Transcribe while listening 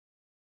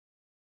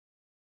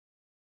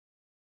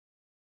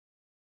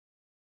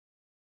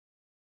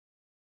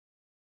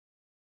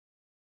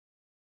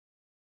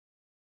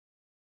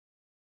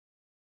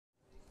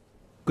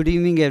Good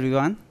evening,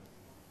 everyone.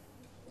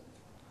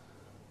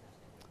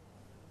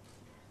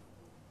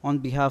 On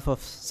behalf of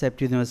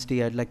CEPT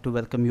University, I'd like to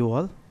welcome you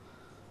all.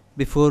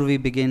 Before we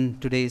begin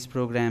today's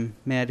program,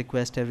 may I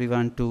request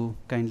everyone to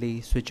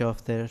kindly switch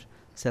off their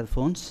cell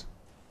phones.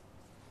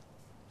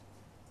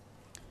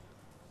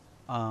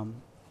 May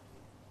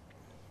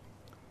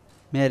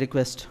I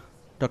request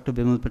Dr.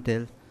 Bimal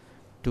Patel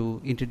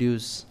to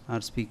introduce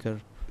our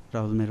speaker,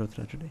 Rahul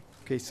Mehrotra, today.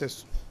 Okay, so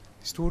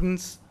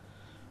students,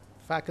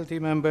 faculty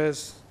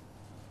members,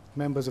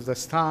 members of the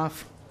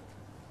staff,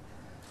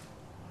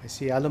 I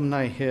see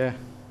alumni here,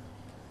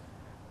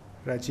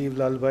 Rajiv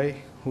Lalbhai,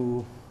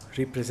 who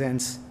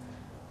represents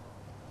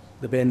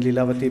the Ben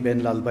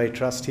Lalbhai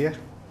Trust here.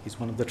 He's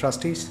one of the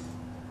trustees.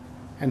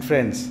 And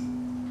friends,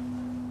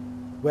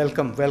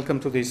 welcome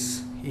to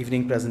this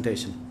evening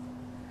presentation.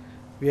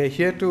 We are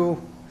here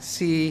to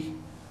see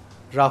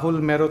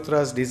Rahul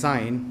Mehrotra's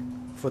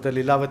design for the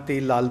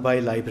Lilavati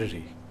Lalbhai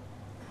Library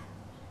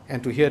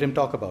and to hear him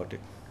talk about it.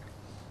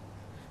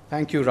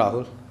 Thank you,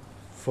 Rahul,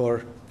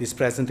 for this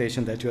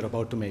presentation that you're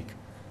about to make.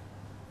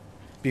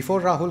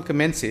 Before Rahul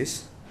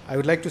commences, I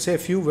would like to say a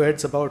few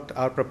words about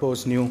our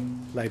proposed new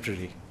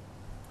library.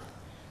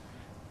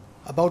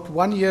 About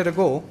 1 year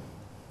ago,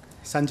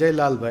 Sanjay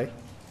Lalbhai,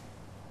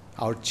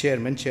 our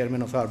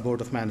chairman of our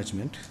board of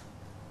management,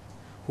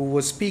 who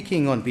was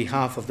speaking on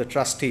behalf of the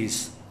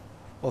trustees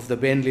of the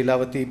Ben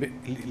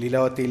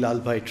Lilavati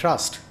Lalbhai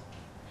Trust,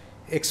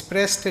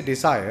 expressed a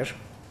desire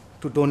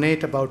to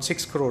donate about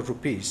 6 crore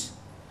rupees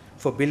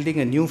for building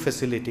a new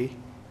facility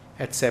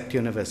at CEPT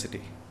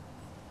University.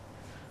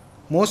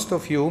 Most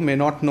of you may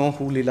not know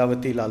who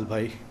Lilavati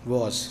Lalbhai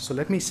was, so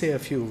let me say a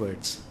few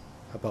words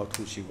about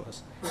who she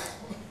was.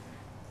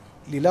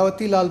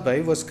 Lilavati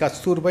Lalbhai was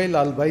Kasturbai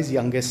Lalbhai's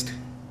youngest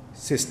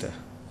sister.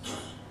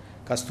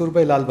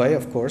 Kasturbai Lalbhai,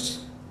 of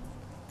course,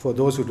 for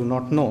those who do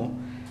not know,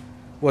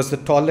 was the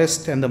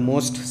tallest and the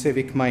most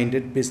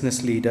civic-minded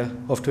business leader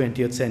of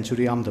 20th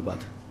century Ahmedabad.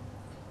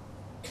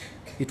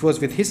 It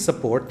was with his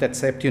support that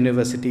CEPT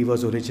University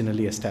was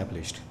originally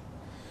established.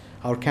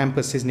 Our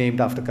campus is named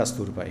after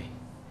Kasturbai.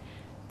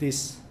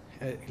 This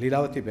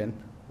Lilavati Ben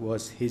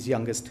was his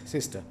youngest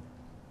sister.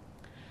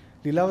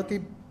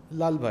 Lilavati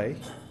Lalbhai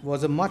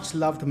was a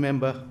much-loved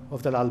member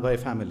of the Lalbhai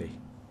family.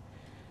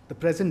 The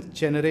present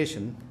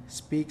generation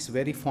speaks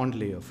very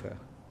fondly of her.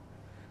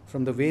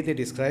 From the way they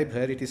describe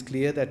her, it is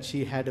clear that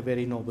she had a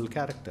very noble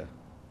character.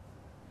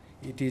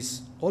 It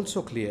is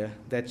also clear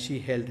that she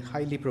held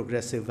highly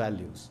progressive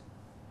values.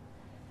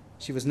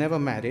 She was never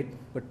married,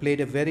 but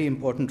played a very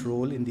important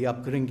role in the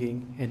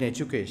upbringing and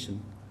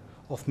education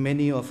of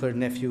many of her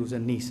nephews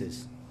and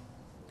nieces.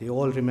 They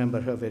all remember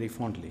her very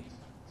fondly.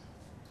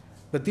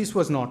 But this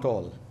was not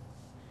all.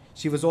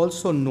 She was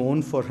also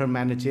known for her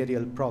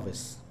managerial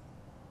prowess.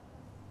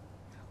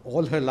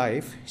 All her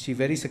life, she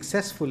very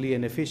successfully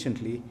and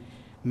efficiently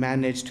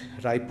managed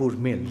Raipur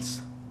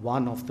Mills,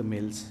 one of the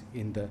mills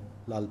in the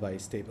Lalbhai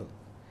stable.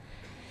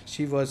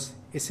 She was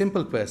a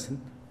simple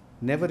person,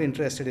 never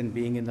interested in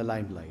being in the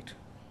limelight.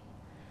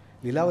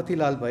 Lilavati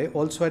Lalbhai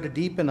also had a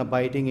deep and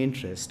abiding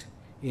interest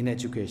in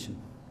education.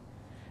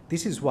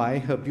 This is why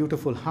her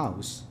beautiful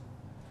house,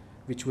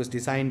 which was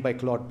designed by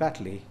Claude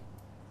Batley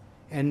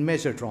and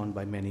measure drawn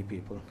by many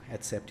people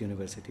at CEPT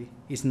University,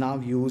 is now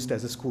used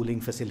as a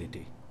schooling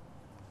facility.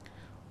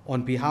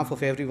 On behalf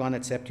of everyone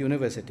at CEPT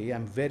University,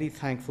 I'm very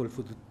thankful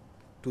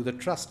to the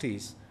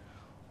trustees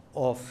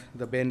of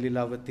the Ben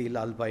Lilavati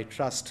Lalbhai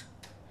Trust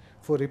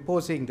for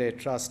reposing their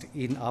trust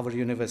in our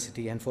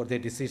university and for their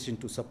decision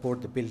to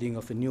support the building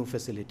of a new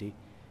facility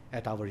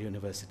at our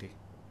university.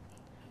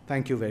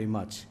 Thank you very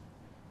much.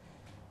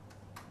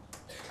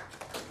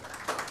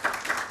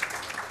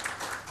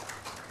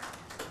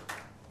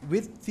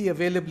 With the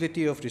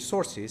availability of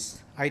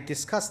resources, I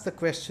discussed the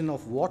question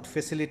of what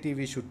facility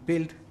we should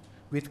build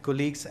with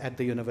colleagues at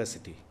the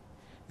university.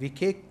 We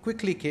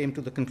quickly came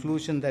to the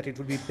conclusion that it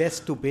would be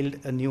best to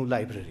build a new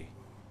library.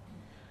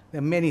 There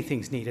are many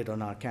things needed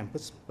on our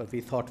campus, but we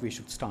thought we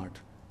should start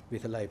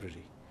with a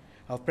library.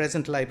 Our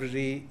present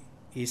library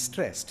is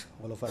stressed,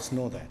 all of us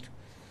know that.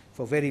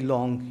 For very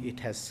long, it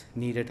has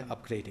needed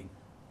upgrading.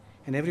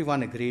 And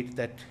everyone agreed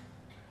that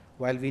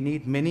while we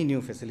need many new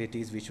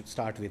facilities, we should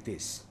start with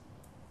this.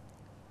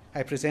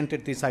 I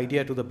presented this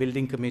idea to the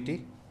building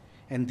committee,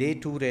 and they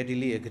too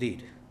readily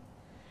agreed.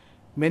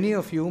 Many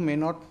of you may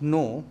not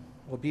know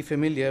or be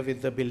familiar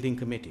with the building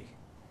committee.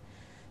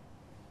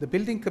 The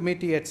building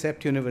committee at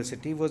CEPT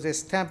University was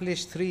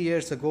established 3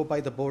 years ago by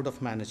the board of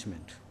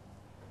management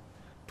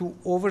to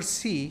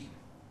oversee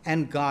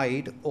and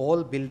guide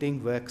all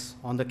building works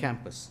on the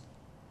campus.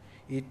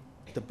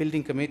 The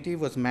building committee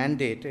was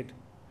mandated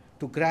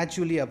to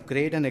gradually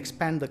upgrade and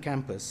expand the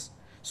campus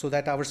so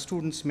that our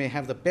students may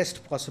have the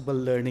best possible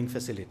learning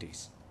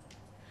facilities.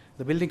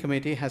 The building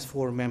committee has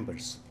 4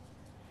 members.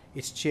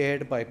 It's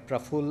chaired by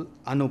Praful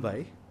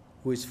Anubai,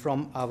 who is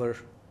from our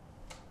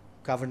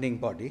governing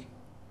body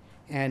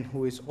and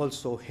who is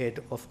also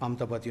head of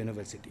Ahmedabad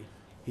University.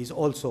 He's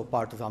also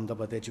part of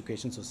Ahmedabad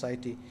Education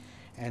Society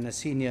and a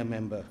senior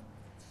member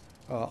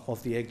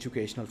of the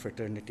educational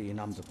fraternity in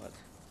Ahmedabad.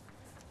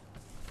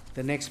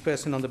 The next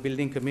person on the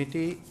building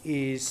committee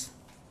is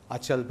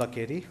Achal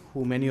Bakeri,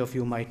 who many of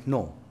you might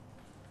know.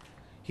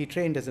 He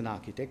trained as an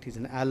architect. He's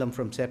an alum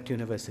from CEPT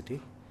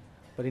University,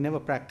 but he never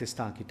practiced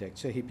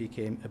architecture. He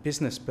became a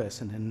business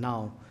person and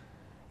now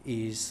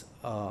is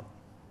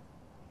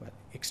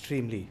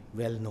extremely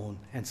well-known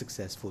and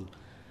successful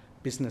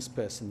business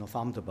person of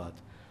Ahmedabad.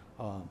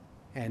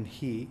 And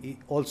he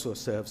also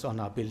serves on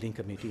our building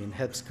committee and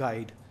helps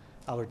guide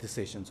our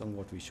decisions on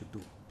what we should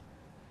do.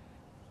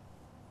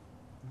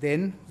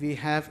 Then we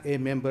have a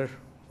member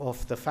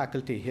of the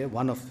faculty here,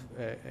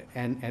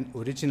 and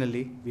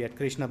originally we had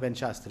Krishna Ben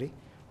Shastri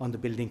on the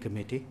building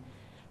committee.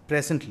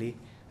 Presently,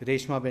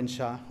 Reshma Ben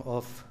Shah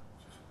of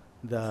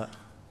the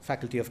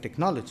Faculty of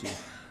Technology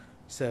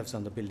serves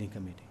on the building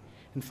committee.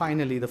 And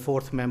finally, the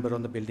fourth member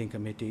on the building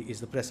committee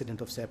is the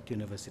president of CEPT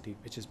University,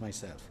 which is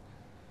myself.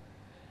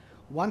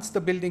 Once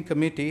the building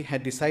committee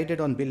had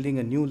decided on building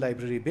a new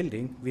library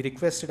building, we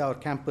requested our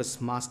campus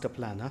master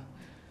planner,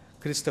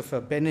 Christopher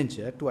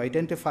Benninger, to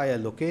identify a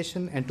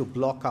location and to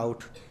block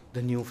out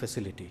the new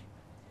facility.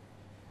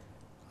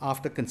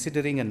 After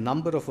considering a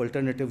number of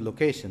alternative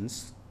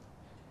locations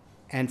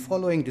and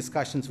following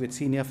discussions with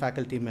senior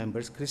faculty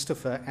members,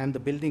 Christopher and the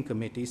building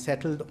committee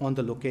settled on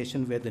the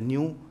location where the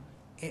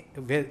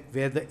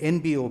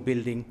NBO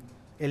building,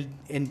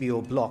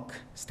 NBO block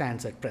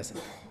stands at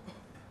present.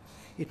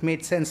 It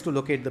made sense to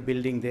locate the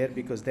building there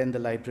because then the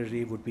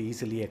library would be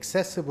easily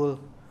accessible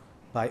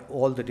by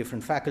all the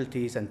different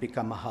faculties and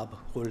become a hub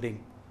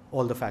holding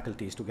all the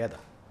faculties together.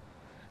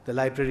 The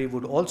library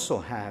would also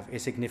have a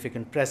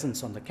significant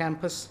presence on the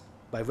campus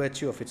by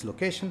virtue of its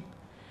location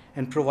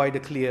and provide a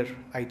clear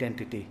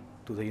identity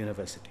to the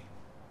university.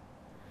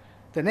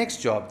 The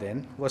next job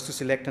then was to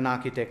select an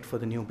architect for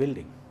the new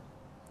building.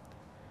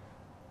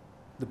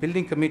 The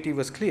building committee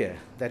was clear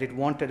that it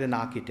wanted an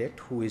architect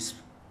who is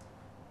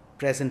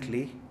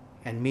presently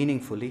and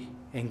meaningfully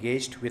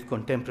engaged with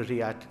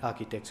contemporary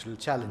architectural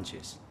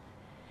challenges.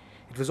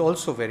 It was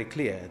also very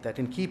clear that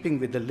in keeping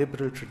with the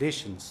liberal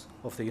traditions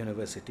of the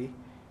university,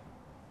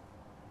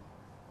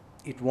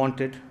 it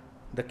wanted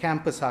the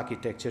campus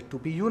architecture to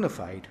be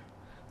unified,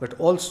 but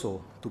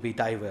also to be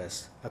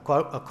diverse,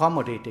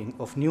 accommodating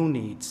of new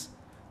needs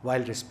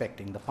while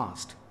respecting the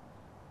past.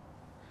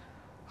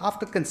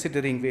 After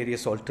considering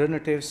various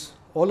alternatives,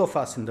 all of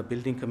us in the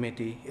building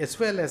committee, as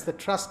well as the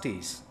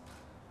trustees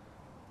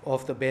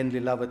of the Ben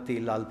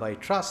Lilavati Lalbhai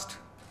Trust,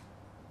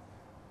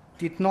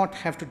 did not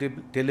have to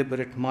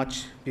deliberate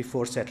much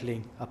before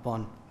settling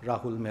upon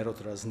Rahul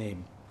Mehrotra's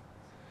name.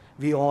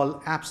 We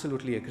all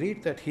absolutely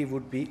agreed that he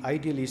would be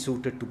ideally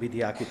suited to be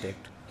the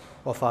architect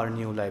of our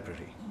new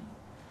library.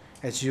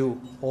 As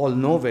you all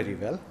know very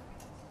well,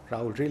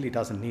 Rahul really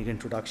doesn't need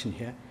introduction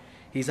here.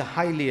 He's a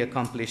highly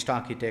accomplished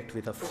architect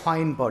with a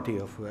fine body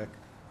of work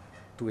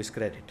to his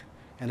credit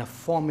and a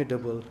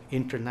formidable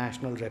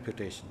international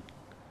reputation.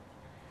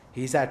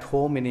 He's at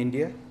home in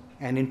India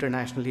and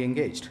internationally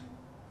engaged,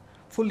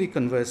 fully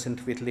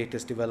conversant with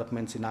latest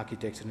developments in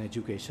architecture and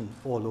education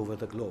all over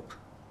the globe.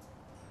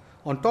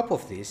 On top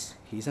of this,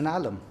 he's an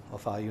alum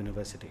of our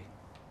university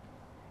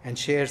and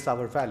shares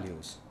our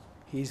values.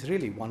 He's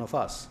really one of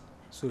us.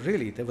 So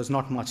really, there was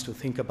not much to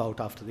think about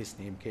after this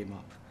name came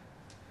up.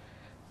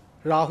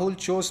 Rahul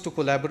chose to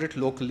collaborate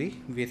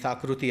locally with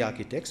Akruti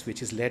Architects,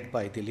 which is led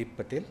by Dilip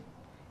Patel,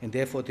 and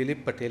therefore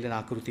Dilip Patel and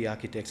Akruti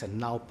Architects are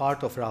now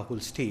part of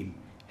Rahul's team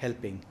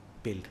helping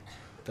build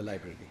the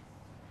library.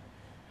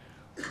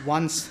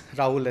 Once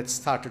Rahul had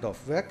started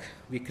off work,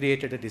 we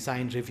created a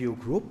design review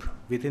group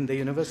within the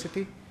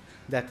university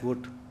that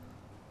would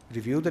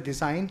review the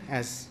design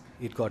as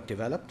it got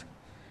developed,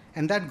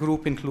 and that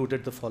group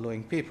included the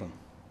following people.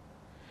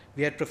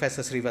 We had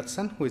Professor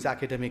Srivatsan, who is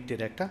academic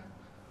director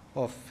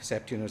of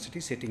CEPT University,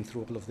 sitting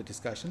through all of the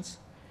discussions.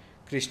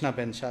 Krishna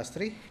Ben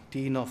Shastri,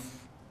 Dean of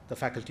the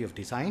Faculty of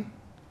Design.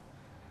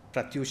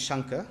 Pratyush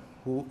Shankar,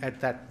 who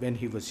when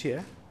he was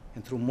here,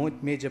 and through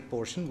major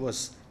portion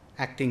was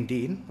acting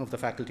Dean of the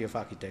Faculty of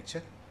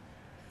Architecture.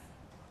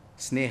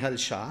 Snehal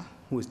Shah,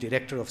 who is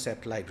Director of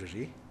CEPT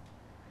Library.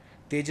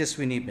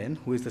 Tejaswini Ben,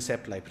 who is the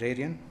CEPT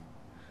Librarian.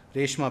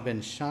 Reshma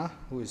Ben Shah,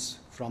 who is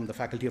from the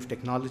Faculty of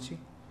Technology.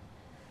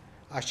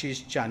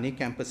 Ashish Chani,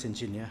 Campus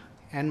Engineer,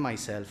 and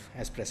myself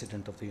as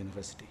President of the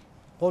University.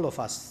 All of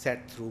us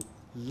sat through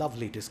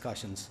lovely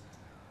discussions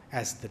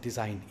as the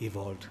design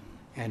evolved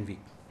and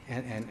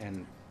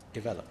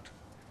developed.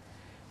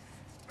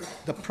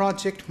 The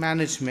project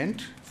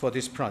management for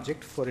this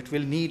project, for it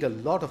will need a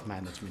lot of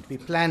management. We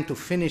plan to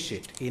finish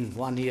it in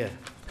 1 year.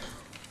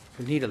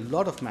 We'll need a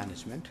lot of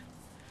management,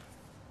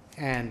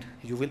 and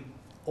you will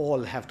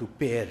all have to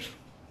bear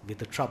with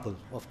the trouble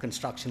of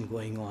construction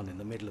going on in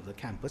the middle of the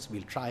campus.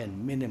 We'll try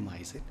and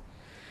minimize it.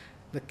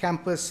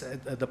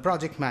 The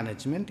project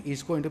management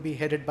is going to be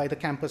headed by the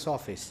campus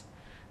office.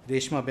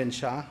 Reshma Ben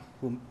Shah,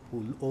 who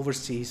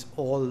oversees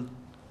all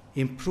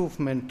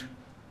improvement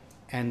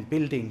and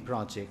building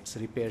projects,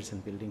 repairs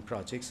and building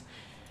projects,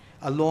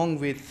 along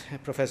with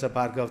Professor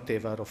Bhargav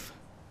Tevar of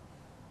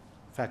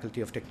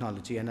Faculty of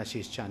Technology, and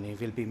Ashish Chani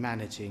will be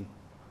managing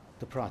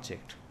the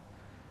project.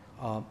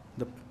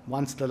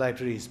 Once the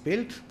library is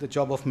built, the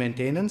job of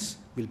maintenance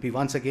will be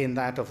once again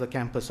that of the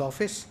campus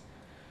office.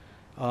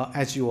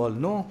 As you all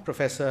know,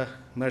 Professor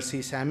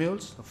Mercy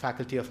Samuels, of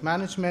Faculty of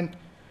Management,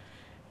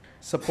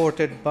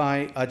 supported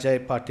by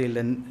Ajay Patil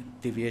and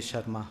Divyesh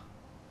Sharma,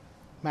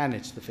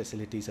 manage the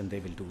facilities, and they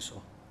will do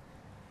so.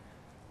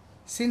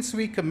 Since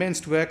we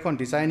commenced work on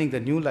designing the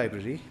new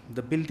library,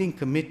 the building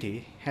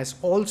committee has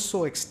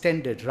also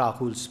extended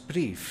Rahul's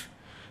brief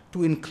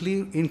to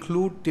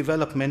include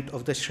development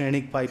of the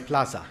Shrenik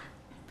Plaza,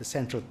 the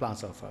central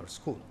plaza of our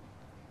school,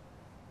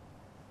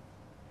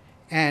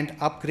 and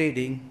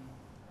upgrading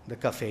the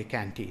cafe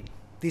canteen.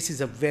 This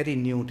is a very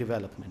new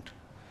development.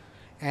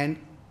 And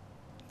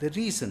the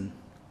reason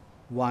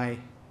why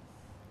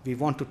we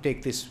want to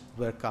take this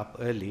work up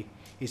early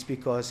is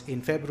because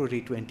in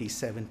February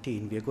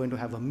 2017, we are going to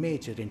have a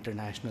major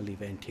international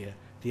event here,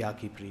 the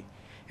Archipri,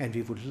 and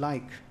we would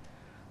like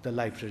the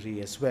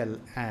library as well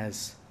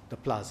as the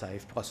plaza,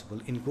 if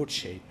possible, in good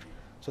shape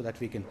so that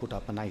we can put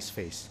up a nice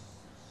face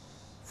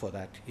for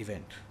that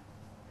event.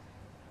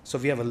 So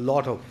we have a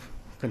lot of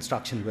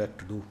construction work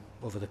to do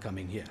over the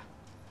coming year.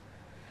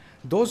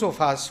 Those of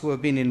us who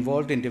have been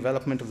involved in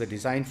development of the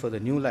design for the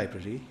new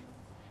library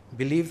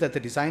believe that the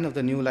design of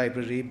the new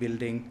library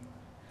building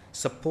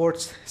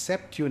supports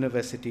CEPT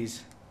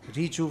University's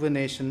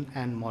rejuvenation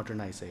and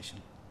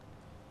modernization.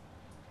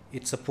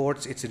 It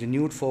supports its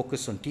renewed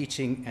focus on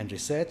teaching and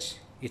research,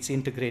 its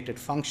integrated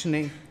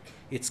functioning,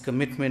 its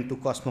commitment to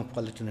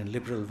cosmopolitan and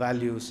liberal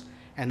values,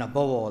 and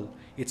above all,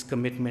 its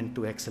commitment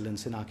to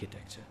excellence in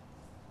architecture.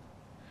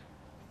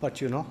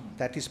 But you know,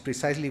 that is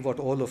precisely what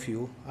all of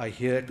you are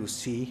here to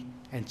see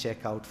and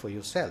check out for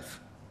yourself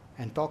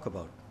and talk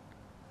about.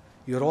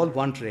 You're all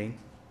wondering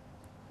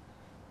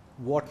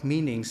what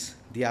meanings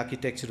the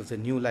architecture of the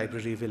new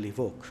library will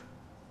evoke.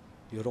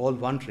 You're all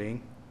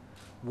wondering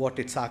what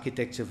its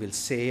architecture will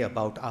say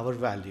about our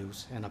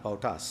values and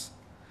about us.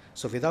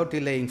 So without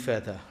delaying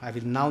further, I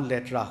will now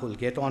let Rahul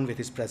get on with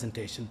his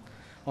presentation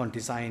on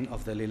design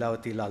of the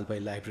Lilavati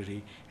Lalbhai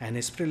Library and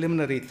his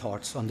preliminary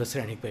thoughts on the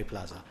Shrenik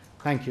Plaza.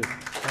 Thank you.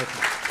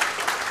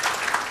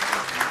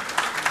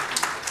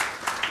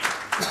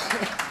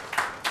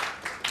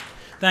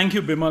 Thank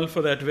you, Bimal,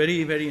 for that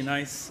very, very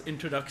nice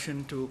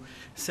introduction to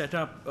set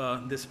up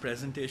this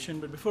presentation.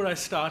 But before I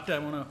start, I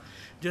want to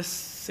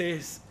just say,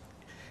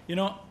 you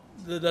know,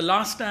 the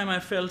last time I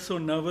felt so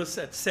nervous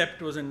at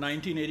CEPT was in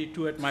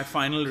 1982 at my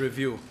final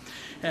review.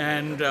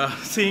 And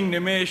seeing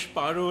Nimesh,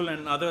 Parul,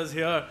 and others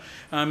here,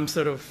 I'm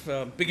sort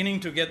of beginning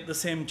to get the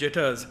same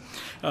jitters,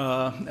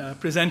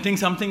 presenting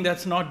something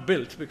that's not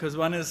built, because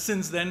one has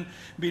since then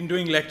been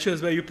doing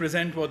lectures where you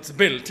present what's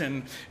built,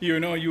 and you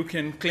know, you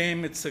can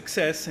claim its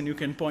success and you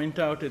can point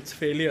out its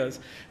failures.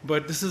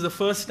 But this is the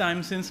first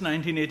time since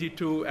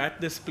 1982 at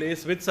this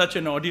place with such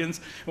an audience,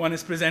 one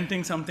is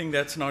presenting something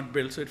that's not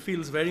built. So it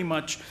feels very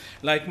much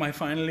like my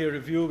final year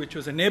review, which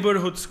was a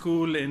neighborhood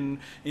school in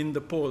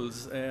the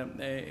Poles,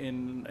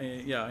 in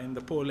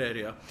the Pole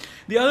area.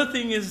 The other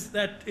thing is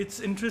that it's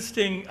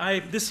interesting,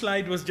 this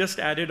slide was just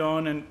added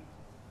on, and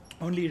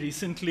only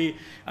recently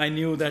I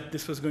knew that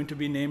this was going to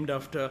be named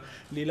after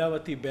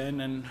Lilavati Ben,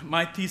 and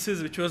my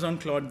thesis, which was on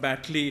Claude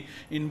Batley,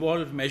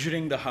 involved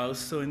measuring the house.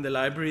 So in the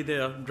library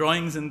there are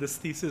drawings in this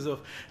thesis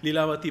of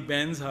Lilavati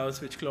Ben's house,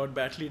 which Claude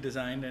Batley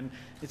designed. And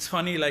it's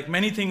funny, like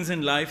many things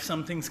in life,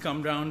 some things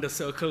come round a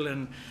circle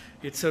and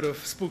it sort of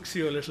spooks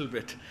you a little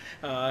bit.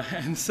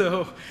 And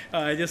so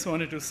I just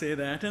wanted to say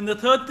that. And the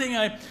third thing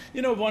I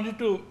wanted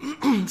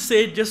to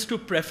say, just to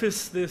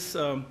preface this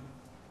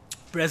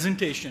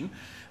presentation,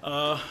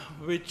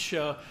 which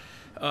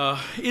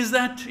is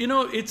that,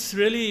 it's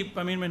really,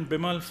 I mean, when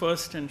Bimal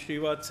first and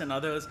Srivats and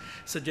others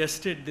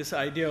suggested this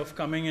idea of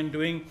coming and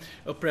doing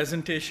a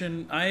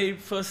presentation, I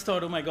first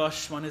thought, oh my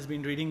gosh, one has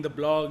been reading the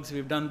blogs,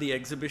 we've done the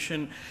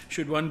exhibition,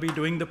 should one be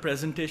doing the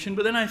presentation?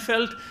 But then I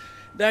felt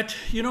that,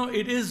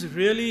 it is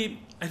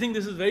really, I think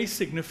this is very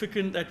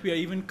significant that we are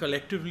even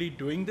collectively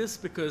doing this,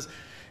 because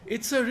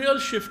it's a real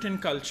shift in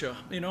culture.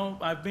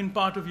 I've been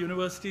part of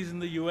universities in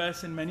the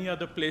US and many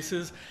other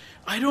places.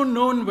 I don't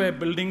know where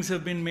buildings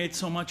have been made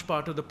so much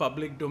part of the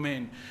public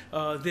domain.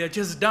 They're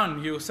just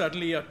done. You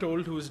suddenly are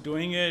told who's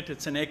doing it.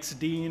 It's an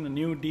ex-dean, a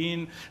new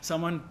dean.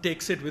 Someone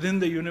takes it within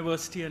the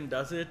university and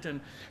does it.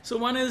 And so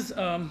one is,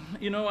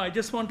 I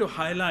just want to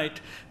highlight,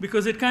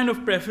 because it kind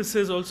of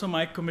prefaces also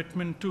my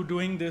commitment to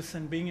doing this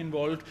and being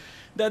involved,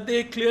 that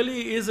there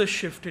clearly is a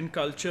shift in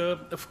culture.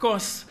 Of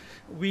course,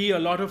 a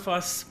lot of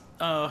us,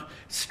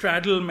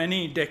 straddle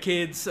many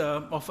decades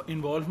of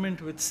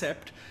involvement with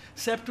CEPT.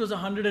 CEPT was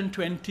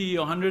 120 or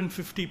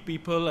 150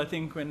 people. I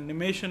think when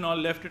Nimesh and all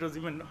left, it was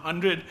even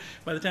 100.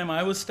 By the time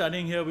I was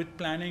studying here with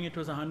planning, it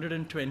was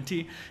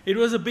 120. It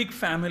was a big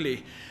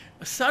family.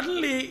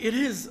 suddenly it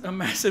is a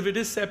massive, it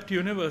is CEPT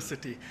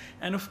University.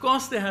 And of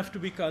course there have to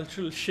be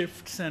cultural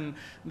shifts, and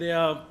they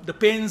are the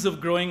pains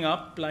of growing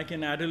up, like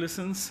in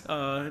adolescence.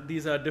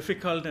 These are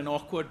difficult and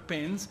awkward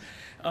pains.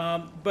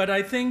 But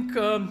I think,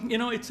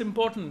 it's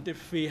important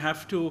if we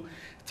have to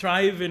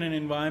thrive in an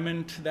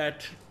environment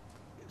that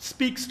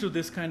speaks to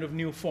this kind of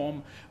new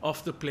form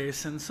of the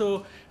place. And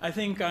so I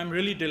think I'm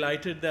really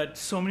delighted that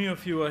so many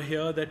of you are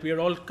here, that we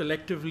are all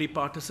collectively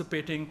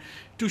participating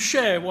to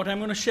share. What I'm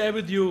going to share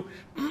with you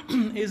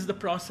is the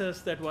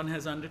process that one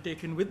has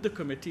undertaken with the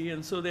committee.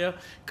 And so there are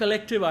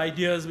collective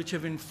ideas which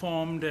have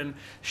informed and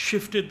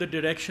shifted the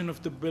direction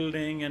of the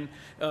building and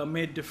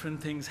made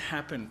different things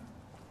happen.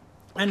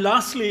 And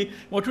lastly,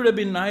 what would have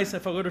been nice, I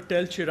forgot to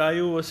tell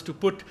Chirayu, was to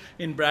put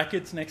in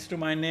brackets next to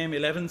my name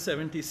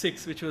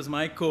 1176, which was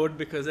my code,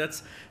 because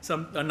that's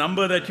a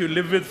number that you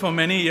live with for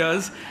many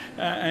years,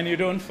 and you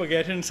don't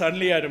forget it. And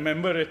suddenly I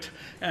remember it,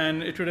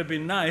 and it would have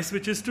been nice,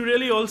 which is to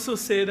really also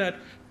say that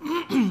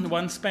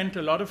one spent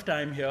a lot of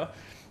time here.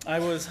 I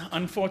was,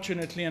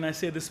 unfortunately, and I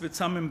say this with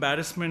some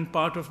embarrassment,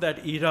 part of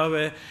that era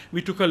where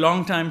we took a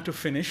long time to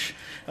finish.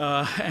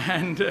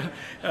 The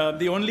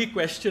only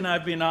question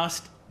I've been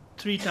asked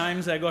 3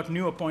 times, I got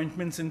new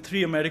appointments in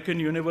 3 American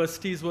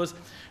universities, was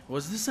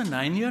this a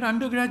 9-year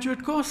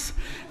undergraduate course?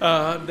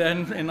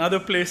 Then in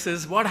other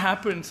places, what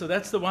happened? So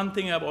that's the one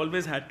thing I've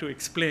always had to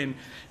explain.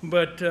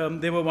 But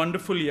they were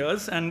wonderful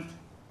years. And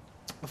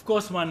of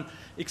course, one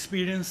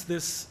experienced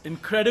this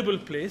incredible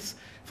place.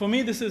 For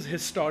me, this is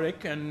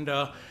historic, and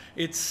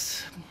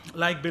it's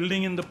like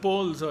building in the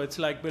Poles, or it's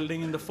like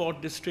building in the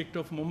 4th district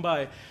of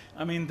Mumbai.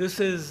 I mean, this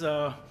is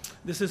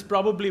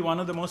probably one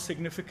of the most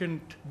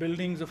significant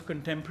buildings of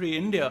contemporary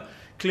India,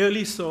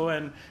 clearly so.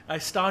 And I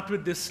start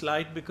with this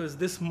slide because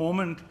this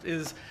moment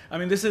is,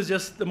 this is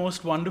just the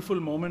most wonderful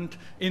moment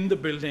in the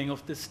building,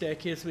 of this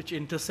staircase which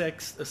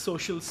intersects a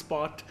social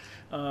spot.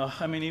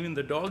 Even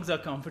the dogs are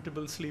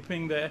comfortable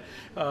sleeping there.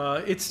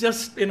 It's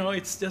just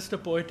a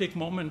poetic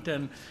moment,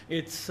 and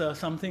it's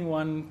something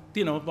one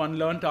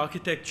learned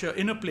architecture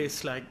in a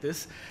place like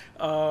this.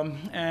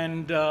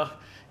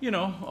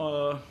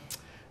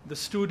 The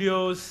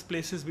studios,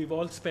 places we've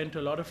all spent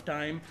a lot of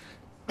time.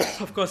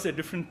 Of course, there are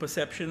different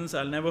perceptions.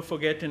 I'll never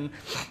forget in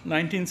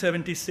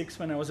 1976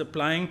 when I was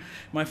applying,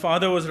 my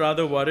father was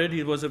rather worried.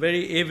 He was a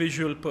very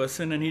avisual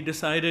person, and he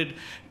decided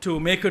to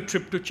make a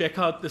trip to check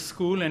out the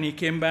school. And he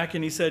came back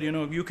and he said,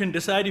 you can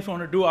decide if you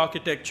want to do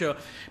architecture,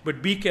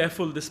 but be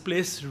careful. This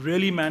place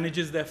really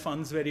manages their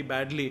funds very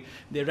badly.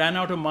 They ran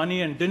out of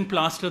money and didn't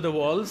plaster the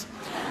walls.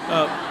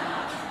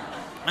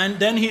 And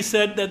then he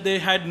said that they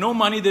had no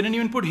money. They didn't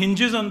even put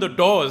hinges on the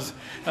doors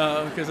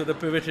because of the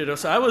pivoted.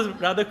 So I was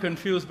rather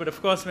confused. But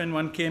of course, when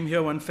one came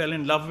here, one fell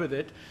in love with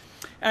it.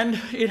 And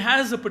it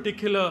has a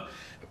particular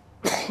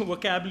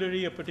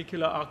vocabulary, a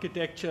particular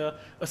architecture,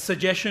 a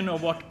suggestion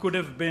of what could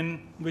have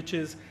been, which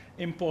is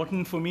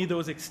important for me.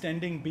 Those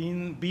extending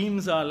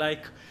beams are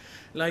like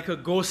a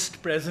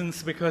ghost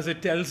presence, because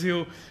it tells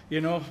you,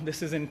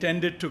 this is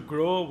intended to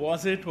grow.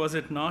 Was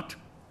it not?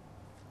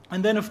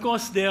 And then, of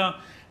course, there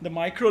are the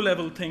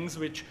micro-level things,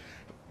 which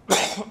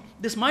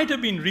this might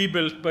have been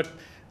rebuilt, but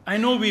I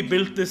know we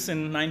built this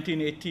in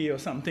 1980 or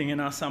something in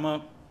our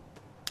summer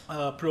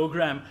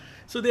program.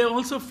 So there are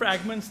also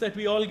fragments that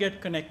we all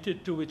get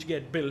connected to, which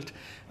get built,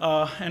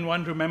 and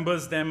one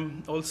remembers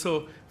them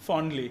also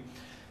fondly.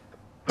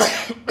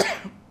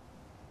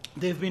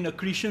 There have been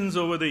accretions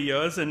over the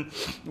years, and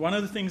one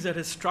of the things that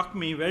has struck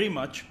me very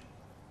much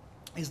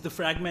is the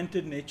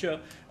fragmented nature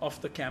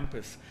of the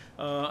campus.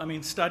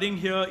 Studying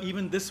here,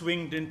 even this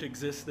wing didn't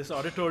exist, this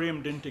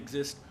auditorium didn't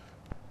exist.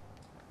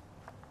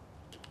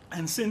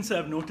 And since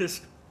I've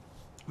noticed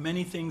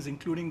many things,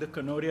 including the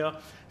Kanoria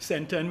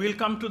Center, and we'll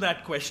come to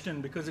that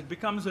question because it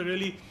becomes a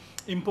really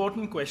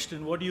important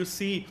question. What do you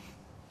see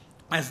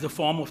as the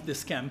form of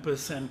this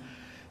campus? And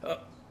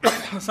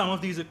some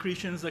of these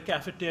accretions, the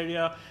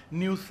cafeteria,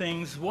 new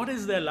things, what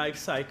is their life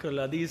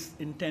cycle? Are these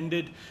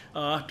intended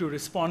to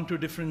respond to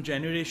different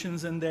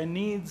generations and their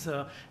needs?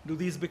 Do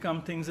these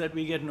become things that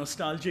we get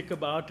nostalgic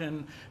about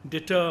and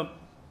deter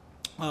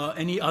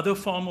any other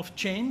form of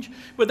change?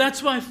 But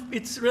that's why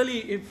it's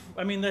really,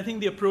 I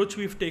think the approach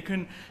we've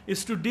taken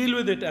is to deal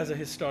with it as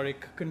a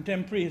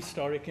contemporary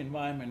historic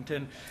environment,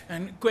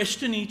 and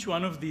question each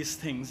one of these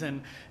things,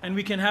 and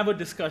we can have a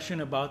discussion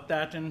about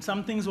that. And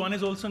some things one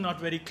is also not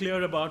very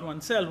clear about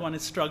oneself. One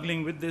is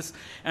struggling with this,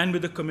 and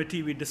with the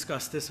committee we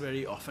discuss this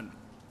very often.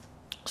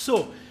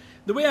 So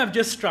the way I've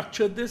just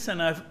structured this,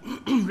 and I've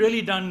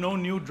really done no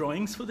new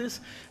drawings for this.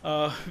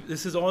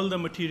 This is all the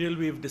material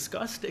we've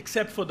discussed,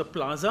 except for the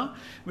plaza,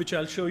 which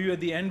I'll show you at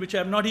the end, which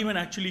I've not even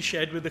actually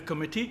shared with the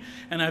committee.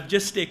 And I've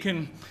just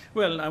taken,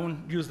 well, I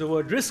won't use the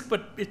word risk,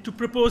 but to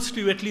propose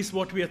to you at least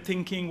what we are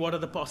thinking, what are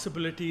the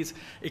possibilities,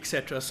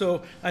 etc.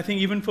 So I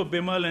think even for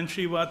Bimal and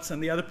Srivatsa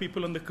and the other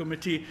people on the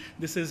committee,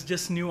 this is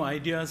just new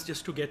ideas,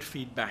 just to get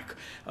feedback.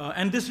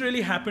 And this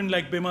really happened,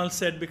 like Bimal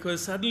said,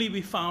 because suddenly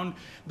we found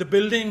the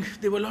building,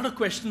 there were a lot of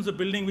questions of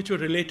building which were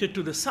related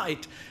to the site.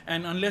 site,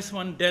 and unless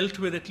one dealt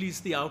with at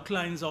least the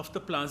outlines of the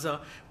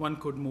plaza, one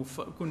couldn't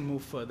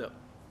move further.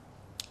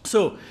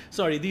 So,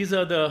 sorry, these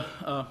are the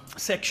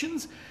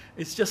sections.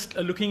 It's just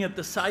looking at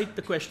the site,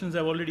 the questions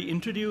I've already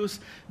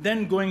introduced,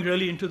 then going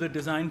really into the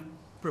design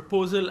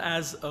proposal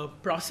as a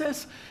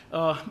process,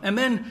 and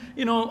then,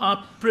 you know,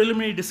 our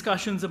preliminary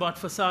discussions about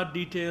facade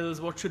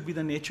details, what should be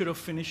the nature of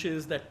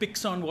finishes that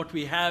picks on what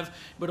we have,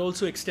 but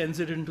also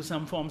extends it into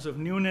some forms of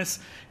newness,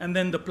 and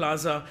then the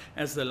plaza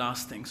as the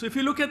last thing. So if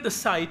you look at the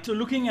site, so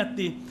looking at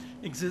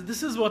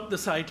this is what the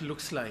site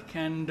looks like,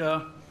 and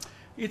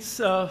it's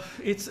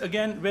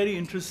again very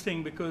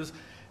interesting because,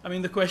 I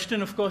mean, the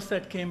question, of course,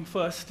 that came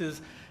first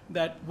is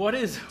that what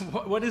is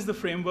the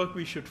framework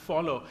we should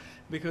follow?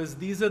 Because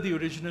these are the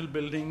original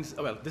buildings.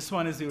 Well, this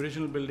one is the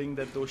original building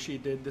that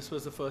Doshi did. This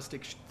was the first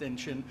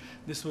extension.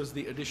 This was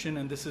the addition,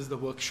 and this is the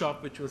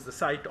workshop, which was the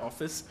site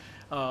office,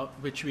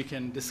 which we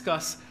can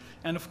discuss.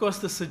 And of course,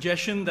 the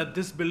suggestion that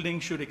this building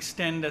should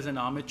extend as an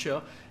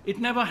armature, it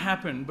never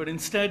happened, but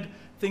instead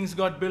things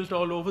got built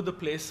all over the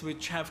place,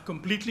 which have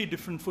completely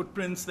different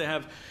footprints, they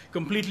have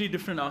completely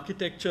different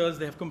architectures,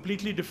 they have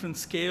completely different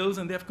scales,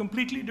 and they have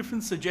completely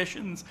different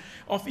suggestions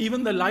of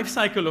even the life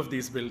cycle of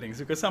these buildings,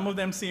 because some of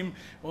them seem,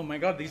 oh my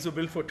God, these were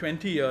built for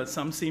 20 years.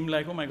 Some seem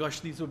like, oh my gosh,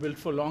 these were built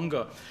for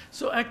longer.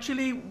 So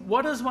actually,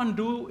 what does one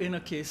do in a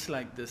case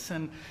like this?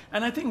 And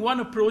I think one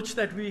approach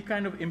that we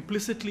kind of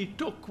implicitly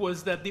took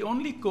was that the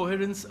only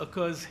coherence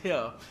occurs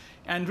here.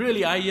 And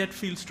really, I yet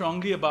feel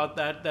strongly about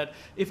that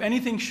if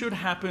anything should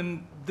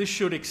happen, this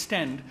should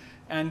extend,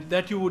 and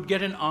that you would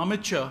get an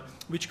armature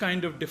which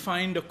kind of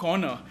defined a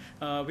corner,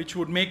 which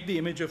would make the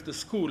image of the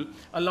school,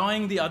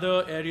 allowing the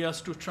other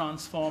areas to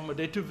transform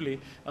additively,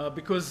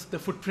 because the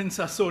footprints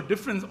are so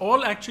different,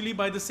 all actually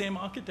by the same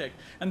architect.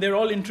 And they're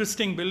all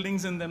interesting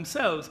buildings in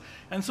themselves.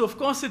 And so, of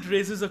course, it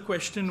raises a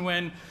question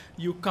when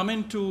you come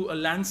into a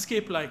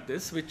landscape like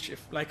this, which,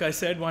 like I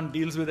said, one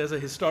deals with as a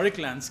historic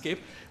landscape,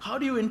 how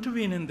do you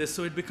intervene in this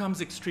so it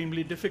becomes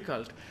extremely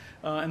difficult?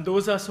 And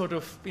those are sort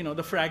of, you know,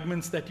 the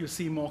fragments that you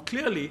see more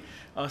clearly,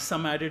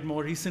 some added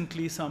more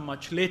recently, some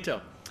much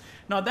later.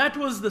 Now, that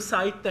was the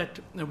site that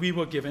we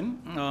were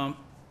given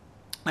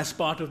as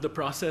part of the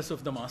process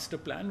of the master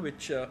plan,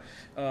 which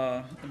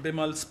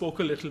Bimal spoke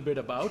a little bit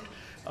about.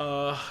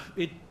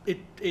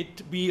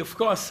 We, of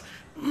course,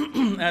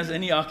 as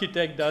any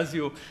architect does,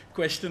 you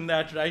question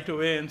that right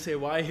away and say,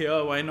 why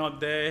here, why not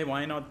there,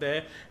 why not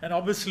there? And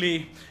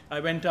obviously, I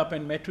went up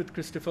and met with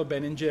Christopher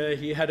Benninger.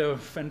 He had a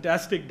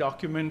fantastic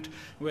document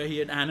where he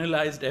had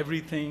analyzed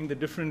everything, the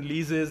different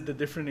leases, the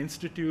different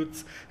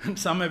institutes, and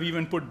some have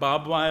even put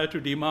barbed wire to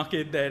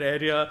demarcate their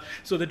area.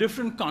 So the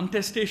different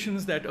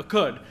contestations that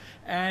occurred.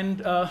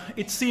 And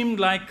it seemed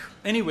like,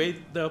 anyway,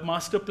 the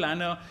master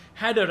planner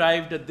had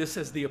arrived at this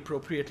as the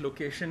appropriate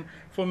location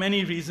for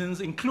many reasons,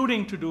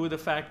 including to do with the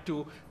fact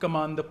to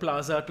command the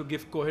plaza, to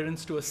give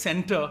coherence to a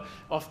center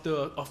of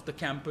the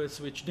campus,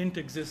 which didn't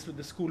exist with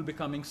the school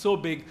becoming so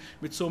big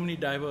with so many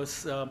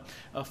diverse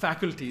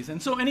faculties.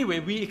 And so anyway,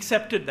 we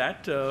accepted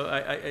that.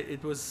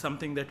 It was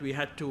something that we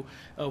had to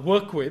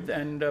work with,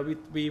 and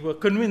we were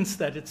convinced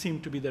that it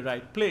seemed to be the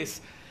right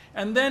place.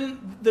 And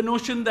then the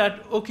notion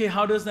that, okay,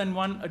 how does then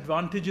one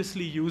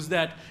advantageously use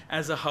that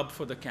as a hub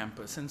for the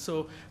campus? And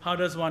so how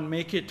does one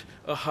make it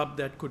a hub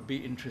that could be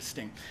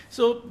interesting?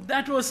 So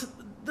that was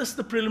just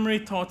the preliminary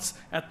thoughts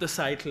at the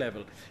site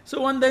level.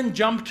 So one then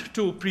jumped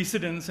to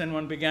precedents, and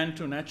one began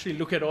to naturally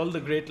look at all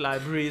the great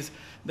libraries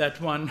that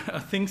one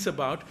thinks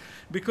about,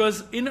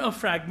 because in a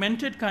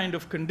fragmented kind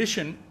of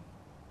condition,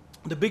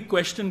 the big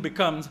question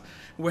becomes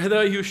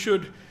whether you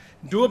should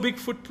do a big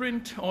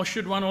footprint, or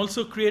should one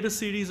also create a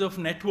series of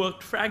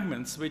networked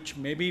fragments, which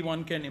maybe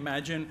one can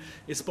imagine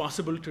is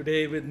possible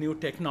today with new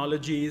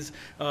technologies,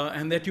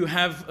 and that you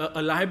have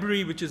a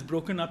library which is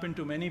broken up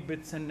into many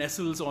bits and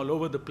nestles all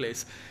over the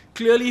place.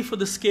 Clearly, for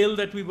the scale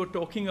that we were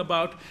talking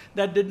about,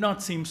 that did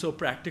not seem so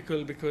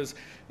practical because,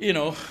 you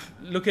know,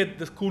 look at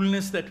the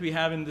coolness that we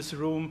have in this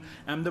room.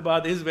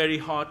 Ahmedabad is very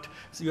hot,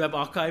 so you have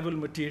archival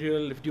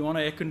material. If you want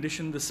to air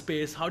condition the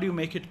space, how do you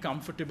make it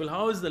comfortable?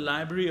 How is the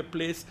library a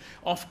place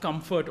of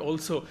comfort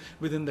also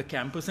within the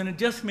campus? And it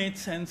just made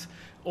sense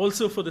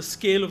also for the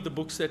scale of the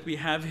books that we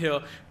have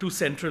here to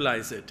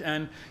centralize it.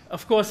 And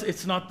of course,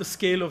 it's not the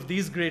scale of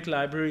these great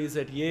libraries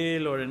at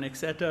Yale or in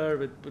Exeter,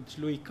 which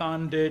Louis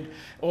Kahn did,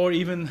 or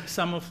even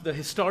some of the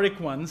historic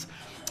ones.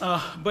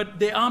 But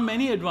there are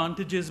many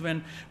advantages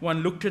when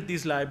one looked at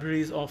these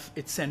libraries of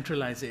its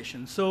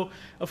centralization. So,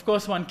 of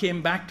course, one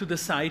came back to the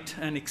site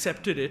and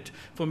accepted it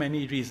for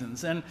many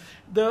reasons. And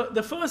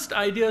the first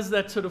ideas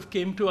that sort of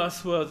came to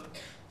us were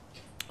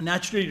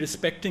naturally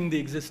respecting the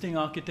existing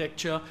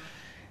architecture.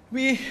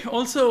 We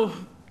also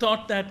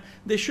thought that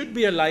there should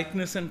be a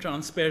lightness and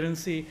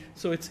transparency,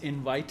 so it's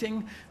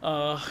inviting,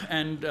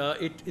 and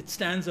it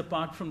stands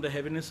apart from the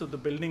heaviness of the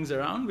buildings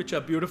around, which are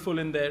beautiful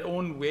in their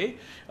own way.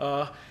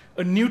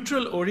 A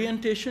neutral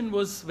orientation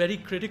was very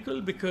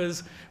critical,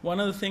 because one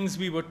of the things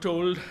we were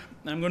told,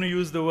 I'm going to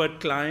use the word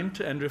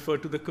client and refer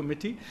to the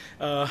committee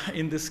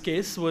in this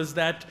case, was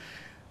that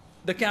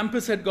the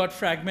campus had got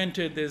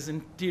fragmented. There's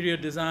interior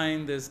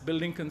design, there's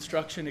building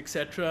construction,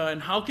 etc.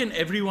 And how can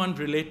everyone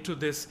relate to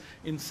this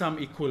in some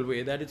equal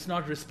way, that it's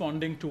not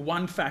responding to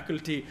one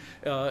faculty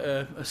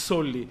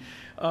solely?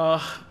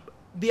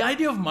 The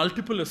idea of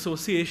multiple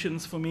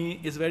associations for me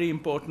is very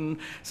important,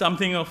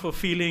 something of a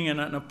feeling and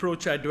an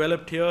approach I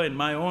developed here in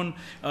my own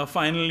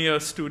final year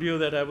studio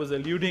that I was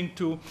alluding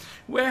to,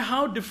 where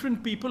how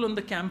different people on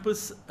the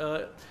campus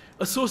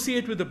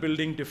associate with the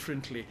building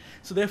differently.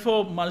 So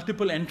therefore,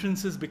 multiple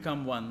entrances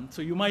become one.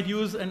 So you might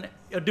use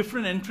a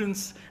different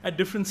entrance at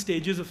different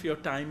stages of your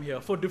time here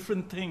for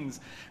different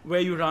things, where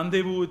you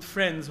rendezvous with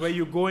friends, where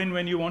you go in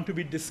when you want to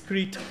be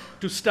discreet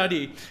to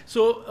study.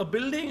 So a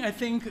building, I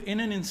think, in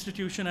an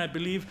institution, I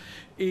believe,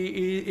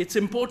 it's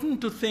important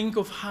to think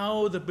of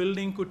how the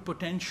building could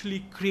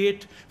potentially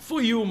create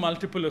for you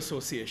multiple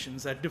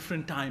associations at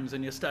different times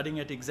when you're studying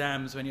at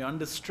exams, when you're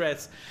under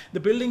stress. The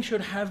building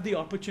should have the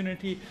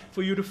opportunity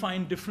for you to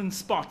find different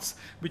spots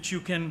which you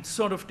can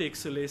sort of take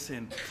solace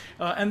in.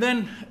 And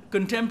then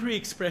contemporary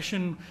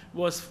expression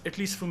was, at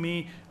least for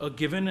me, a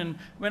given. And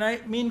when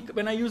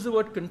I use the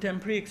word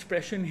contemporary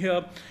expression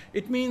here,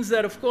 it means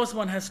that, of course,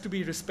 one has to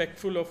be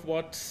respectful of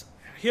what's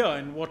here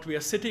and what we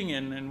are sitting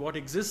in and what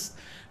exists,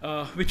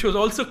 which was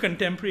also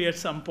contemporary at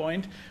some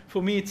point.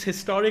 For me, it's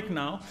historic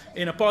now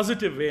in a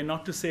positive way,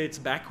 not to say it's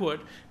backward,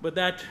 but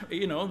that,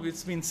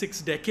 it's been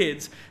 6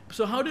 decades.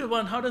 So how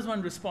does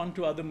one respond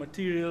to other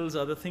materials,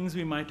 other things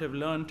we might have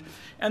learned?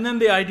 And then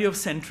the idea of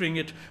centering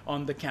it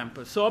on the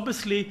campus. So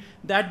obviously,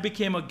 that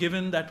became a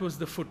given. That was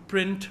the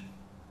footprint.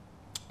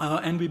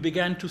 And we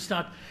began to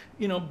start,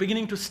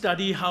 beginning to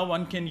study how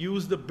one can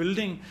use the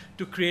building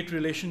to create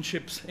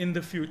relationships in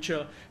the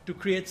future, to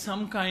create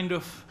some kind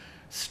of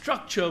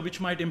structure which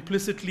might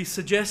implicitly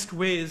suggest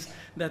ways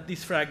that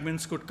these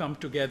fragments could come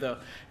together.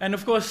 And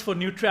of course, for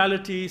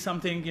neutrality,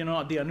 something, the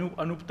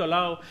Anup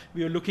Talao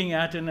we were looking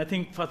at, and I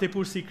think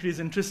Fatehpur Sikri is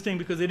interesting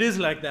because it is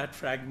like that,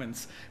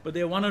 fragments. But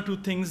there are 1 or 2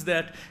 things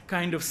that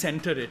kind of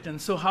center it.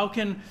 And so how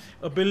can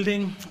a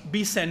building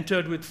be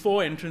centered with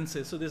 4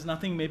 entrances? So there's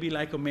nothing maybe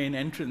like a main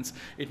entrance.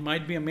 It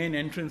might be a main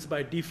entrance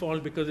by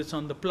default because it's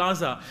on the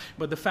plaza,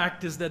 but the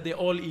fact is that they're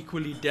all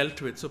equally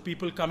dealt with. So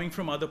people coming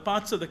from other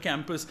parts of the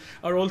campus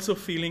are also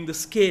feeling the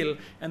scale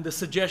and the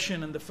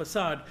suggestion and the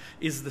facade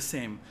is the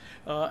same.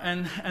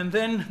 And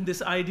then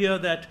this idea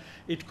that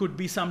it could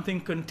be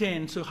something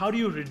contained. So how do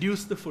you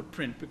reduce the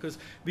footprint? Because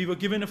we were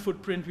given a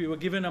footprint, we were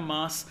given a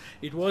mass.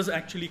 It was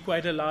actually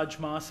quite a large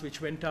mass,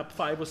 which went up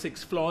 5 or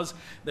 6 floors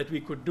that we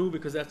could do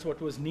because that's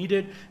what was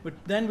needed. But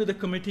then with the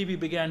committee, we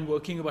began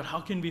working about how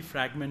can we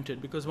fragment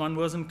it, because one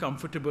wasn't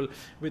comfortable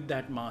with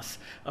that mass.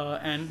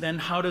 And then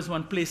how does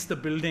one place the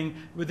building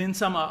within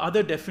some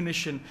other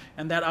definition?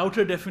 And that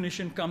outer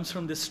definition comes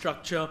from this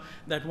structure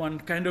that one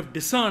kind of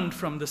discerned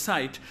from the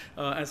site,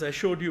 as I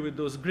showed you with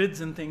those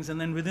grids and things. And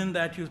then within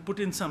that, you put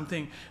in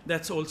something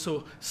that's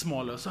also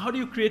smaller. So how do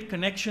you create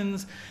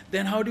connections?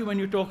 Then how do you, when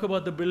you talk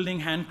about the building,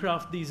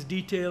 handcraft these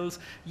details,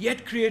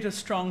 yet create a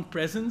strong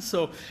presence?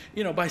 So,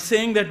 by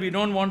saying that we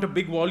don't want a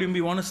big volume,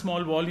 we want a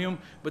small volume,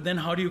 but then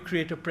how do you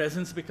create a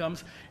presence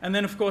becomes? And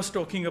then, of course,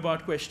 talking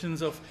about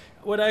questions of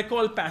what I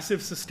call passive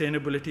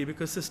sustainability,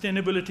 because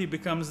sustainability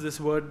becomes this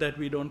word that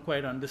we don't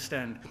quite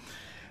understand.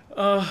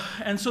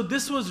 And so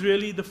this was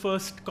really the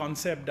first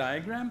concept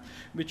diagram,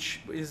 which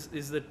is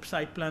the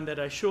site plan that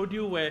I showed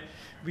you, where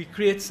we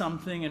create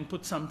something and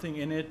put something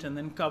in it and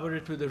then cover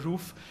it with a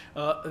roof.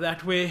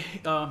 That way,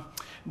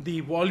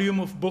 the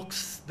volume of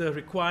books, the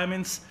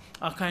requirements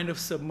are kind of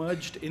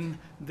submerged in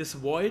this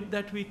void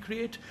that we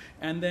create,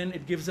 and then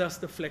it gives us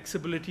the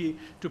flexibility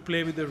to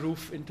play with the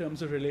roof in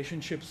terms of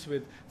relationships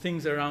with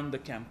things around the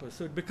campus.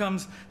 So it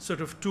becomes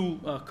sort of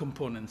 2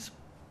 components.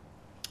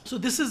 So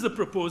this is the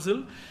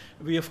proposal.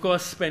 We, of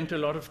course, spent a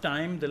lot of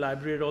time. The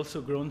library had also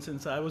grown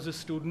since I was a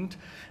student.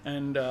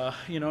 And,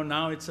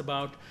 now it's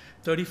about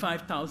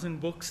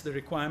 35,000 books. The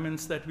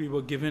requirements that we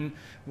were given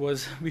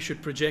was we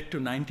should project to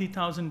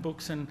 90,000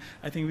 books. And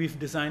I think we've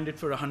designed it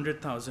for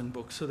 100,000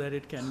 books so that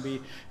it can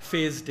be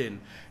phased in.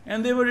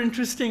 And there were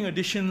interesting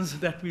additions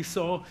that we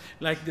saw,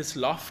 like this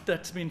loft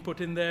that's been put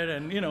in there.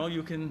 And,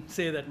 you can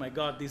say that, my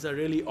God, these are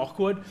really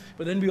awkward.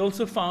 But then we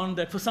also found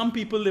that for some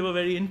people, they were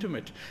very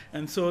intimate.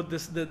 And so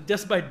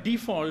just by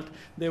default,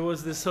 there was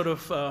this sort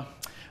of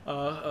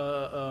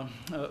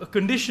a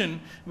condition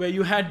where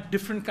you had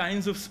different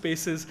kinds of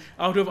spaces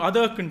out of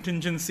other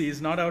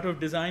contingencies, not out of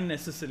design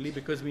necessarily,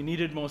 because we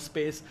needed more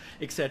space,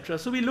 etc.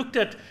 So we looked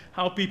at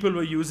how people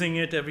were using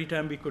it every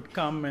time we could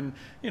come, and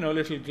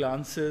little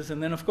glances.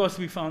 And then, of course,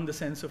 we found the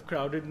sense of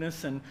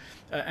crowdedness,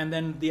 and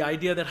then the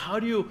idea that how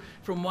do you,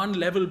 from one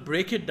level,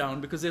 break it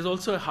down, because there's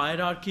also a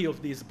hierarchy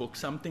of these books.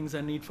 Some things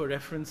are need for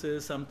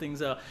references, some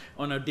things are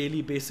on a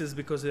daily basis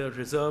because they are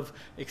preserve,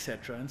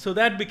 etc. And so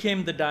that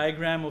became the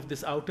diagram of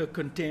this outer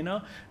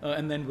container,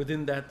 and then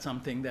within that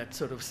something that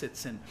sort of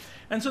sits in.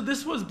 And so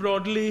this was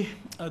broadly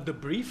the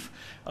brief.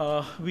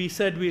 We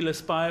said we'll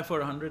aspire for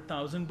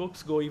 100,000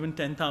 books, go even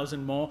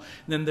 10,000 more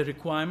than the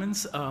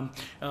requirements,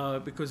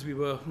 because we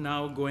were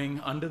now going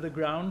under the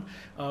ground.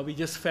 We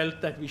just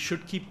felt that we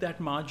should keep that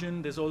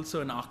margin. There's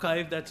also an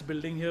archive that's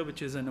building here,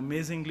 which is an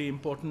amazingly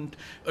important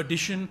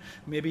addition.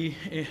 Maybe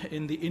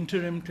in the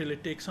interim, till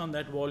it takes on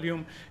that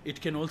volume,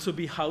 it can also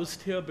be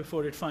housed here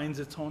before it finds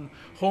its own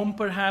home,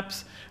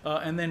 perhaps.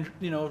 And then,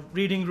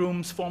 reading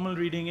rooms, formal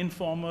reading,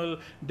 informal,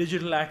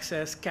 digital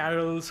access,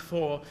 carols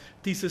for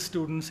thesis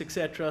students,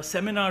 etc.,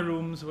 seminar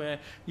rooms where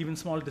even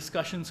small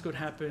discussions could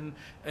happen,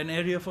 an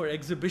area for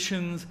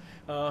exhibitions,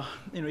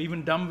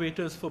 even dumb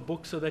waiters for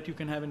books so that you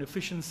can have an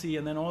efficiency,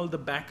 and then all the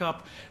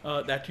backup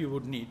that you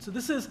would need. So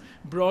this is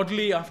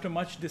broadly, after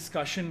much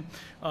discussion,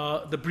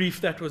 the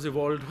brief that was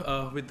evolved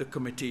with the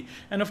committee.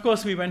 And of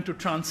course, we went to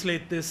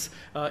translate this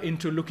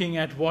into looking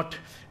at what,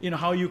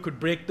 how you could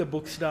break the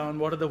books down,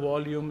 what are the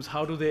volumes,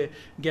 how do they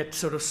get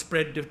sort of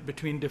spread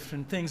between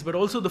different things, but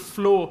also the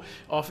flow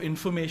of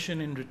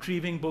information in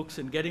retrieving books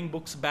and getting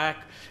books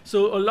back.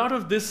 So a lot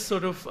of this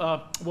sort of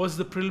was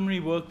the preliminary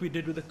work we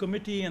did with the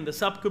committee and the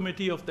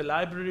subcommittee of the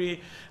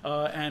library,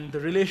 and the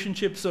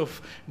relationships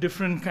of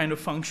different kind of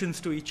functions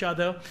to each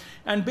other.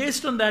 And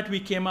based on that, we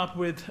came up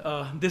with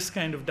this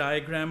kind of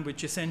diagram,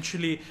 which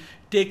essentially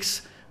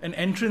takes an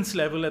entrance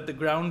level at the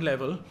ground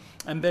level,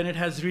 and then it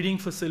has reading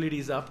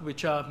facilities up,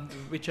 which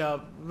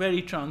are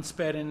very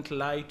transparent,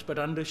 light, but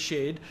under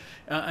shade.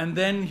 And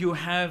then you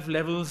have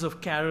levels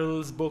of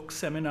carols, books,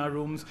 seminar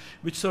rooms,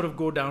 which sort of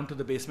go down to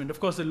the basement.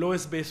 Of course, the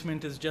lowest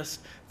basement is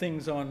just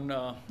things on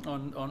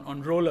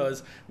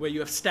rollers, where you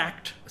have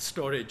stacked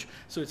storage.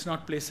 So it's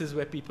not places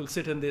where people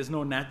sit, and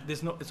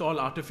it's all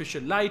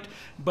artificial light.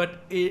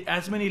 But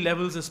as many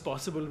levels as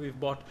possible, we've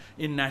bought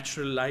in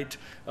natural light,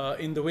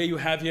 in the way you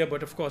have here,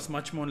 but of course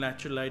much more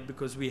natural light,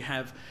 because we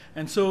have.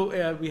 And so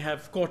we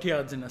have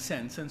courtyards in a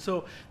sense. And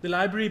so the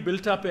library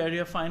built up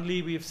area,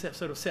 finally we've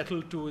sort of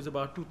settled to, is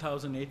about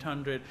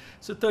 2,800.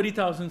 So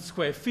 30,000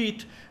 square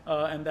feet,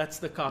 and that's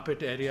the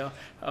carpet area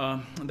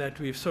that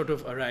we've sort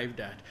of arrived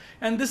at.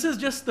 And this is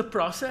just the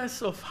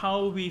process of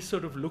how we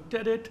sort of looked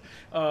at it.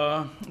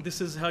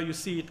 This is how you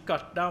see it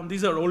cut down.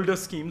 These are older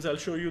schemes. I'll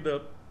show you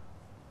the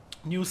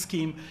new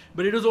scheme,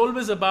 but it was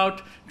always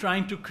about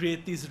trying to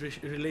create these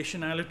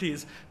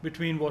relationalities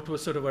between what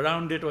was sort of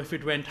around it, or if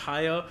it went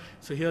higher.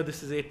 So here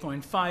this is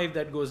 8.5,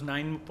 that goes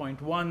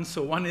 9.1.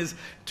 So one is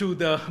to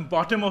the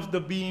bottom of the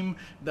beam,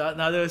 the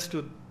other is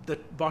to the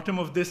bottom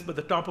of this, but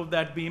the top of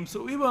that beam.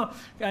 So we were,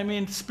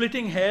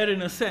 splitting hair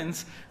in a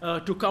sense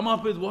to come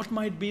up with what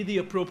might be the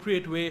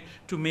appropriate way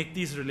to make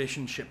these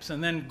relationships,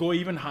 and then go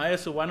even higher.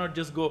 So why not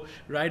just go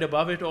right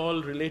above it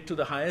all, relate to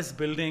the highest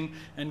building,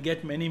 and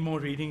get many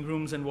more reading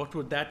rooms, and what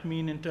would that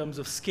mean in terms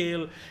of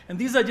scale? And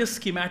these are just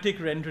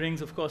schematic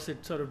renderings. Of course,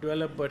 it sort of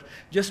developed, but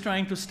just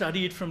trying to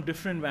study it from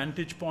different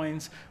vantage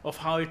points of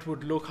how it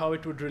would look, how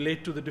it would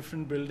relate to the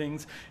different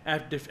buildings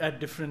at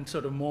different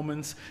sort of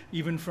moments,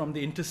 even from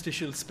the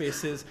interstitial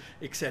spaces,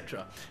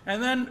 etc.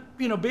 And then,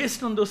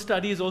 based on those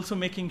studies, also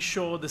making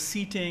sure the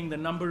seating, the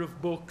number of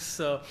books,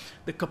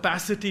 the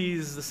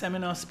capacities, the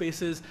seminar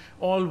spaces,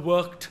 all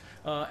worked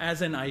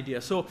as an idea.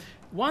 So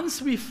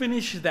once we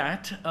finished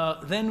that,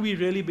 then we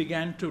really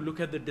began to look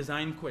at the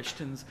design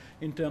questions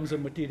in terms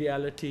of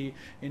materiality,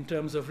 in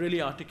terms of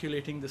really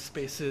articulating the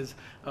spaces,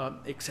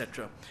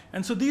 etc.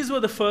 And so these were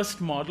the first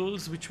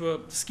models, which were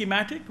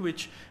schematic,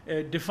 which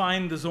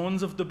defined the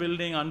zones of the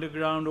building: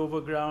 underground,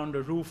 overground,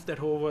 a roof that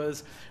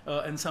hovers,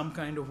 and some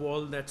kind of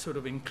wall that sort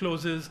of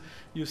encloses.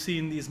 You see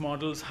in these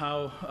models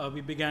how we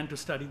began to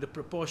study the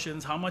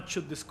proportions. How much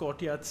should this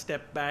courtyard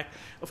step back?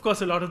 Of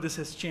course, a lot of this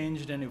has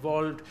changed and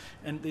evolved,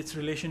 and its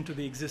relation to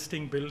the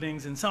existing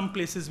buildings. In some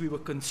places we were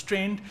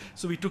constrained,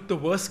 so we took the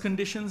worst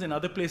conditions. In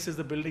other places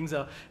the buildings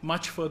are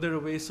much further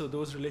away, so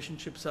those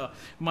relationships are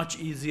much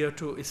easier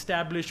to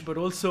establish, but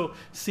also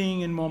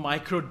seeing in more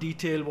micro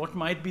detail what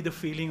might be the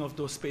feeling of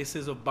those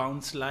spaces of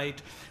bounce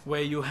light,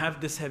 where you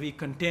have this heavy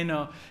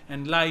container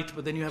and light,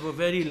 but then you have a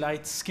very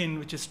light skin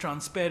which is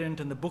transparent,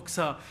 and the books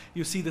are,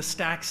 you see the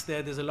stacks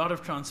there, there's a lot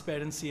of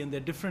transparency, and they're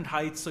different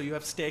heights, so you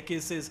have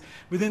staircases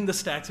within the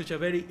stacks which are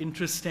very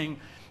interesting,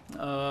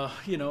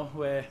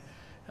 where,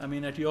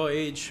 at your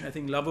age, I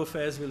think love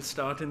affairs will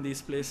start in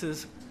these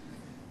places.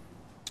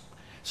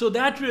 So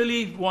that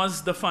really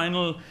was the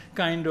final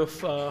kind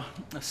of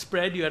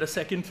spread. You had a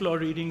second floor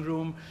reading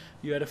room,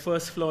 you had a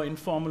first floor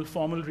informal,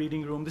 formal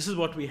reading room. This is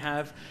what we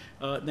have.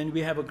 Then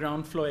we have a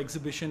ground floor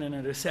exhibition and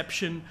a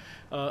reception.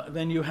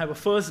 Then you have a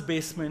first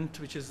basement,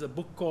 which is a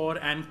book core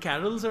and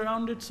carols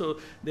around it. So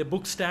they're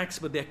book stacks,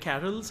 but they're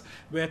carols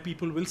where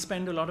people will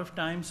spend a lot of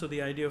time. So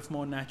the idea of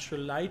more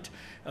natural light.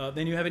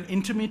 Then you have an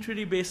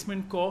intermediary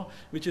basement core,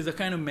 which is a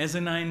kind of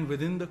mezzanine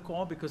within the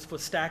core, because for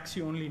stacks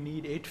you only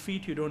need 8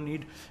 feet. You don't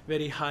need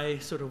very high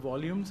sort of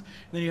volumes.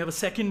 Then you have a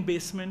second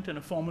basement and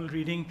a formal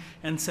reading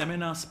and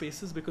seminar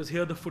spaces, because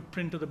here the footprint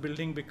footprint of the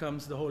building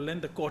becomes the whole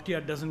length. The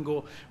courtyard doesn't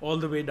go all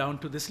the way down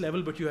to this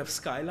level, but you have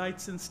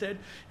skylights instead.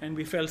 And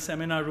we felt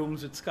seminar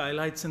rooms with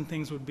skylights and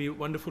things would be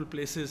wonderful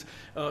places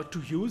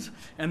to use.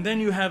 And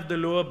then you have the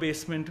lower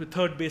basement, the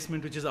third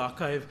basement, which is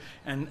archive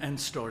and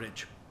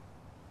storage.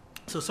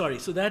 So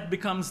that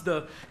becomes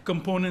the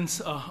components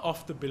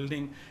of the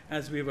building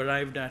as we've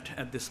arrived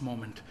at this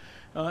moment.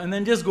 And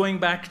then just going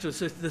back to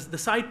the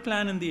site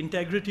plan and the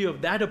integrity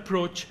of that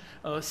approach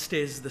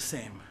stays the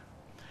same.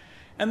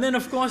 And then,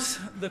 of course,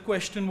 the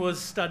question was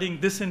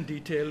studying this in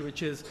detail,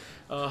 which is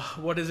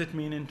what does it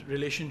mean in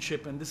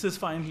relationship? And this is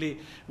finally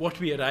what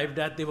we arrived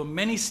at. There were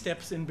many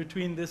steps in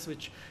between this,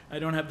 which I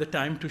don't have the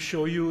time to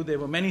show you. There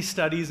were many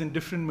studies in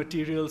different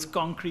materials,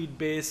 concrete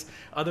base,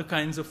 other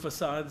kinds of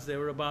facades. There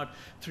were about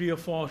 3 or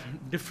 4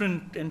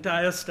 different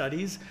entire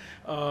studies.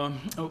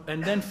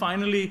 And then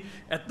finally,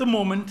 at the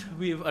moment,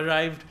 we've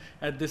arrived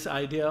at this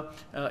idea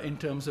in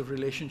terms of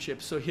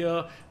relationships. So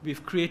here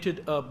we've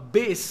created a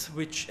base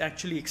which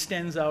actually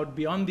extends out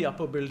beyond the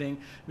upper building,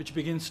 which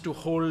begins to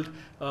hold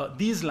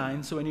these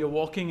lines. So when you're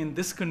walking in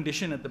this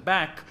condition at the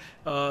back,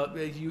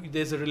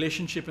 there's a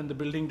relationship and the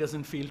building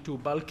doesn't feel too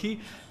bulky.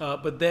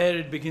 But there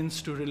it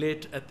begins to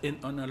relate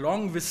on a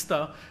long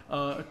vista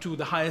to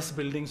the highest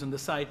buildings on the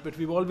site. But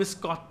we've always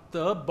got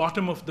the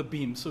bottom of the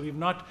beam. So we've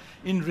not,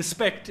 in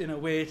respect, in a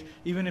way,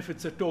 even if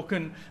it's a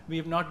token, we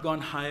have not gone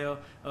higher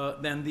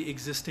than the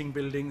existing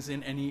buildings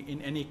in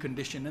any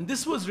condition. And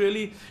this was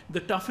really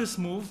the toughest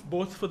move,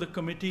 both for the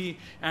committee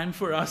and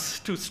for us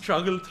to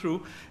struggle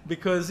through,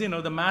 because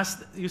the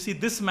mass, you see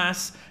this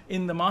mass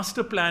in the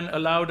master plan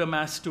allowed a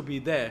mass to be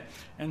there.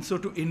 And so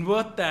to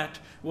invert that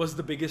was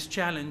the biggest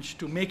challenge,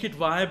 to make it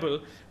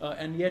viable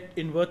and yet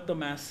invert the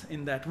mass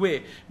in that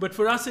way. But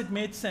for us it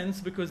made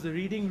sense because the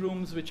reading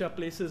rooms, which are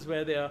places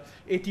where there are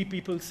 80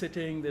 people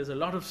sitting, there's a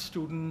lot of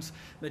students,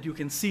 that you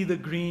can see the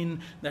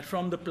green, that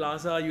from the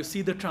plaza you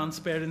see the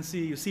transparency,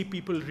 you see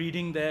people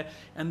reading there,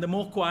 and the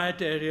more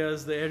quiet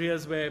areas, the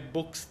areas where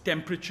books,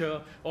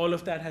 temperature, all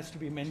of that has to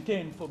be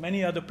maintained for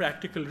many other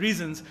practical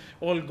reasons,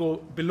 all go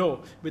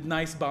below with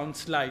nice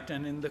bounced light.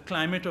 And in the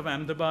climate of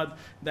Ahmedabad,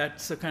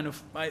 that's a kind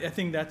of, I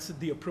think that's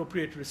the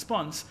appropriate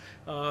response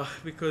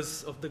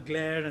because of the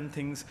glare and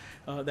things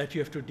that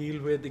you have to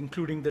deal with,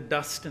 including the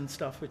dust and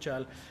stuff, which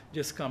I'll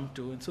just come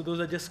to. And so those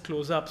are just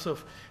close-ups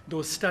of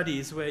those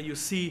studies where you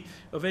see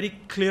a very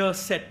clear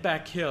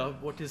setback here,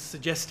 what is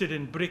suggested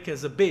in brick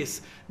as a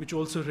base, which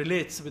also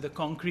relates with a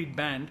concrete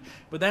band.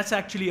 But that's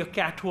actually a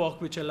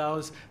catwalk which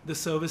allows the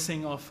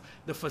servicing of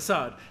the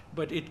facade.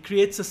 But it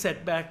creates a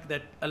setback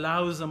that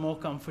allows a more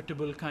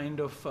comfortable kind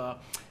of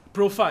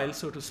profile,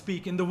 so to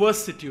speak, in the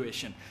worst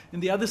situation. In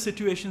the other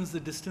situations, the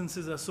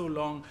distances are so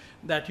long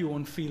that you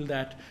won't feel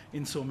that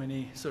in so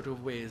many sort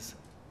of ways.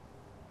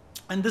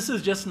 And this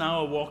is just now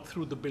a walk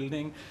through the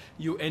building.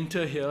 You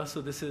enter here, so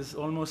this is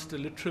almost a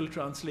literal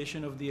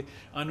translation of the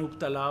Anup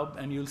Talab,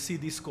 and you'll see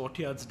these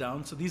courtyards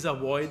down. So these are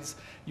voids.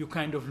 You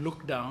kind of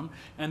look down,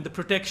 and the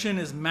protection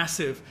is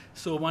massive,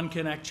 so one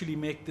can actually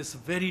make this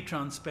very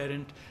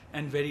transparent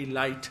and very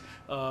light.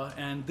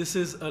 And this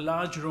is a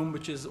large room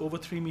which is over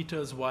 3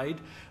 meters wide,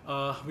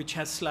 which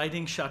has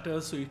sliding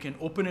shutters, so you can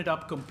open it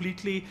up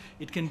completely.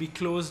 It can be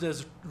closed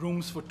as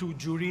rooms for 2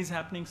 juries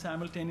happening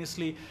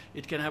simultaneously.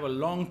 It can have a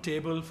long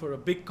table for a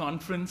big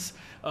conference,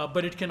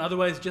 but it can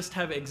otherwise just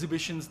have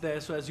exhibitions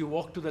there. So as you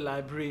walk to the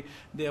library,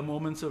 there are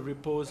moments of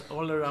repose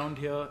all around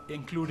here,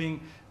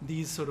 including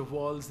these sort of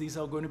walls. These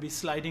are going to be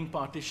sliding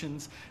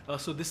partitions,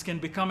 so this can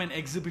become an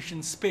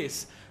exhibition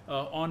space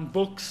on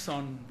books,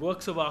 on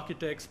works of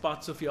architects,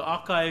 parts of your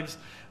archives,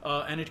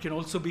 and it can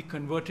also be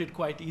converted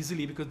quite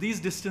easily because these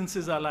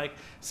distances are like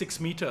 6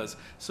 meters.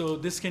 So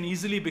this can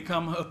easily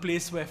become a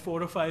place where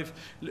 4 or 5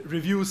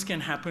 reviews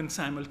can happen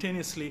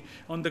simultaneously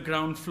on the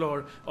ground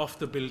floor of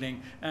the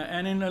building,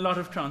 and in a lot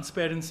of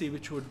transparency,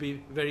 which would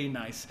be very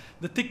nice.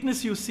 The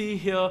thickness you see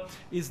here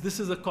this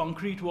is a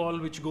concrete wall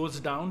which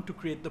goes down to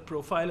create the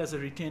profile as a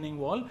retaining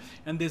wall,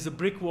 and there's a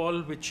brick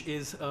wall which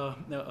is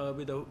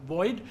with a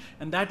void,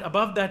 and that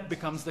above that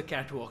becomes the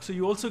catwalk. So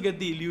you also get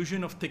the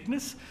illusion of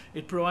thickness.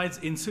 It provides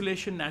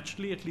insulation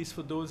naturally, at least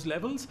for those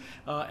levels,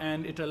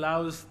 and it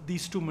allows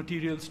these 2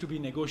 materials to be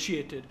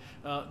negotiated.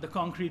 The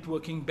concrete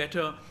working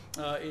better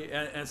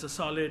as a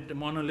solid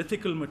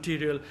monolithical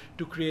material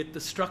to create the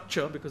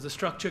structure, because the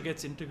structure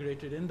gets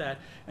integrated in that,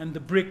 and the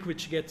brick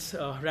which gets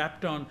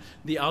wrapped on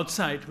the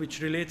outside,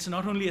 which relates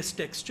not only as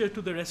texture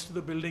to the rest of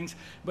the buildings,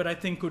 but I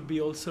think could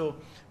be also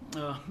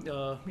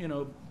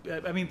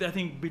I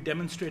think be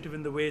demonstrative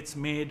in the way it's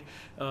made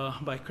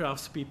by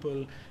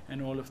craftspeople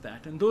and all of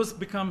that. And those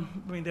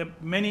become, there are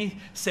many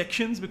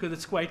sections because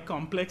it's quite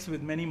complex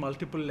with many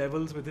multiple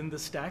levels within the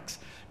stacks,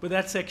 but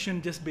that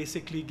section just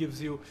basically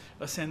gives you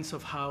a sense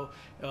of how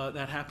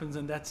that happens,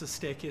 and that's a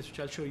staircase which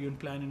I'll show you in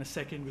plan in a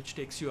second, which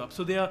takes you up.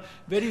 So there are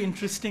very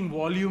interesting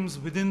volumes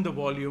within the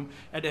volume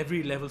at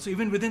every level. So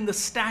even within the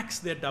stacks,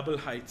 they're double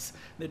heights.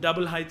 They're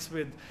double heights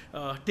with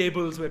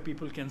tables where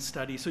people can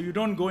study. So you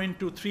don't go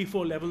into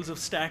 3-4 levels of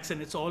stacks stacks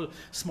and it's all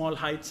small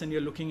heights and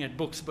you're looking at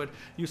books, but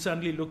you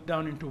suddenly look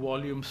down into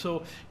volume.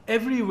 So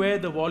everywhere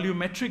the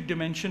volumetric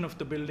dimension of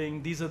the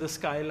building, these are the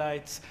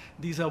skylights,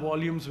 these are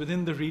volumes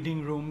within the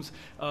reading rooms.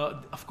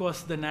 Of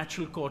course, the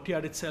natural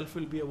courtyard itself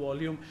will be a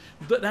volume.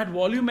 That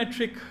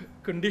volumetric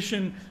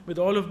condition with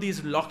all of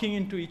these locking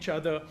into each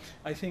other,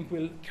 I think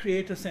will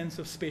create a sense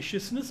of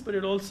spaciousness, but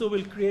it also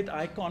will create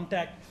eye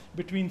contact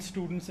between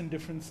students in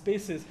different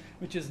spaces,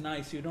 which is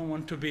nice. You don't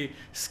want to be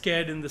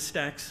scared in the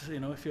stacks, you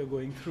know, if you're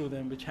going through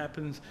them, which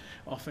happens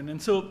often.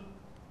 And so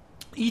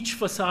each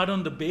facade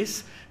on the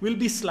base will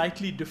be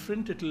slightly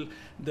different.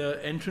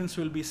 The entrance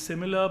will be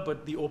similar,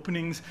 but the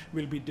openings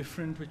will be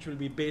different, which will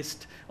be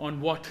based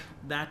on what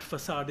that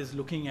facade is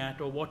looking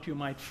at or what you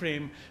might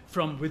frame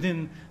from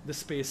within the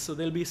space. So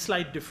there'll be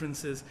slight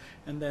differences,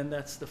 and then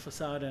that's the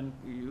facade, and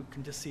you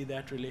can just see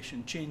that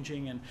relation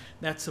changing, and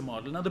that's a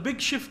model. Now, the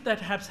big shift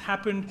that has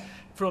happened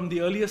from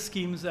the earlier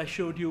schemes I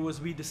showed you was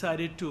we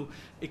decided to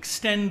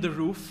extend the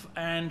roof,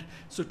 and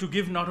so to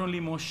give not only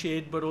more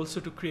shade, but also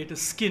to create a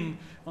skin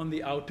on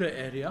the outer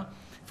area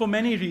for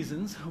many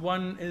reasons.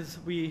 One is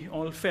we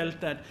all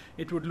felt that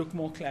it would look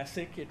more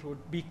classic, it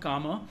would be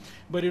calmer,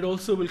 but it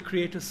also will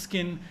create a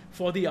skin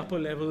for the upper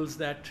levels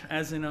that,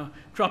 as in a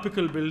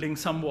tropical building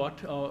somewhat,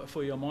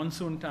 for your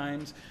monsoon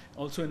times,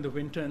 also in the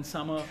winter and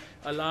summer,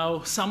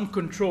 allow some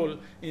control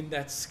in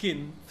that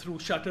skin through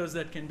shutters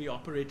that can be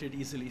operated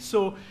easily.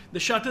 So the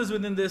shutters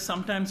within this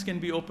sometimes can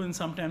be open,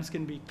 sometimes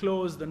can be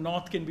closed. The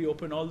north can be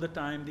open all the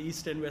time. The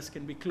east and west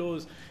can be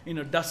closed. In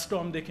a dust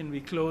storm, they can be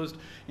closed.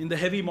 In the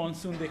heavy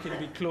monsoon, they can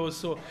be closed.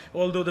 So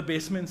although the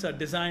basements are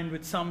designed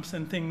with sumps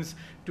and things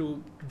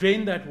to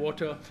drain that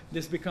water,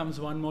 this becomes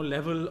one more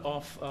level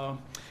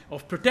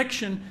of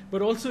protection,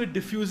 but also it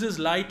diffuses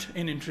light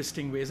in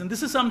interesting ways. And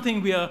this is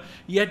something we are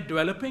yet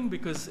developing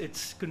because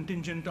it's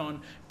contingent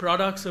on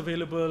products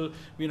available.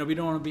 You know, we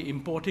don't want to be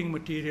importing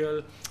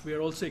material. We are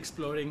also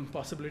exploring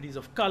possibilities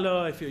of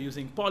color. If you're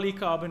using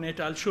polycarbonate,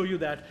 I'll show you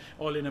that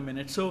all in a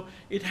minute. So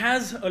it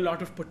has a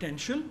lot of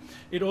potential.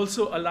 It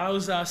also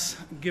allows us,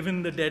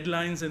 given the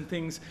deadlines and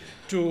things,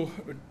 to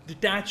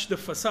detach the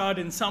facade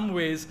in some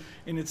ways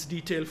in its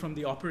detail from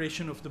the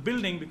operation of the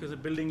building, because a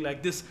building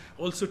like this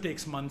also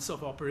takes months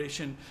of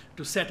operation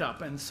to set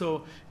up. And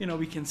so, you know,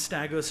 we can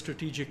stagger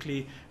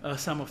strategically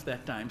some of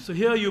that time. So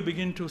here you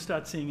begin to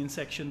start seeing in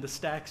section the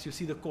stacks. You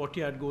see the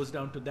courtyard goes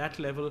down to that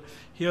level.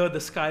 Here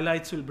the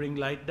skylights will bring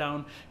light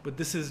down, but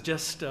this is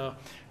just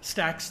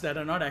stacks that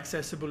are not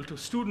accessible to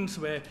students,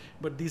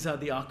 but these are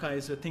the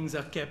archives where things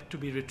are kept to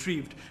be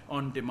retrieved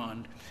on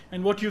demand.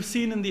 And what you've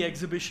seen in the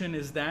exhibition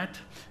is that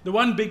the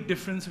one big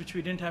difference, which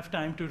we didn't have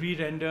time to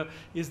re-render,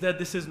 is that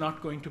this is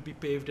not going to be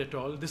paved at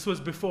all. This was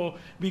before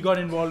we got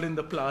involved in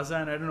the plaza,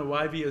 and I don't know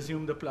why we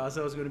assumed the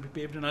plaza was going to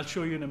be paved, and I'll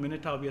show you in a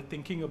minute how we are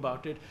thinking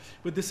about it.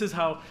 But this is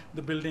how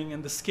the building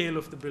and the scale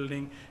of the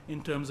building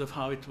in terms of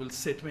how it will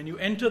sit. When you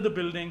enter the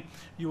building,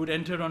 you would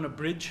enter on a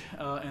bridge,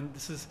 and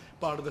this is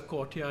part of the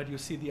courtyard. You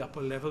see the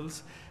upper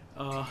levels,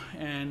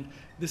 and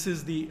this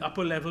is the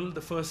upper level,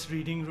 the first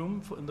reading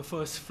room on the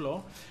first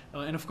floor.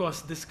 And of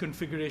course, this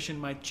configuration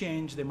might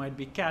change. There might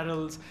be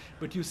carrels,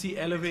 but you see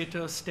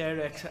elevator,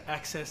 stair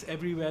access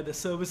everywhere. The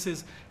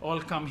services all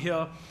come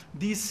here.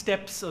 These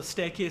steps or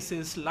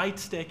staircases, light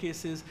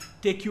staircases,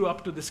 take you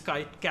up to this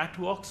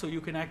catwalk, so you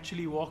can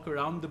actually walk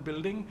around the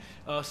building,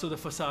 so the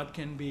facade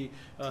can be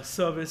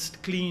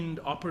serviced,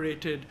 cleaned,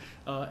 operated,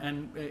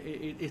 and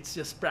it's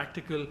just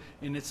practical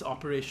in its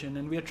operation.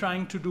 And we are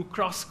trying to do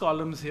cross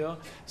columns here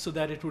so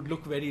that it would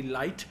look very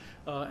light,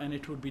 and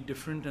it would be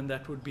different, and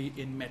that would be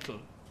in metal.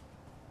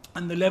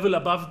 And the level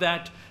above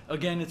that,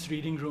 again, it's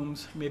reading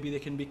rooms. Maybe they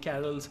can be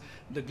carrels.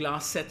 The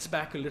glass sets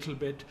back a little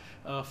bit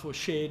for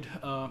shade.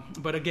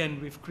 But again,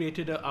 we've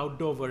created an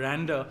outdoor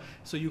veranda,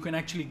 so you can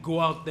actually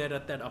go out there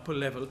at that upper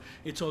level.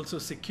 It's also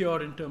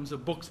secure in terms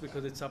of books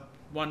because it's up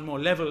one more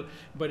level,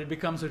 but it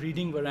becomes a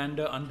reading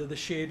veranda under the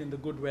shade in the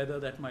good weather.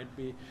 That might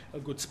be a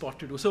good spot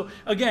to do. So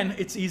again,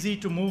 it's easy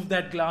to move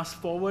that glass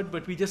forward,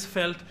 but we just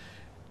felt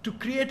to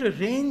create a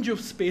range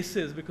of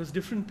spaces, because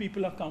different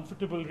people are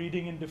comfortable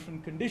reading in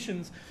different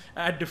conditions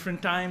at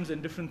different times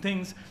and different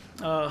things,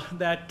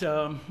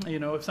 you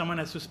know, if someone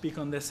has to speak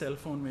on their cell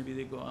phone, maybe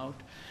they go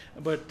out.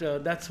 But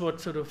that's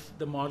what sort of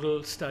the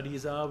model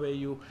studies are, where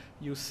you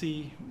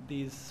see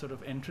these sort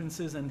of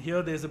entrances. And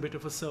here there's a bit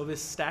of a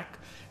service stack.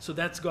 So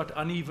that's got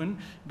uneven,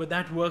 but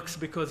that works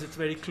because it's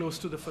very close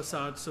to the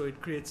facade, so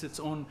it creates its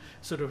own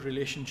sort of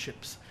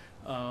relationships.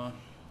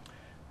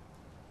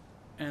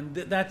 And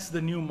that's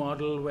the new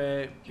model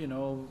where, you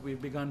know,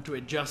 we've begun to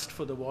adjust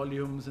for the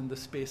volumes and the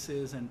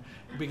spaces and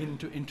begin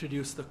to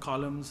introduce the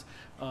columns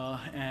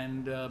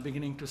and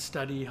beginning to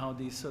study how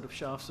these sort of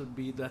shafts would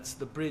be. That's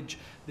the bridge.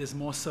 There's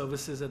more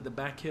services at the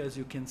back here, as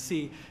you can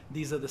see.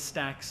 These are the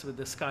stacks with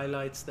the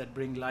skylights that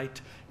bring light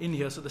in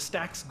here. So the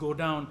stacks go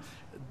down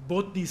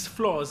both these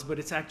floors, but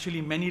it's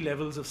actually many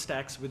levels of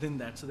stacks within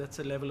that. So that's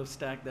a level of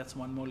stack, that's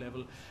one more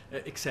level,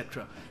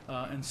 etc.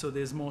 And so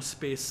there's more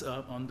space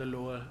on the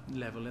lower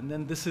level. And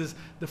then this is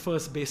the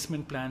first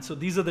basement plan. So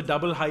these are the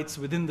double heights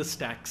within the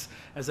stacks,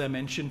 as I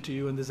mentioned to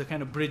you, and there's a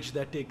kind of bridge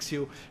that takes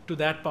you to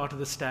that part of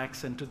the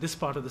stacks and to this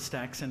part of the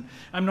stacks. And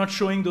I'm not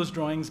showing those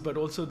drawings, but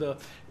also the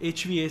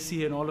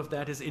HVAC and all of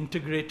that is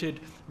integrated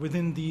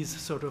within these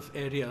sort of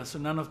areas. So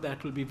none of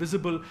that will be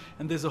visible.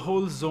 And there's a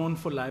whole zone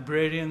for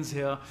librarians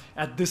here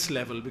at this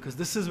level, because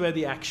this is where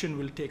the action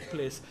will take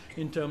place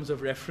in terms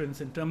of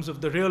reference, in terms of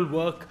the real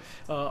work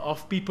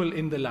of people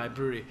in the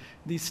library.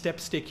 These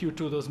steps take you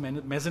to those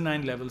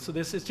mezzanine levels. So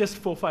this is just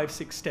 4, 5,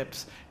 6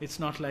 steps. It's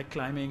not like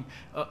climbing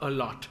a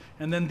lot.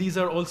 And then these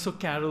are also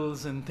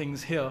carrels and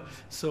things here.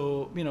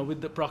 So, you know,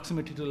 with the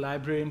proximity to the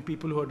library and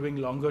people who are doing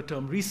longer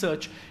term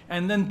research.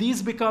 And then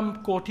these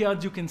become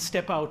courtyards you can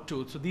step out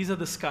to. So these are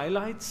the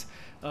skylights,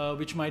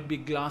 which might be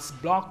glass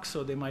blocks,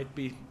 or they might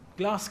be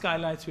glass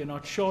skylights, we're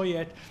not sure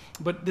yet,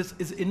 but this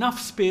is enough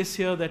space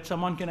here that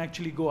someone can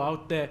actually go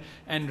out there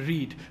and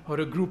read, or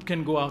a group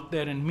can go out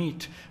there and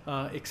meet,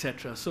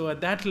 etc. So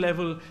at that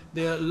level,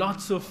 there are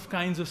lots of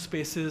kinds of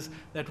spaces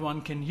that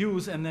one can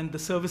use, and then the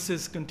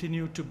services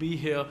continue to be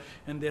here,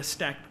 and they're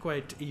stacked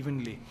quite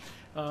evenly.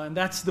 And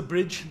that's the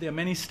bridge. There are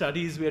many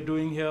studies we are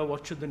doing here.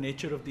 What should the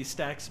nature of these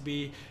stacks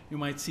be? You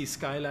might see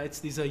skylights.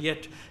 These are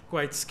yet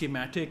quite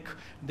schematic.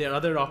 There are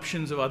other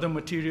options of other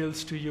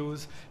materials to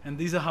use. And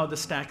these are how the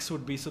stacks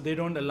would be. So they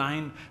don't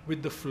align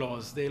with the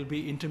floors. They'll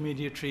be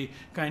intermediary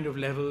kind of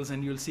levels.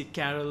 And you'll see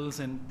carrels.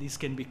 And these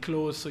can be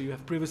closed. So you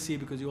have privacy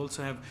because you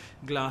also have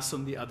glass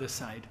on the other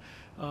side.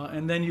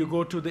 And then you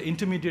go to the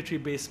intermediary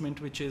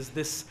basement, which is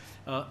this,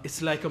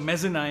 it's like a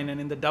mezzanine,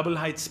 and in the double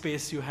height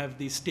space you have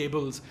these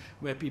tables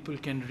where people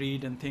can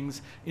read and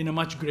things in a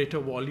much greater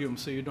volume,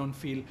 so you don't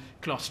feel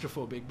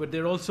claustrophobic. But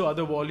there are also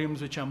other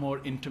volumes which are more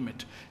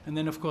intimate. And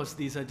then of course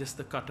these are just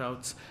the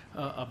cutouts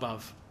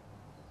above.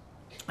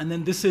 And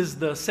then this is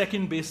the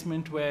second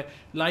basement where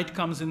light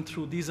comes in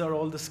through. These are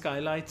all the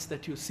skylights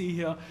that you see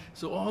here.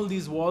 So all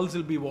these walls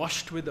will be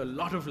washed with a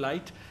lot of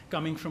light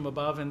coming from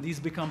above, and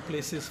these become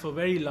places for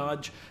very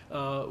large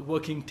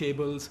working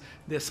tables.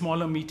 There are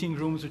smaller meeting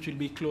rooms which will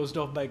be closed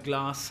off by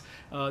glass.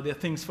 There are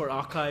things for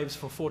archives,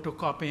 for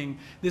photocopying.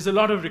 There's a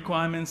lot of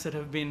requirements that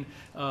have been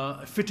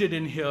fitted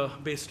in here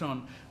based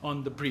on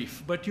the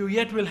brief. But you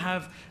yet will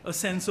have a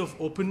sense of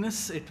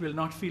openness. It will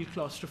not feel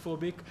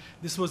claustrophobic.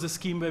 This was a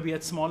scheme where we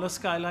had smaller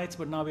skylights,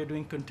 but now we're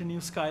doing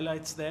continuous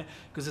skylights there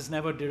because it's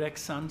never direct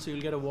sun, so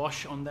you'll get a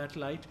wash on that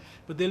light.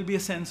 But there'll be a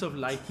sense of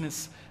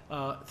lightness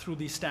through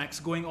these stacks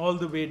going all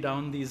the way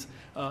down these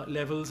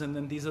levels, and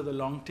then these are the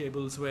long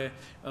tables where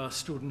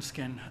students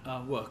can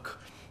work.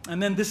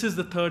 And then this is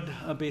the third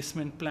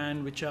basement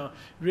plan, which are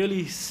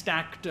really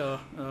stacked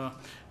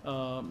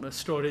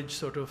storage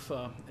sort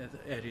of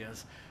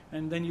areas.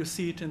 And then you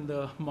see it in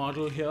the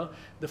model here.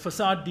 The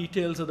facade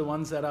details are the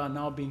ones that are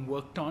now being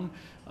worked on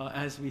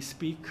as we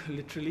speak,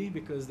 literally,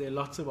 because there are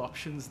lots of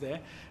options there.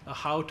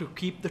 How to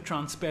keep the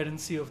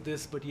transparency of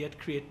this, but yet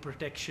create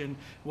protection.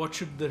 What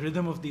should the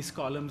rhythm of these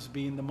columns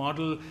be? In the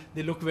model,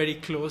 they look very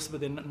close,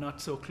 but they're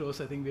not so close.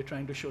 I think we're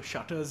trying to show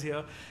shutters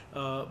here,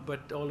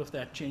 but all of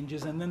that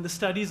changes. And then the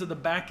studies at the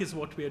back is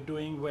what we are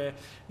doing, where,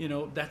 you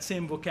know, that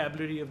same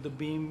vocabulary of the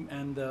beam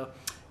and the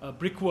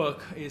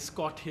brickwork is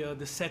caught here.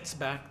 This sets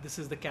back. This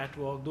is the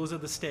catwalk. Those are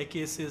the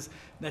staircases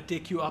that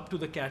take you up to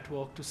the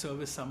catwalk to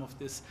service some of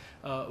this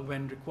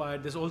when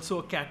required. There's also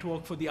a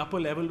catwalk for the upper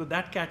level, but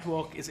that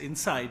catwalk is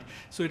inside.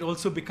 So it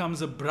also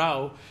becomes a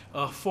brow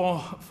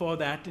for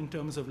that in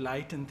terms of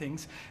light and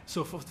things.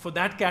 So for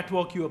that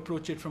catwalk, you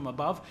approach it from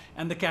above,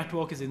 and the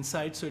catwalk is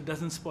inside, so it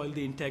doesn't spoil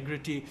the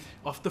integrity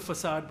of the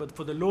facade. But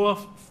for the lower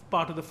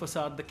part of the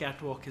facade, the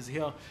catwalk is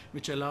here,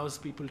 which allows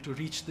people to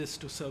reach this,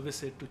 to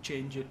service it, to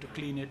change it, to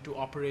clean it, to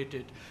operate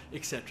it,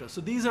 etc. So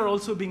these are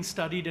also being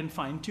studied and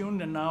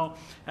fine-tuned, and now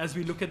as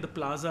we look at the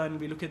plaza and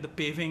we look at the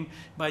paving,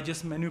 by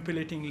just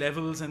manipulating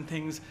levels and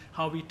things,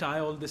 how we tie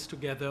all this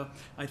together,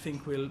 I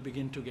think we'll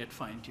begin to get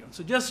fine-tuned.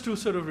 So just to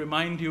sort of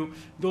remind you,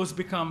 those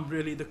become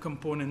really the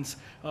components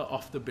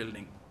of the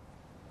building.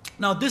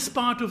 Now, this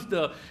part of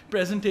the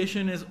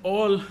presentation is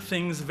all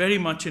things very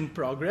much in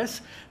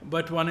progress,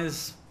 but one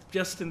is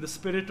just in the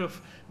spirit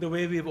of the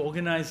way we've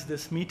organized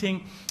this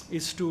meeting,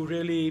 is to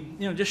really,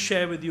 you know, just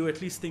share with you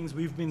at least things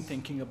we've been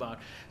thinking about.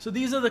 So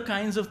these are the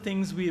kinds of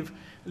things we've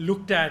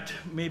looked at,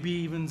 maybe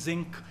even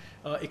zinc,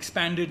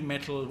 expanded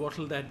metal. What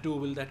will that do?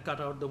 Will that cut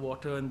out the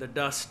water and the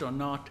dust or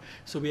not?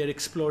 So we are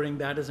exploring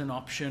that as an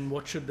option.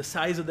 What should the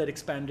size of that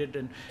expanded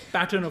and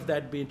pattern of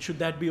that be? Should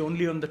that be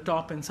only on the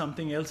top and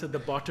something else at the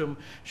bottom?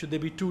 Should there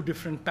be two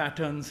different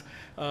patterns?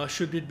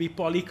 Should it be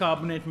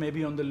polycarbonate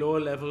maybe on the lower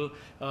level,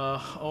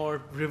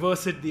 or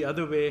reverse it the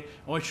other way?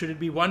 Or should it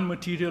be one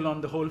material on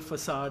the whole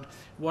facade?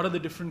 What are the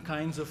different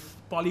kinds of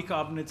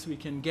polycarbonates we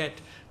can get?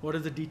 What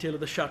is the detail of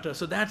the shutter?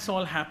 So that's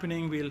all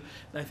happening. We'll,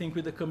 I think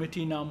with the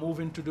committee now,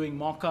 move into doing doing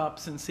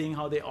mock-ups and seeing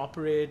how they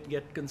operate,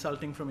 get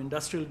consulting from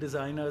industrial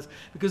designers,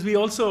 because we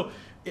also,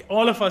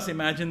 all of us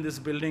imagine this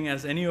building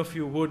as any of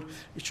you would.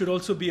 It should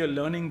also be a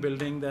learning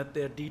building, that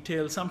there are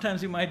details.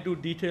 Sometimes you might do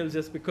details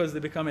just because they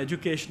become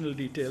educational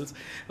details,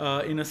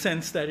 in a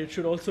sense that it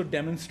should also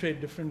demonstrate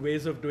different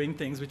ways of doing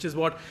things, which is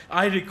what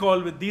I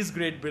recall with these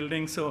great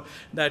buildings. So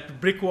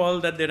that brick wall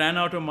that they ran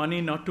out of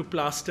money not to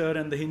plaster,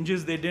 and the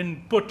hinges they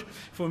didn't put,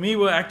 for me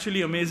were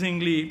actually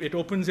amazingly, it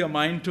opens your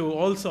mind to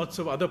all sorts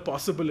of other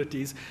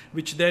possibilities,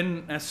 which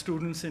then as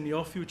students in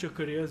your future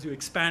careers you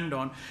expand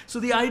on. So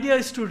the idea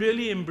is to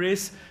really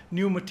embrace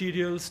new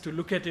materials, to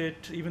look at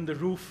it. Even the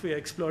roof, we are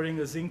exploring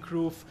a zinc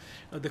roof,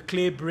 the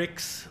clay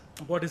bricks,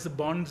 what is the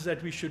bonds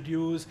that we should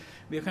use.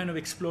 We are kind of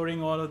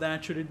exploring all of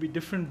that. Should it be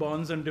different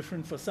bonds on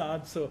different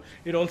facades? So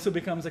it also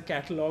becomes a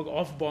catalog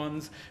of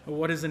bonds.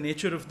 What is the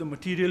nature of the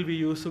material we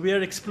use? So we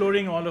are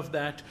exploring all of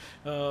that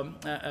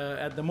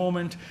at the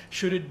moment.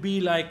 Should it be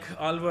like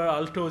Alvar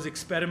Aalto's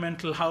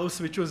experimental house,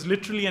 which was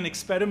literally an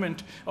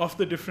experiment of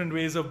the different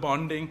ways of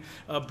bonding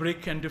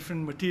brick and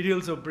different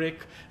materials of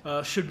brick?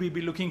 Should we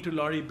be looking to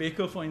Laurie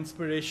Baker for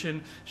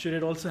inspiration? Should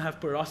it also have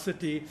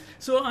porosity?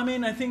 So, I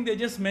mean, I think there are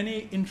just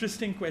many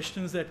interesting questions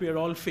that we are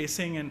all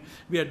facing and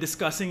we are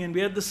discussing, and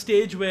we are at the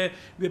stage where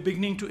we are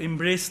beginning to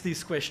embrace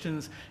these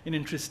questions in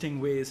interesting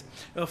ways.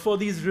 For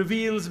these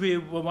reveals, we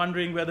were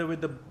wondering whether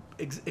with the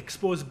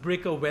exposed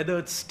brick or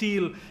weathered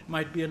steel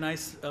might be a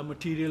nice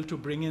material to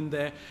bring in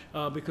there,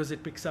 because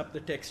it picks up the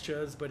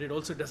textures, but it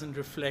also doesn't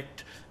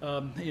reflect,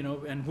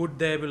 and wood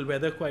there will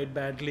weather quite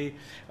badly.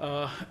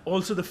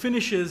 Also the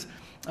finishes,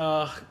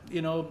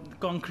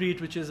 concrete,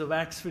 which is a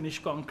wax finish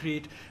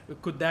concrete,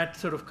 could that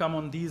sort of come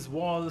on these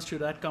walls?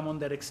 Should that come on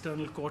that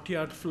external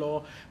courtyard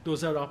floor?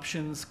 Those are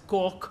options.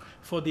 Cork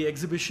for the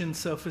exhibition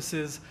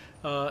surfaces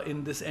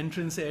in this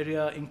entrance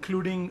area,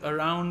 including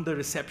around the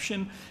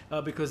reception,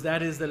 because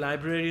that is the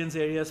librarians'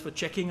 areas for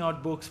checking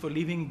out books, for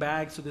leaving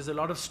bags. So there's a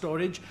lot of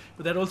storage,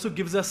 but that also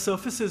gives us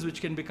surfaces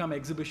which can become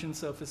exhibition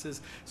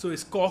surfaces. So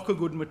is cork a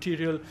good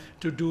material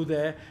to do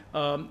there?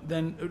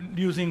 Then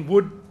using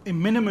wood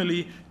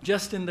minimally,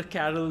 just in the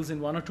carrels in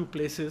one or two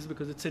places,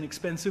 because it's an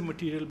expensive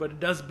material, but it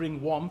does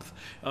bring warmth.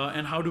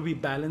 And how do we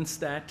balance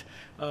that?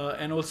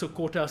 And also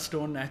Kota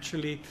stone,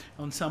 naturally,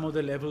 on some of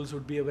the levels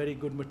would be a very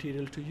good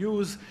material to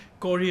use.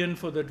 Corian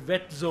for the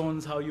wet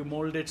zones, how you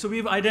mold it. So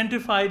we've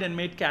identified and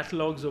made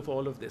catalogs of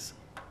all of this.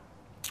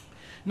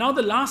 Now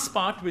the last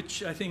part,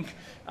 which I think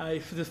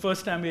for the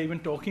first time we're even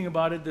talking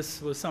about it,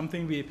 this was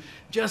something we've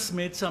just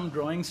made some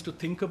drawings to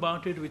think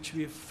about it, which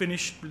we've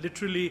finished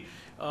literally,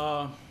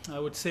 I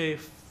would say,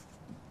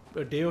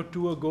 a day or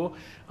two ago,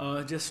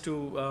 just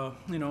to,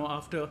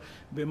 after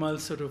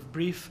Bimal's sort of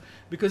brief.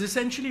 Because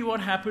essentially what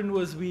happened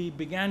was we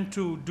began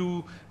to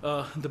do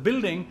the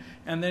building,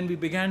 and then we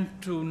began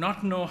to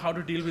not know how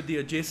to deal with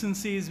the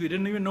adjacencies. We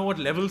didn't even know what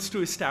levels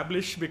to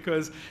establish,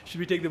 because should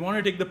we they want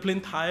to take the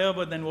plinth higher,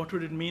 but then what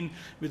would it mean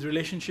with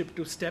relationship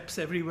to steps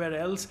everywhere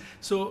else?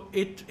 So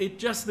it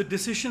just, the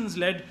decisions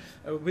led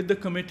with the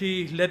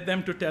committee, led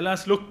them to tell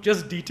us, look,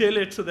 just detail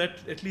it so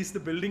that at least the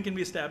building can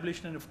be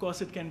established, and of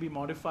course it can be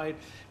modified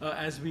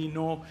as we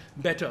know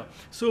better.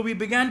 So we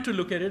began to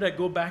look at it. I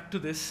go back to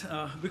this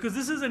because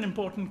this is an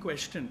important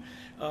question.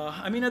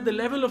 I mean, at the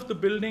level of the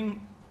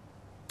building,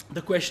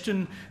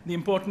 the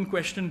important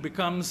question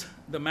becomes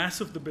the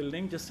mass of the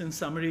building, just in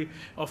summary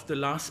of the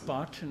last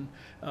part, and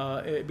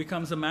it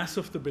becomes the mass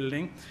of the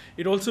building.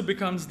 It also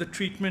becomes the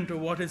treatment of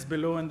what is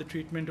below and the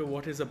treatment of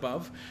what is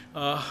above.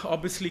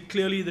 Obviously,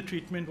 clearly the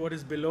treatment, what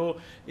is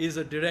below, is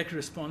a direct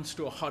response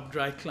to a hot,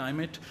 dry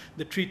climate.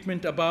 The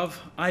treatment above,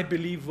 I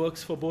believe,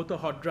 works for both a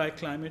hot, dry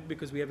climate,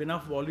 because we have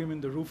enough volume in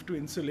the roof to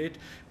insulate,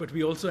 but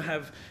we also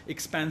have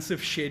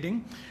expansive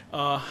shading.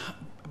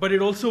 But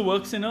it also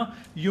works in a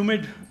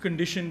humid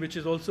condition, which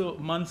is also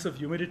months of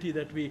humidity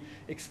that we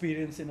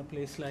experience in a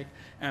place like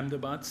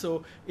Ahmedabad.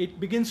 So it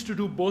begins to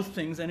do both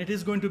things, and it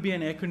is going to be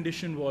an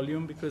air-conditioned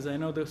volume, because I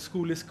know the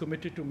school is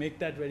committed to make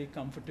that very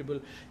comfortable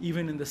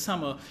even in the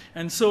summer.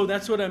 And so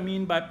that's what I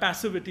mean by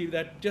passivity,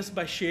 that just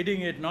by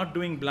shading it, not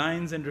doing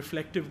blinds and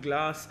reflective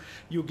glass,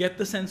 you get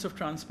the sense of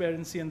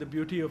transparency and the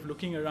beauty of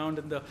looking around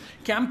in the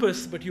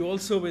campus, but you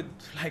also, with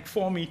like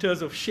 4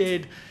 meters of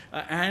shade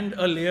and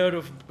a layer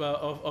of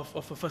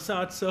a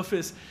facade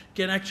surface,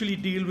 can actually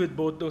deal with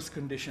both those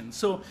conditions.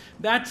 So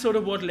that's sort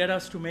of what led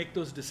us to make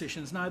those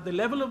decisions. Now, at the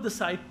level of the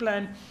site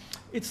plan,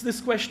 it's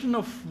this question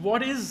of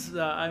what is,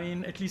 I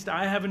mean, at least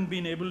I haven't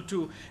been able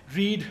to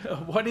read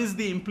what is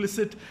the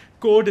implicit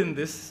code in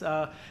this.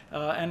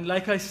 And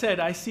like I said,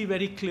 I see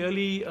very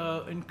clearly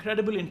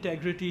incredible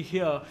integrity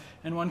here.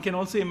 And one can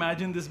also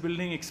imagine this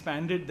building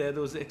expanded there,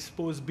 those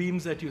exposed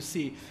beams that you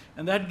see.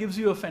 And that gives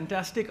you a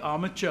fantastic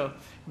armature,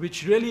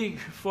 which really,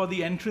 for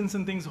the entrance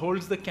and things,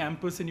 holds the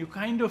campus. And you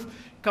kind of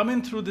come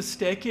in through the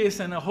staircase,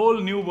 and a whole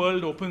new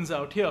world opens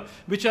out here,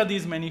 which are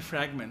these many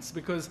fragments.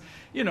 Because,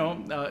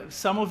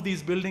 some of these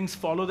these buildings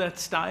follow that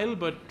style,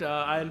 but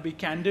I'll be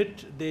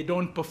candid, they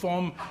don't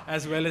perform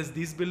as well as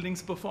these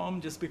buildings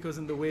perform, just because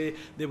in the way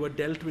they were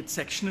dealt with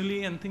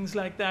sectionally and things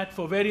like that,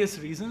 for various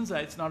reasons.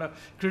 It's not a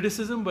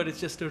criticism, but it's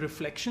just a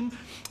reflection.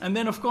 And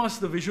then, of course,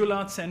 the Visual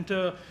Arts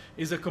Center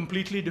is a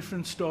completely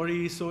different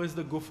story. So is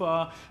the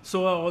Gufa.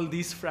 So are all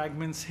these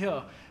fragments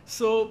here.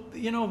 So,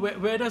 you know,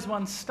 where does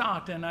one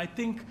start? And I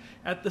think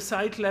at the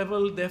site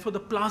level, therefore, the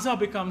plaza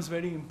becomes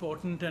very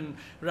important, and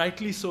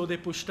rightly so, they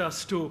pushed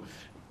us to.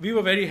 We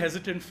were very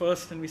hesitant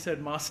first, and we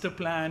said master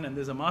plan, and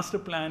there's a master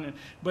plan,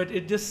 but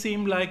it just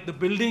seemed like the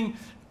building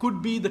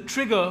could be the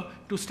trigger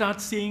to start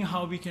seeing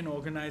how we can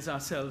organize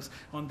ourselves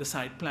on the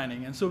site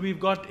planning. And so we've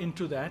got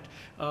into that.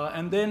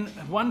 And then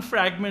one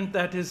fragment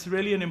that is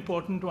really an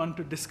important one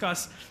to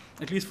discuss,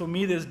 at least for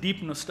me, there's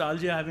deep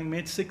nostalgia, having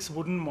made 6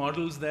 wooden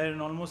models there and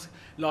almost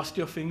lost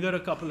your finger a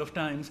couple of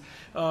times.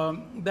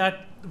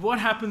 That what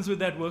happens with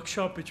that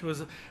workshop, which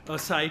was a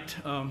site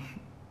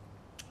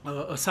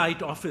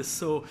office.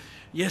 So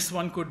yes,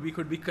 we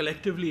could be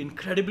collectively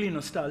incredibly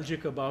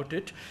nostalgic about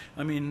it.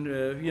 I mean,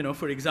 you know,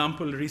 for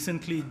example,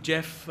 recently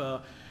Jeb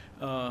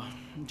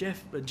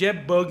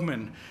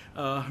Bergman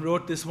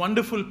wrote this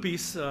wonderful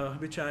piece,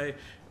 which I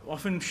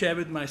often share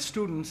with my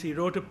students. He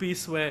wrote a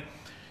piece where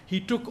he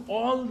took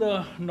all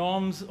the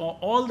norms or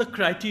all the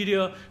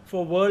criteria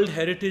for World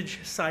Heritage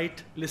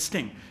Site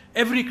listing,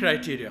 every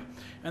criteria.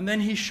 And then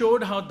he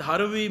showed how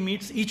Dharavi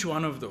meets each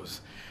one of those.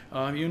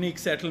 Unique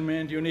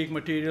settlement, unique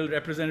material,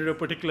 representative of a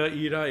particular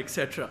era,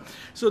 etc.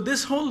 So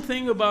this whole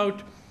thing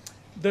about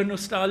the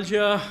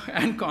nostalgia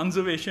and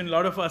conservation, a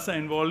lot of us are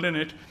involved in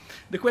it.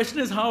 The question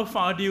is, how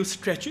far do you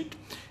stretch it?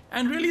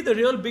 And really the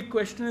real big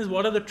question is,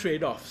 what are the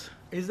trade-offs?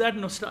 Is that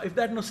if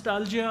that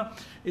nostalgia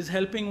is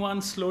helping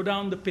one slow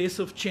down the pace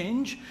of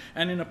change,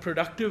 and in a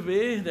productive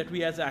way that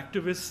we as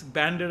activists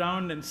band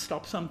around and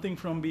stop something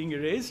from being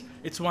erased,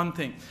 it's one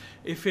thing.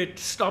 If it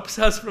stops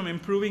us from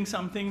improving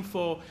something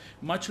for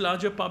much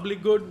larger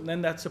public good, then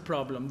that's a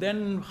problem.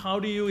 Then how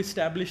do you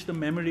establish the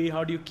memory?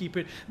 How do you keep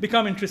it?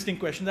 Become interesting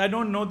questions. I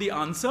don't know the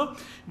answer,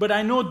 but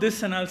I know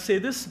this, and I'll say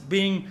this,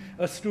 being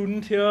a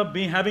student here,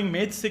 having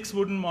made 6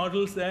 wooden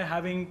models there,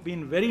 having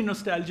been very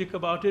nostalgic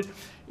about it,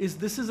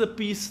 this is a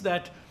piece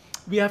that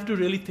we have to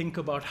really think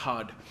about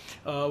hard.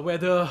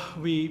 Whether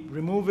we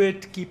remove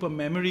it, keep a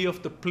memory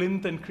of the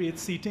plinth and create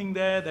seating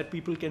there that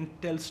people can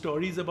tell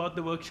stories about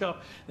the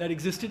workshop that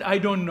existed, I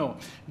don't know.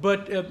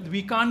 But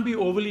we can't be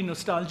overly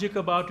nostalgic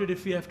about it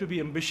if we have to be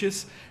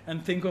ambitious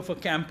and think of a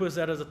campus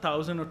that has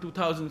 1,000 or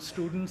 2,000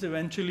 students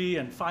eventually,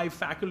 and 5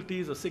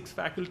 faculties or 6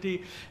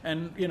 faculty,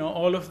 and you know,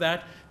 all of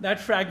that. That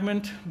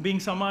fragment, being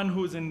someone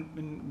who's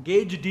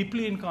engaged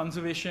deeply in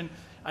conservation,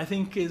 I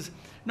think is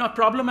not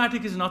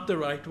problematic, is not the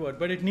right word,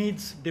 but it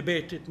needs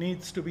debate. It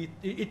needs to be,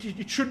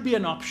 it should be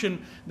an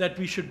option that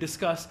we should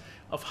discuss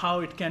of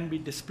how it can be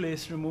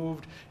displaced,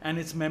 removed, and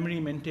its memory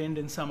maintained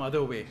in some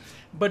other way.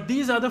 But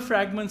these other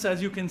fragments,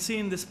 as you can see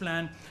in this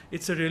plan,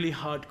 it's a really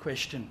hard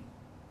question.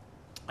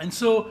 And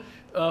so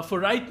for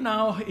right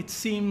now, it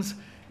seems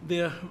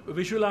the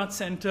Visual Arts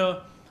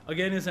Center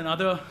again is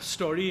another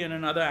story and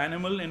another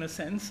animal in a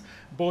sense,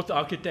 both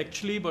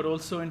architecturally but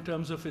also in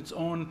terms of its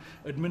own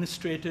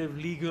administrative,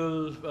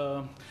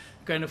 legal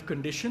kind of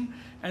condition.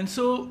 And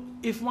so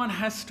if one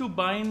has to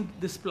bind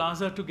this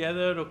plaza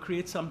together or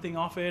create something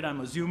of it,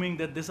 I'm assuming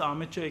that this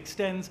armature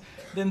extends,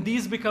 then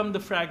these become the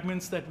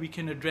fragments that we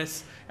can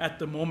address at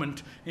the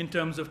moment in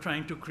terms of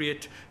trying to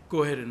create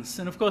coherence.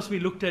 And of course we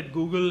looked at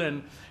Google,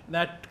 and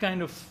that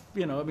kind of,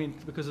 you know, I mean,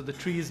 because of the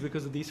trees,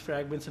 because of these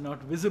fragments are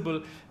not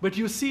visible, but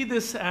you see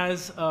this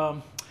as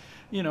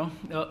you know,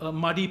 a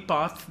muddy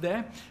path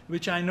there,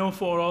 which I know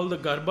for all the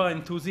Garba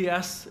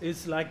enthusiasts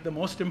is like the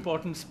most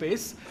important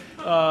space.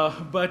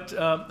 But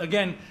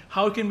again,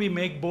 how can we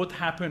make both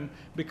happen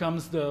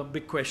becomes the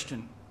big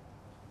question.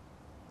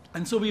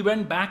 And so we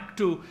went back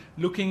to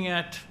looking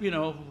at, you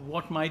know,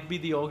 what might be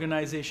the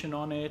organization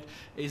on it.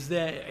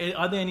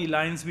 Are there any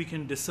lines we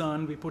can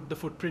discern? We put the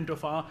footprint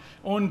of our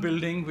own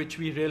building, which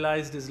we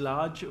realized is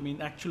large. I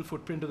mean, actual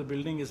footprint of the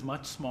building is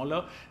much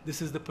smaller.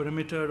 This is the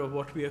perimeter of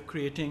what we are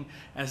creating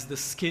as the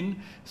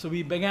skin. So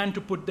we began to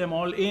put them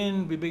all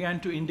in. We began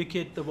to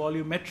indicate the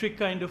volumetric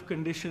kind of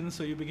conditions.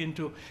 So you begin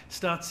to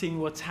start seeing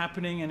what's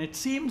happening. And it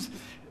seems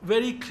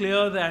very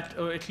clear that,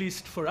 or at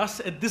least for us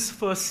at this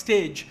first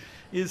stage,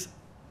 is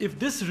if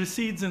this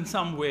recedes in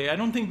some way, I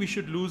don't think we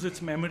should lose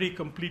its memory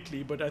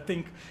completely, but I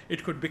think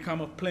it could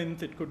become a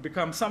plinth, it could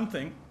become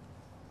something,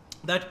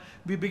 that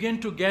we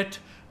begin to get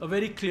a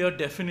very clear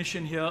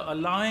definition here,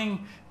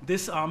 allowing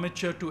this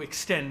armature to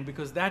extend,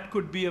 because that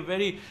could be a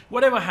very,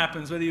 whatever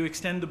happens, whether you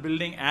extend the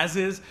building as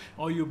is,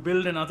 or you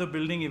build another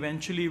building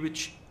eventually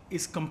which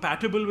is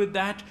compatible with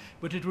that,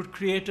 but it would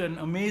create an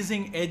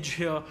amazing edge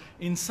here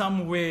in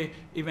some way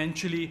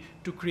eventually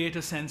to create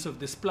a sense of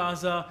this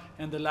plaza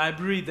and the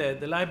library there.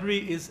 The library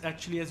is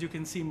actually, as you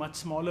can see, much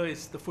smaller.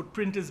 The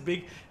footprint is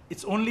big.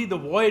 it's only the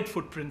void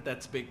footprint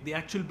that's big. The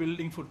actual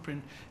building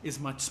footprint is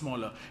much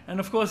smaller. And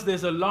of course,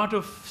 there's a lot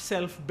of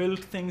self-built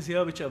things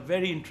here which are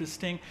very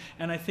interesting.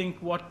 And I think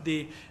what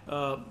the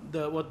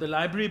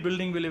library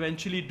building will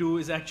eventually do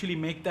is actually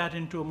make that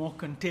into a more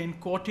contained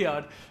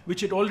courtyard,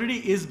 which it already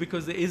is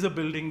because there is a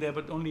building there,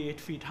 but only 8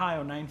 feet high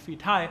or 9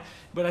 feet high.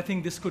 But I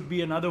think this could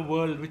be another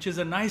world, which is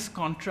a nice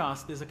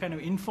contrast. There's a kind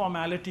of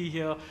informality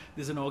here.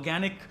 There's an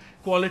organic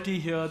quality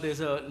here. There's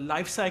a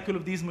life cycle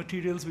of these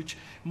materials which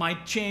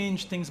might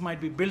change. Things might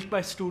be built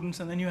by students,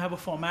 and then you have a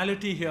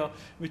formality here,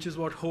 which is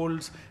what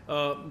holds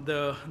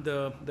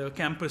the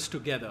campus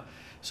together.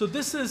 So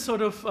this is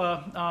sort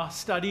of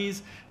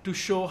studies to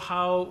show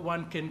how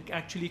one can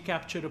actually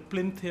capture a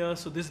plinth here.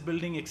 So this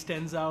building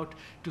extends out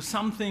to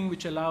something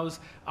which allows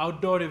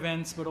outdoor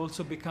events, but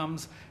also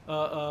becomes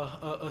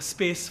a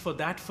space for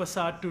that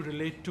facade to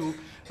relate to.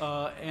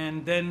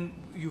 And then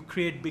you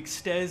create big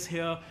stairs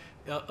here.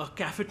 A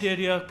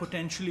cafeteria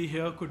potentially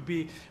here could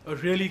be a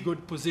really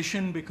good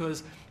position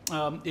because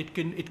it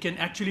can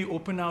actually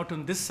open out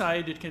on this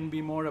side. It can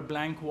be more a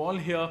blank wall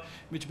here,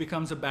 which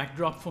becomes a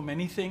backdrop for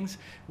many things.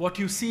 What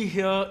you see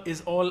here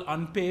is all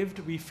unpaved.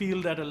 We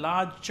feel that a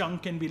large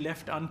chunk can be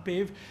left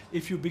unpaved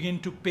if you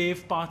begin to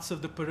pave parts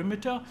of the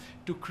perimeter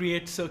to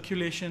create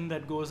circulation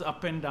that goes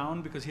up and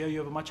down, because here you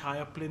have a much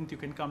higher plinth. You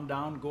can come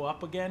down, go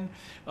up again.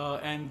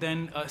 And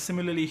then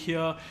similarly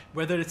here,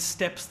 whether it's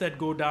steps that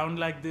go down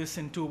like this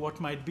into what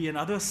might be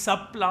another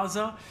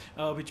sub-plaza,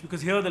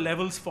 because here the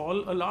levels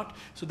fall a lot.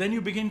 So then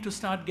you begin to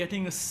start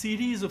getting a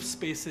series of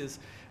spaces,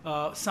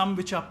 some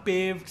which are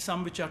paved,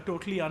 some which are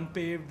totally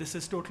unpaved. This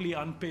is totally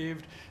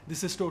unpaved.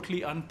 This is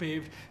totally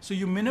unpaved. So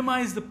you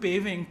minimize the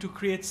paving to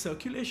create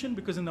circulation,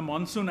 because in the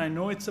monsoon, I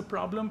know it's a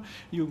problem.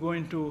 You go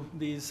into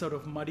these sort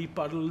of muddy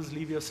puddles,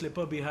 leave your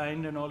slipper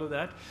behind and all of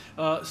that.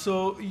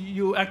 So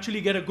you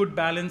actually get a good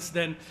balance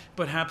then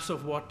perhaps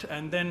of what.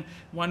 And then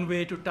one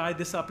way to tie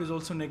this up is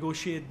also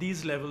negotiate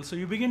these levels. So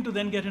you begin to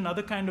then get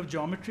another kind of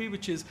geometry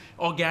which is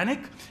organic.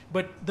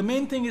 But the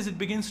main thing is it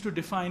begins to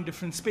define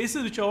different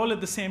spaces which are all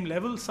at the same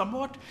level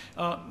somewhat,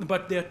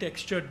 but they are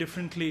textured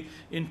differently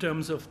in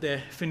terms of their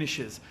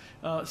finishes.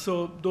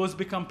 So those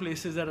become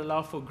places that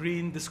allow for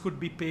green. This could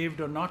be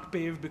paved or not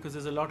paved, because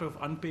there's a lot of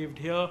unpaved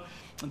here.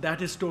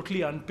 That is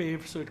totally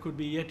unpaved, so it could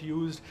be yet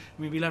used.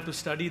 I mean, we'll have to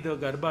study the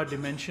Garba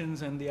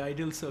dimensions and the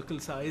ideal circle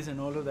size and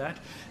all of that.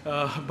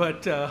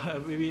 But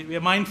we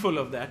are mindful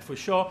of that for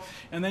sure.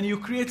 And then you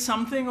create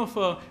something of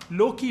a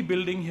low-key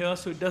building here,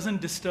 so it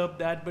doesn't disturb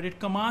that, but it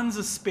commands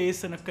a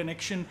space and a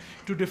connection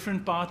to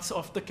different parts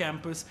of the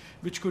campus,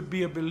 which could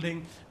be a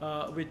building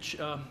which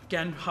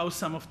can house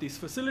some of these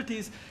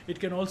facilities. It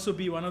can also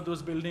be one of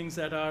those buildings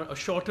that are a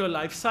shorter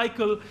life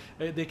cycle.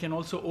 They can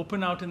also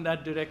open out in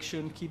that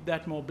direction, keep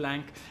that more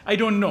blank. I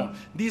don't know.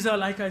 These are,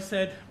 like I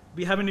said,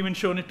 we haven't even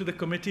shown it to the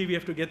committee. We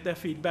have to get their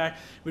feedback.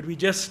 But we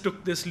just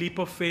took this leap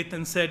of faith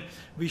and said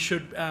we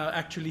should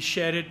actually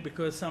share it,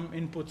 because some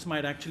inputs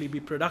might actually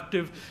be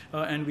productive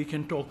and we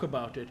can talk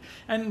about it.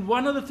 And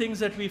one of the things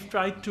that we've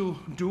tried to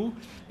do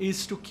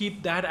is to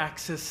keep that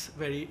access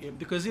very,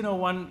 because, you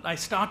know, I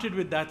started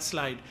with that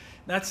slide.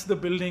 That's the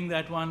building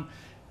that one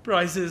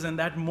prizes, and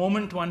that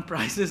moment one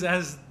prizes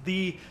as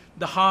the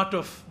heart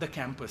of the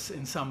campus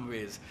in some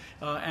ways.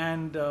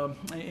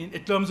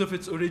 In terms of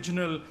its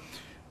original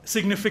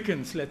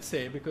significance, let's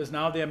say, because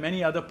now there are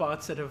many other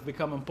parts that have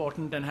become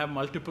important and have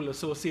multiple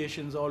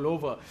associations all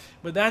over.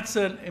 But that's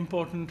an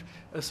important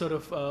sort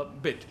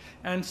of bit.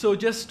 And so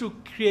just to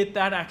create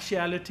that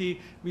actuality,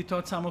 we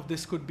thought some of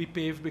this could be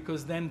paved,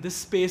 because then this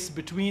space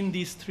between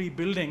these three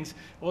buildings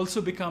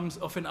also becomes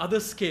of an other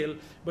scale,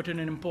 but in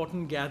an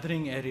important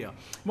gathering area.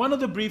 One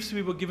of the briefs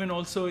we were given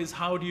also is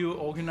how do you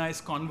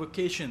organize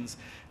convocations?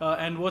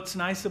 And what's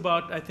nice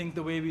about, I think,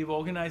 the way we've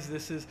organized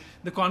this is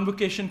the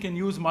convocation can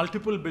use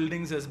multiple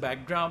buildings as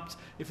backdrops.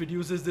 If it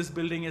uses this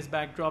building as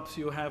backdrops,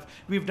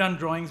 we've done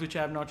drawings which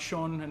I have not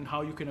shown, and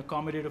how you can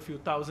accommodate a few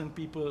thousand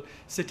people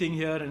sitting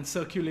here and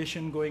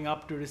circulation going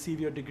up to receive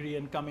your degree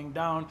and coming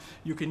down.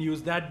 You can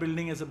use that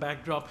building as a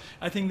backdrop.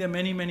 I think there are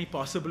many, many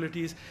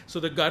possibilities. So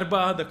the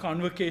Garba, the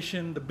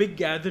convocation, the big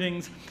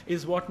gatherings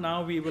is what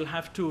now we will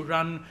have to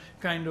run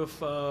kind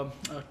of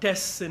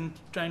tests and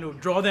trying to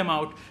draw them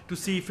out to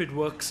see if it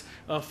works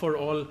for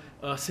all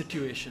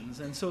situations.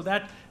 And so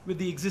that, with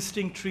the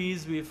existing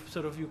trees, you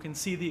can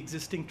see the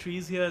existing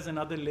trees here as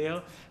another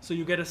layer. So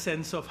you get a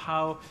sense of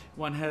how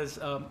one has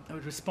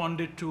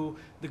responded to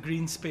the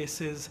green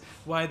spaces,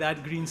 why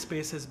that green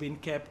space has been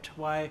kept,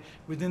 why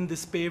within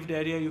this paved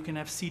area you can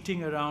have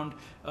seating around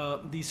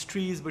these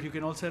trees, but you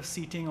can also have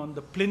seating on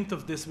the plinth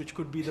of this, which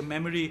could be the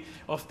memory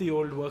of the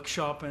old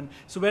workshop. And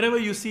so wherever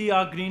you see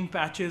our green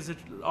patches, it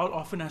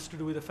often has to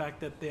do with the fact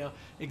that they are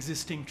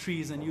existing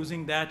trees, and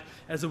using that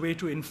as a way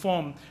to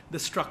inform the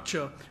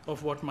structure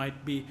of what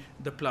might be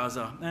the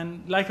plaza.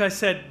 And like I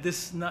said,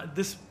 this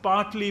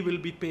partly will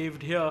be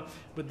paved here,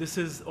 but this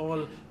is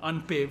all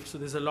unpaved, so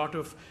there's a lot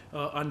of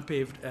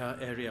unpaved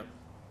area.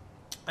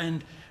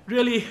 And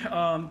really,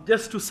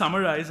 just to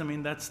summarize, I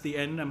mean, that's the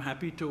end. I'm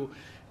happy to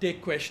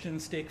take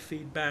questions, take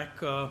feedback,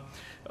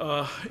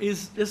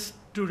 is just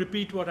to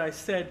repeat what I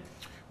said.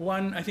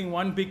 I think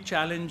one big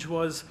challenge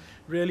was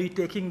really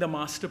taking the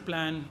master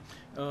plan,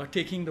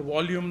 taking the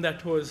volume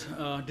that was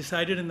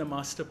decided in the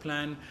master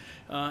plan,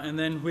 and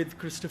then with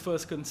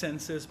Christopher's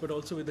consensus, but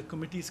also with the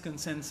committee's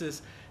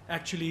consensus,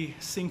 actually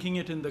sinking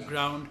it in the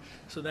ground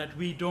so that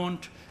we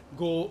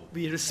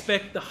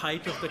respect the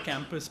height of the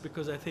campus,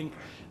 because I think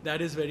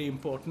that is very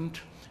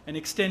important. An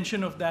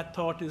extension of that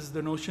thought is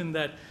the notion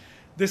that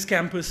this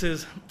campus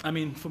is, I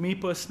mean, for me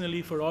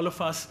personally, for all of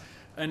us,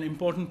 an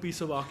important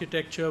piece of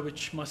architecture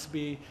which must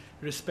be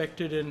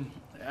respected in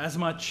as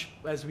much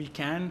as we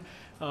can,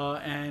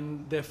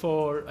 and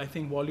therefore I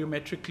think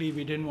volumetrically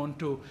we didn't want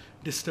to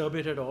disturb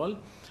it at all.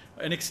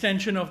 An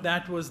extension of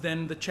that was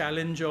then the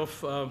challenge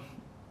of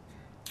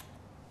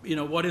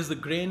what is the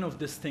grain of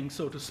this thing,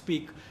 so to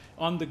speak,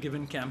 on the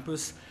given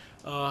campus,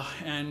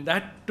 and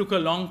that took a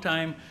long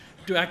time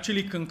to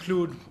actually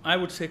conclude, I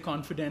would say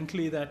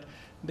confidently, that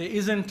there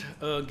isn't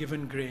a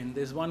given grain.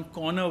 There's one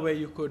corner where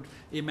you could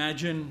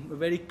imagine a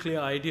very clear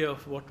idea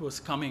of what was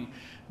coming,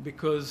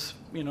 because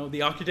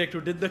the architect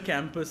who did the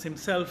campus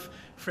himself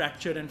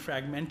fractured and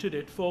fragmented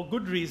it for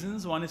good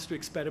reasons. One is to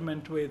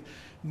experiment with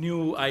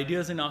new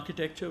ideas in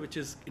architecture, which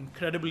is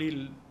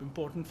incredibly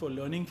important for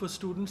learning for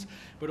students,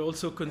 but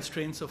also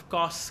constraints of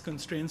costs,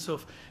 constraints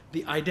of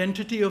the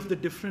identity of the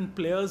different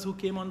players who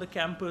came on the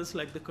campus,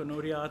 like the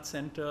Kanori Art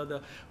Center,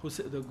 the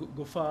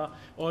Gufa,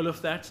 all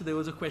of that. So there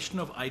was a question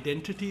of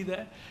identity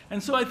there.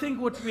 And so I think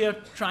what we are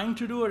trying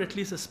to do, or at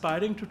least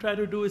aspiring to try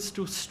to do, is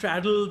to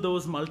straddle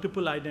those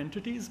multiple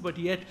identities, but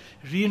yet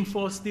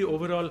reinforce the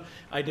overall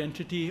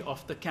identity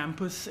of the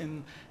campus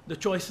in the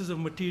choices of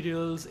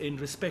materials, in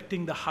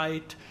respecting the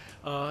height,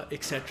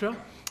 etc.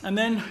 And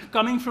then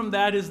coming from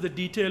that is the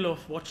detail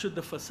of what should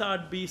the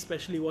facade be,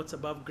 especially what's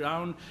above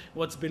ground,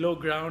 what's below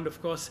ground.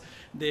 Of course,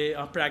 they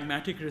are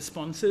pragmatic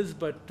responses,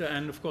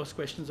 and of course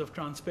questions of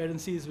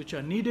transparencies which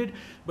are needed.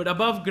 But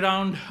above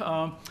ground,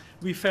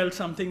 we felt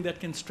something that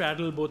can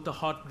straddle both the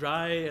hot,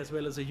 dry, as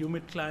well as a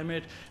humid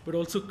climate, but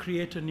also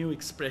create a new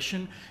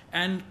expression,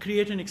 and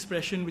create an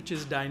expression which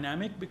is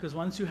dynamic, because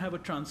once you have a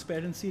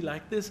transparency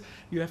like this,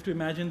 you have to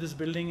imagine this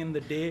building in the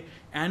day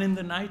and in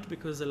the night,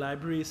 because the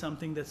library is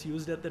something that's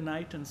used at the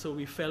night. And so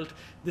we felt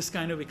this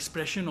kind of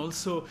expression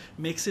also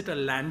makes it a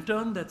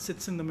lantern that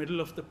sits in the middle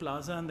of the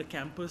plaza and the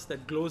campus,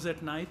 that glows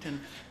at night,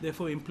 and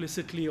therefore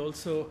implicitly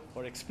also,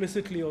 or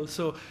explicitly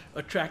also,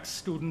 attracts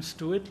students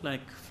to it,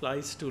 like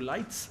flies to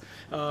lights.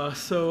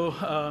 So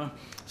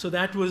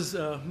that was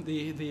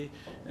the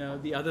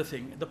other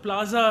thing. The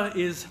plaza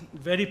is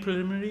very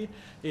preliminary.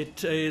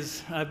 It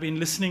is, I've been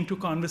listening to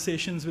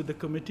conversations with the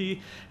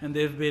committee, and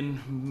there have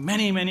been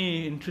many,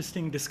 many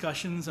interesting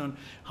discussions on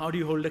how do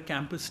you hold a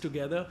campus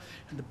together.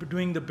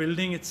 Doing the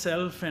building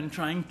itself and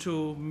trying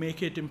to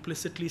make it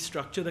implicitly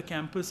structure the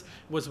campus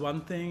was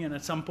one thing, and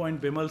at some point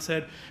Bimal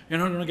said, you're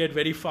not going to get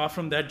very far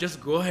from that,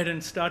 just go ahead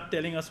and start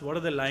telling us what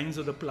are the lines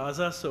of the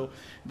plaza. So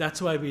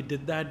that's why we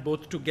did that,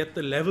 both to get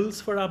the levels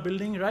for our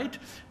building right,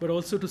 but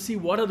also to see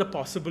what are the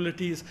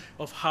possibilities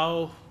of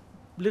how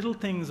little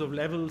things of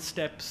levels,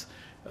 steps,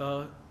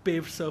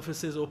 paved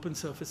surfaces, open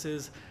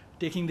surfaces,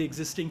 taking the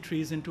existing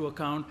trees into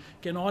account,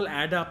 can all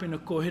add up in a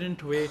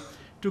coherent way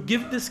to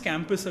give this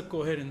campus a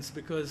coherence,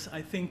 because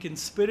I think in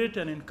spirit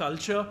and in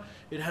culture,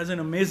 it has an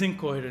amazing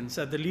coherence.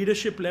 At the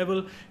leadership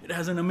level, it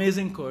has an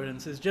amazing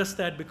coherence. It's just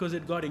that because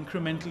it got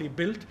incrementally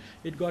built,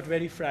 it got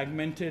very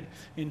fragmented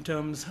in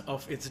terms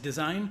of its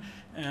design.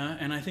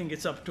 And I think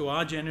it's up to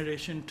our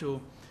generation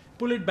to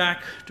pull it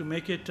back, to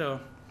make it,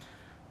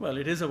 well,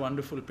 it is a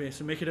wonderful place,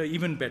 to make it an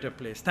even better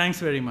place.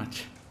 Thanks very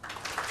much.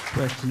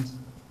 Questions?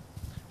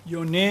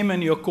 Your name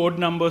and your code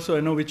number so I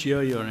know which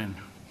year you're in.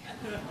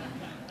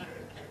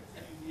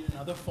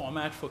 Another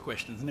format for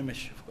questions.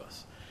 Nimish, of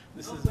course.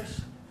 This is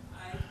question.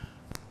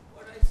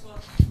 What I saw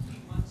 3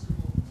 months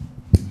ago,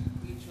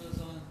 which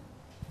was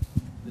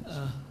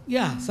on,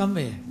 yeah,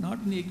 somewhere, not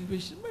in the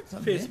exhibition, but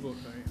somewhere. Facebook,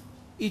 right?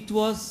 It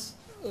was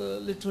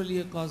literally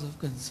a cause of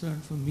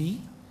concern for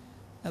me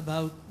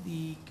about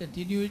the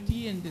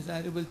continuity and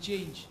desirable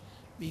change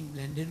being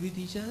blended with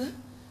each other.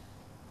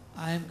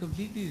 I am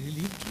completely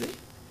relieved today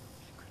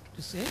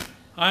to say.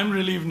 I'm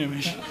relieved,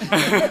 Nimish.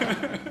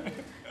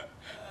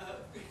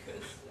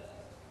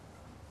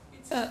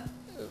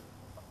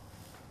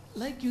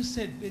 Like you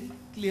said very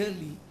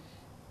clearly,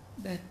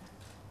 that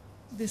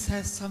this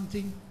has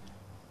something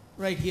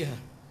right here,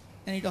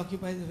 and it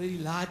occupies a very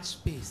large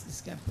space,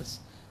 this campus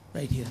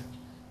right here,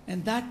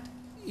 and that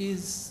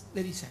is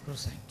very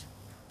sacrosanct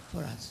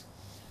for us.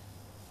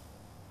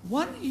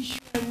 One issue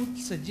I would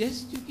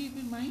suggest you keep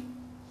in mind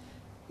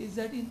is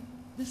that in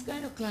this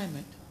kind of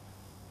climate,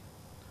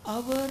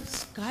 our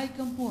sky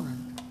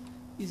component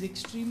is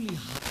extremely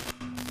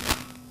high,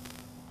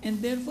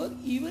 and therefore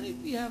even if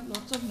we have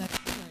lots of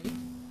natural light,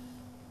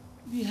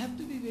 we have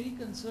to be very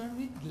concerned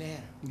with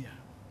glare. Yeah.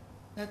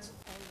 That's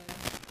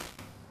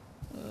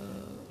all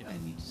I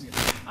need to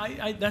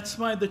say. That's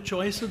why the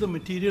choice of the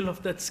material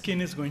of that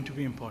skin is going to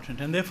be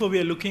important. And therefore we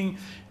are looking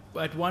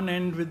at one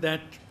end with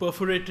that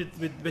perforated,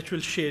 which will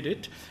shade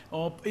it.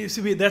 Or you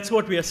see, that's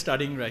what we are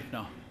studying right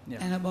now. Yeah.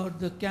 And about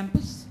the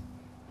campus,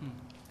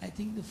 I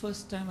think the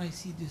first time I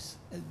see this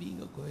as being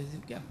a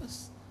cohesive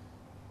campus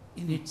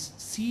in its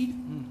seed.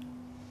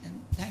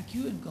 And thank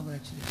you and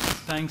congratulations.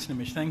 Thanks,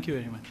 Nimish. Thank you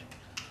very much.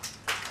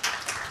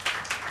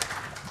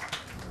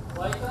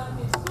 Why can't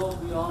it go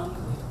beyond,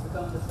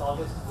 become the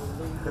tallest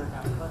building in the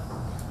campus?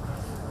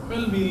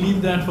 Well, we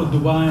leave that for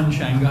Dubai and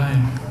Shanghai.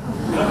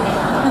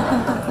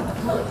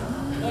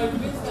 No, it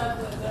means that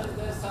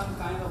there's some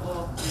kind of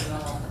a,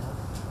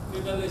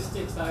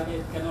 fatalistic side.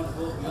 It cannot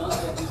go beyond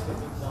the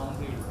aesthetic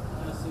boundary.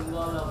 And a symbol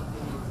of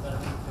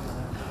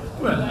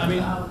the Well, I mean,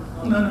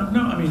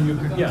 no. I mean, you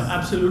could, yeah,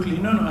 absolutely.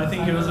 No. I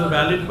think it was a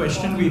valid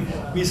question.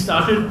 We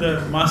started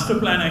the master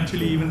plan.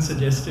 Actually, even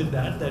suggested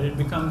that it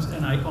becomes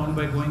an icon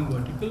by going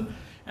vertical.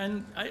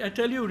 And I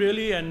tell you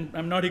really, and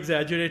I'm not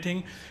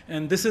exaggerating,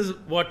 and this is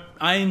what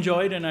I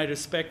enjoyed and I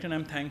respect and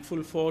I'm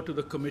thankful for to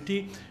the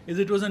committee, is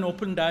it was an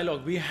open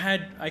dialogue. We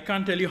had, I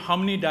can't tell you how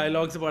many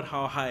dialogues about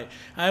how high.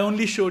 I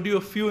only showed you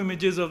a few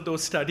images of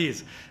those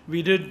studies.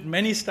 We did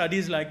many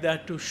studies like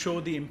that to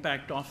show the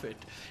impact of it.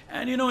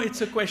 And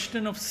it's a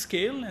question of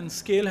scale, and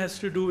scale has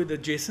to do with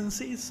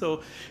adjacencies.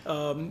 So,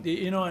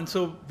 and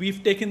so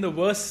we've taken the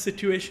worst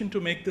situation to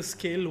make the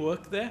scale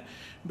work there,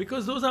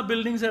 because those are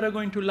buildings that are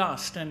going to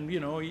last. And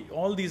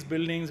all these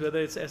buildings, whether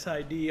it's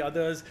SID,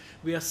 others,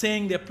 we are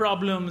saying their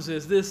problems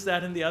is this,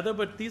 that, and the other,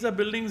 but these are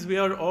buildings we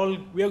are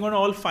going to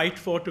all fight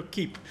for to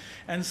keep.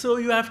 And so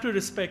you have to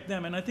respect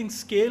them. And I think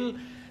scale,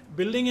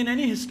 building in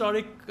any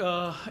historic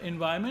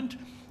environment,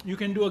 you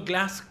can do a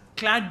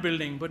glass-clad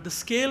building, but the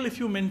scale, if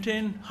you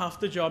maintain, half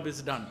the job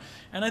is done.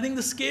 And I think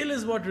the scale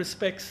is what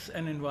respects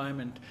an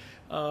environment.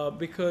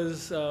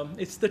 Because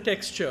it's the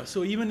texture.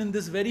 So even in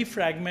this very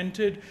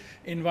fragmented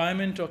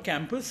environment or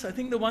campus, I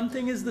think the one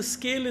thing is the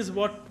scale is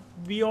what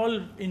we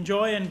all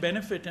enjoy and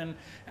benefit. And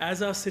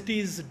as our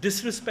cities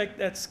disrespect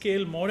that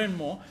scale more and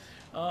more,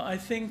 I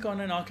think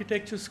on an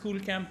architecture school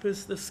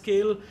campus, the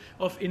scale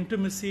of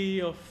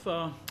intimacy, of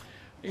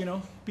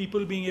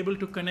people being able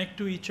to connect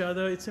to each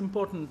other, it's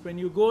important. When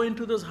you go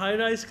into those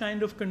high-rise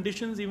kind of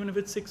conditions, even if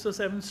it's 6 or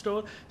 7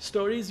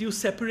 stories, you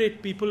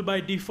separate people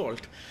by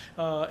default.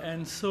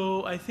 And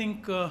so I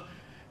think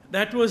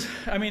that was,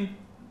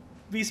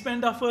 we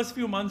spent our first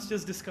few months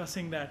just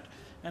discussing that.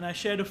 And I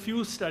shared a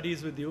few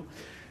studies with you.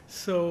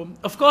 So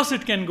of course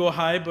it can go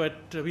high, but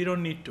we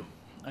don't need to,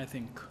 I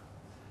think.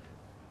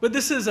 But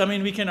this is,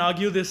 we can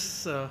argue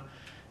this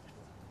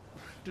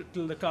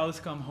till the cows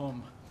come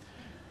home.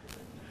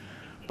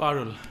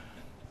 Parul.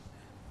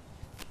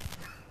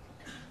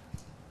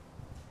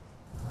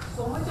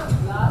 So much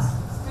of glass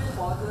still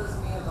bothers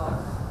me a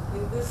lot.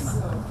 In this,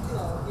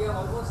 we are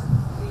almost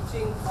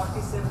reaching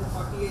 47,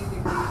 48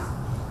 degrees,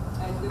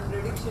 and the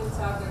predictions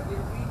are that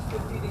we'll reach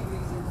 50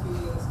 degrees in a few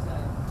years'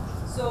 time.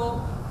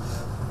 So,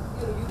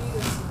 you need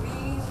a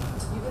screen.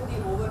 Even the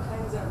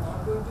overhangs are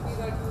not going to be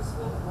that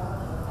useful.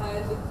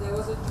 And there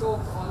was a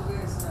joke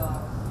always,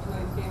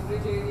 in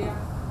Cambridge area,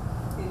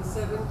 in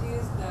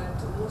 70s, that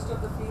most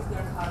of the fees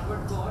that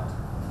Harvard got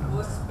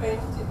was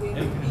spent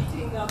in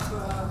beating up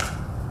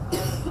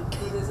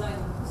the design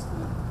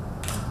school,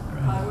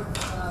 Harvard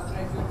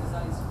graduate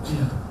design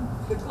school,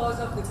 because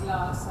of the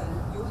glass,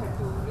 and you had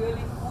to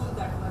really cool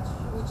that much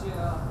huge,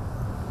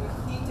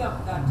 heat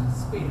up that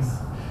space.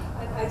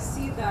 And I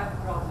see that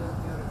problem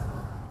here as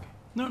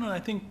well. No, I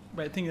think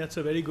that's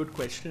a very good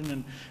question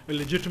and a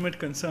legitimate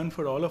concern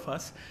for all of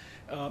us.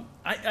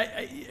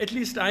 At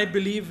least I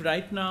believe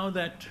right now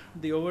that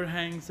the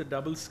overhangs, the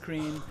double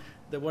screen,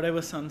 the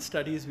whatever sun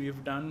studies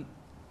we've done,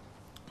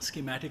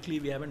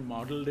 schematically we haven't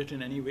modeled it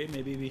in any way.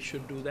 Maybe we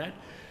should do that.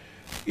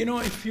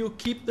 If you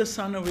keep the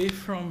sun away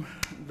from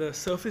the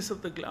surface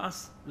of the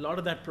glass, a lot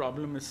of that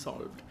problem is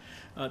solved.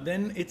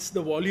 Then it's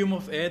the volume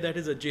of air that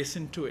is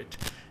adjacent to it.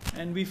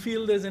 And we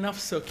feel there's enough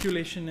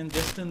circulation in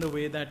the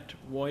way that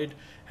void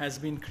has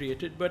been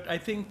created. But I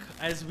think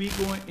as we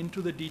go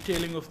into the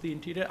detailing of the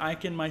interior, I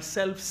can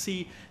myself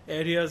see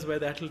areas where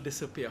that will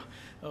disappear,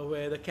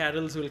 where the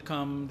carols will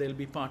come, there'll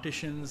be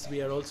partitions.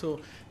 We are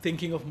also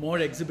thinking of more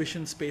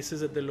exhibition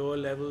spaces at the lower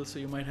level, so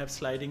you might have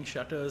sliding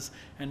shutters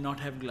and not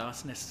have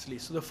glass necessarily.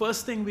 So the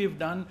first thing we've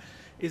done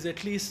is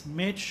at least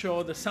made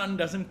sure the sun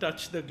doesn't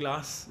touch the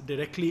glass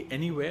directly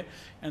anywhere,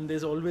 and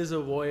there's always a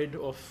void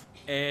of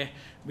air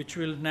which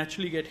will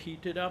naturally get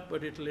heated up,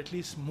 but it'll at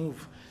least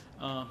move.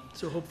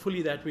 So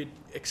hopefully that we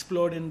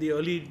explored in the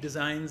early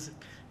designs,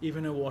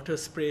 even a water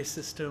spray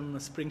system, a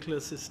sprinkler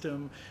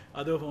system,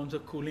 other forms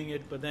of cooling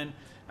it. But then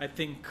I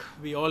think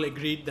we all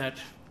agreed that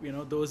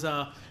those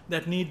are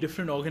that need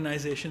different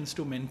organizations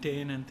to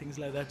maintain and things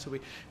like that.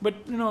 But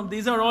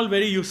these are all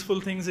very useful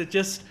things. It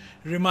just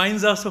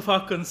reminds us of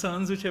our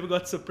concerns which have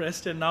got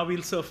suppressed, and now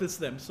we'll surface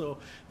them. So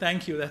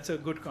thank you. That's a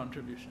good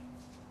contribution.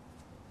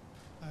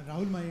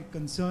 Rahul, my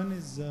concern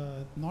is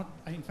not,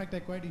 in fact, I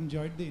quite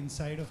enjoyed the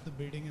inside of the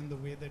building and the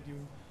way that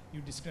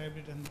you described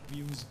it and the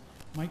views.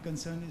 My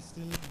concern is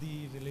still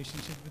the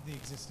relationship with the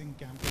existing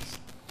campus.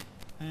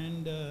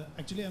 And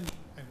actually, I'm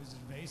I was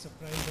very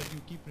surprised that you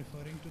keep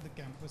referring to the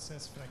campus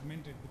as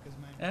fragmented,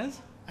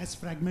 because as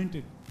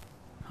fragmented.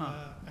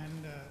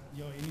 And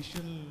your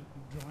initial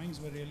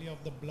drawings were really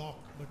of the block,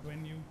 but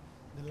when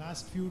the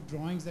last few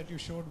drawings that you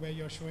showed where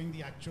you're showing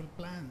the actual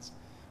plans,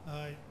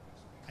 I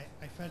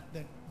felt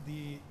that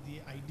the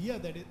idea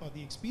or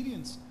the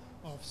experience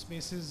of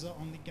spaces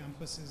on the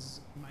campus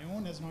my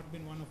own has not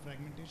been one of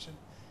fragmentation,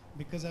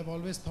 because I've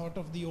always thought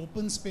of the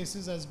open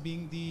spaces as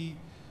being the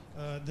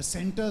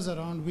centers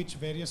around which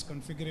various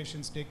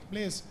configurations take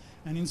place,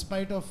 and in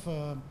spite of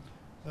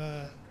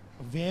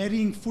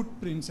varying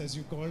footprints, as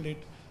you called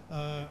it,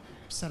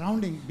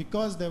 surrounding,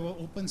 because there were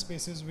open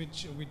spaces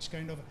which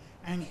kind of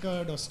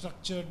anchored or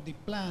structured the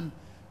plan,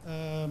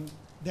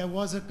 there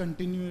was a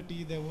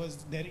continuity,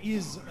 there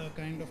is a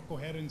kind of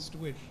coherence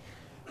to it.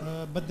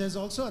 But there's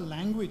also a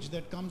language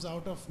that comes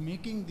out of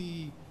making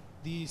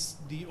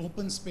the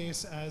open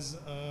space as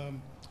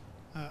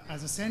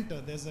a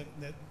center.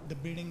 The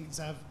buildings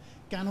have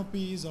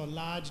canopies or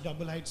large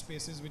double height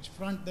spaces which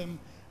front them,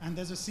 and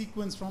there's a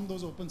sequence from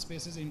those open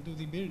spaces into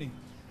the building.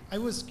 I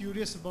was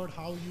curious about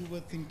how you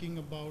were thinking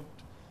about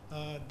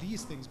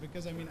these things,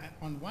 because I mean,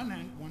 on one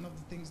hand, one of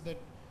the things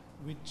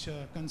which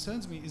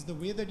concerns me is the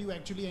way that you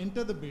actually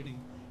enter the building.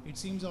 It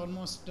seems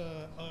almost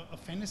a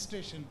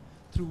fenestration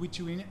through which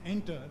you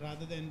enter,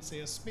 rather than say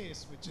a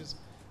space, which is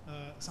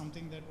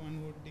something that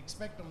one would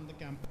expect on the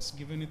campus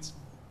given its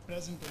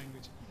present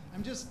language.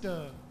 I'm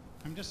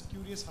just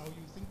curious how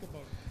you think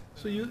about it.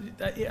 So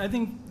I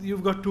think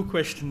you've got two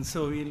questions,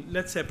 so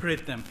let's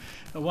separate them.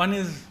 One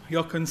is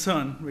your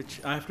concern, which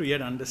I have to yet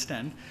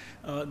understand.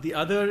 The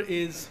other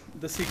is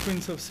the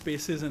sequence of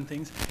spaces and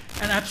things.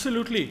 And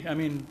absolutely, I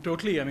mean,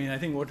 totally, I mean, I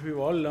think what we've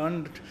all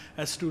learned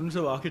as students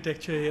of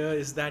architecture here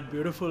is that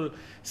beautiful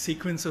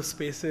sequence of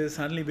spaces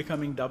suddenly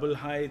becoming double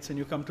heights, and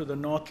you come to the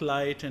north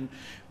light. And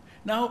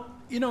now,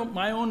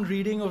 my own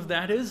reading of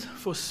that is,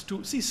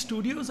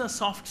 studios are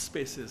soft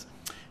spaces.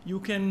 You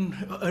can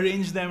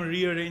arrange them,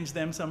 rearrange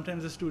them.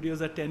 Sometimes the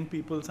studios are 10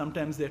 people,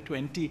 sometimes they're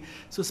 20.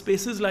 So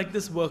spaces like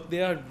this work.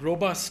 They are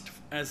robust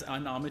as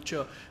an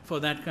armature for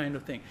that kind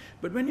of thing.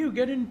 But when you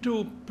get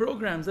into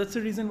programs, that's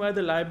the reason why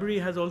the library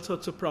has all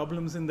sorts of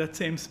problems in that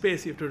same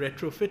space. You have to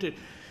retrofit it.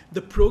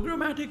 The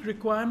programmatic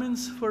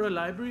requirements for a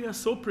library are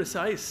so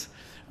precise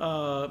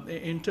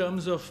in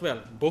terms of,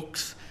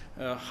 books,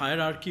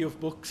 hierarchy of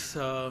books,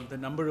 the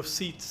number of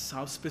seats,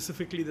 how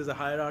specifically there's a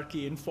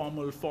hierarchy,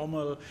 informal,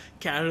 formal,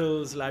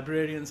 carrels,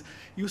 librarians.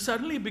 You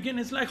suddenly begin,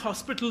 it's like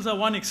hospitals are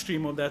one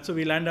extreme of that, so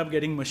we'll end up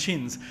getting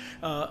machines.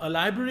 A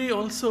library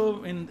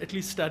also, in at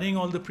least studying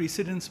all the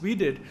precedents we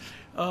did,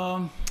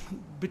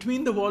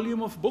 between the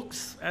volume of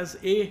books as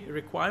a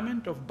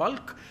requirement of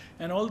bulk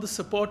and all the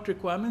support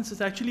requirements,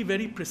 is actually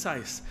very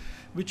precise,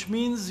 which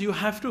means you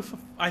have to,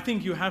 I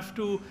think you have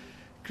to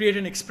create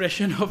an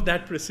expression of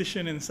that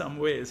precision in some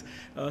ways.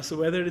 So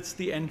whether it's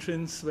the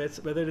entrance,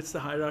 whether it's the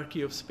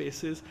hierarchy of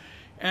spaces.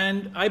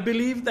 And I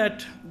believe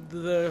that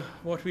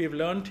what we have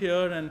learned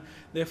here, and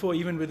therefore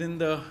even within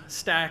the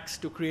stacks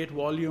to create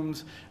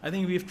volumes, I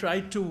think we've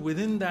tried to,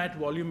 within that,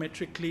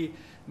 volumetrically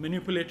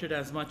manipulate it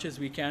as much as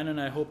we can,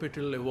 and I hope it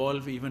will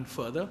evolve even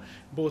further,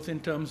 both in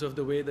terms of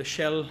the way the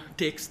shell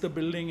takes the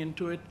building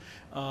into it,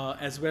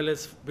 as well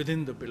as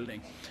within the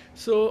building.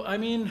 So, I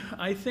mean,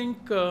 I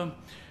think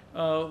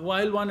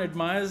while one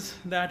admires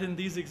that in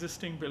these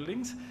existing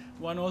buildings,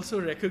 one also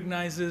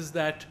recognizes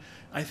that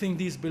I think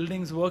these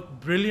buildings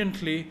work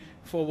brilliantly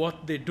for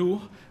what they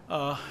do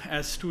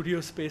as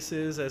studio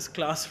spaces, as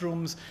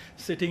classrooms,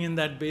 sitting in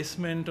that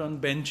basement on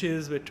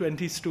benches with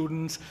 20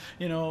 students,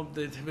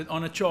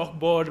 on a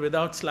chalkboard,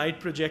 without slide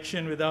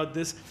projection, without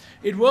this.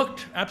 It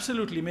worked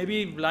absolutely.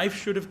 Maybe life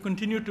should have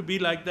continued to be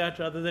like that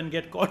rather than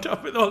get caught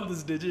up with all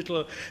this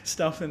digital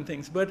stuff and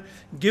things. But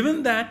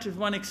given that, if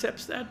one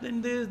accepts that,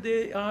 then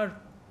they are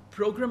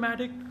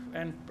programmatic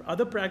and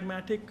other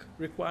pragmatic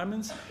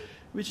requirements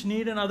which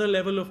need another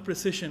level of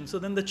precision. So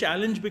then the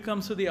challenge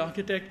becomes for the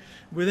architect,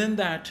 within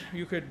that,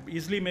 you could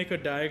easily make a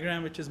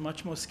diagram which is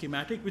much more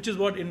schematic, which is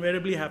what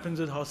invariably happens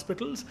with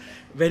hospitals,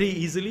 very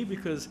easily,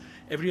 because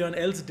everyone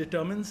else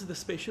determines the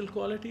spatial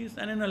qualities.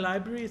 And in a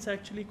library, it's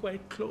actually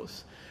quite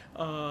close.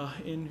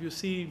 You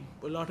see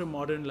a lot of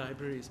modern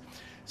libraries.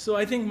 So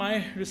I think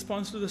my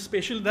response to the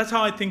spatial, that's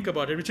how I think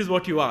about it, which is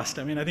what you asked.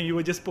 I mean, I think you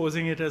were just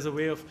posing it as a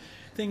way of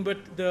thing,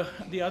 but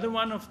the other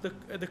one of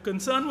the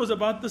concern was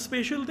about the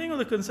spatial thing, or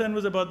the concern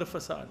was about the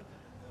facade?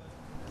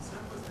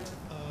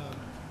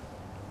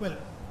 Well,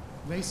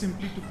 very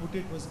simply to put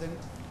it was then,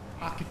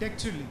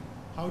 architecturally,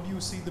 how do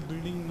you see the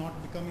building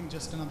not becoming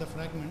just another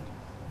fragment,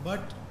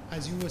 but,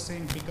 as you were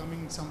saying,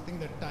 becoming something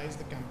that ties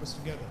the campus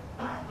together?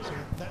 So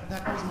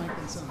that was my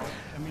concern.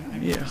 I mean,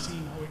 I'm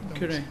seeing how it comes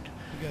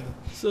together.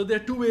 So there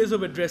are two ways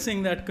of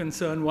addressing that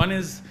concern. One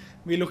is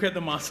we look at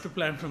the master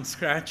plan from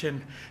scratch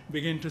and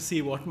begin to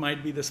see what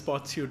might be the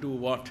spots you do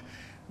what,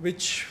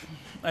 which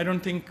I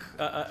don't think,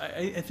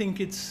 I think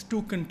it's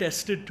too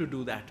contested to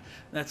do that.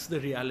 That's the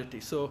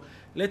reality. So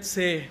let's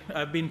say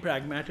I've been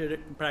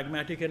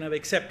pragmatic and I've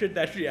accepted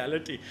that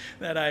reality,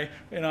 that I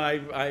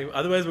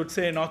otherwise would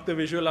say knock the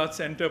visual arts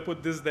center,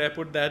 put this there,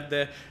 put that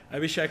there. I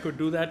wish I could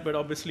do that, but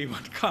obviously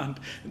one can't.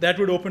 That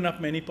would open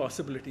up many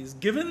possibilities.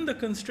 Given the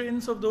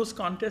constraints of those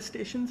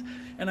contestations,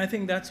 and I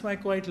think that's why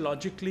quite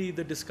logically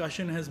the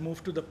discussion has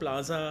moved to the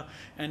plaza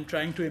and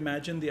trying to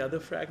imagine the other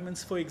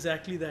fragments for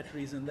exactly that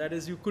reason. That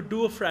is, you could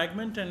do a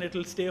fragment and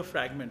it'll stay a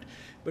fragment.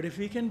 But if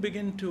we can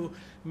begin to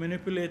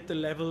manipulate the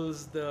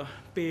levels, the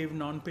paved,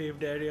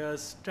 non-paved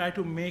areas, try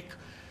to make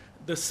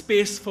the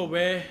space for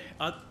where,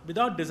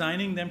 without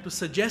designing them, to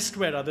suggest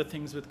where other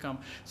things would come.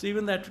 So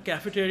even that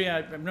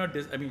cafeteria,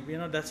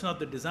 that's not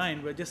the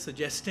design. We're just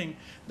suggesting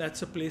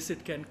that's a place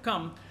it can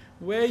come,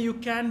 where you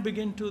can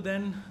begin to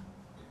then,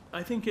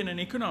 I think in an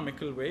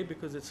economical way,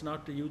 because it's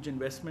not a huge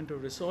investment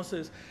of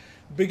resources,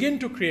 begin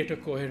to create a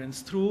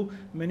coherence through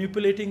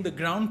manipulating the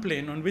ground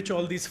plane on which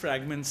all these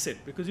fragments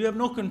sit, because you have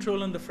no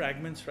control on the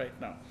fragments right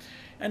now.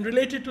 And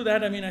related to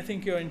that, I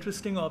think your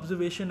interesting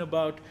observation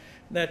about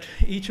that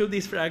each of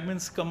these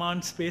fragments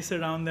command space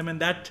around them,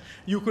 and that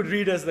you could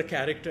read as the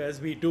character,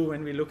 as we do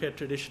when we look at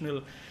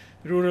traditional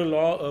rural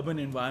or urban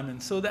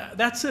environments. So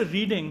that's a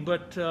reading,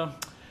 but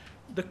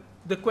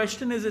the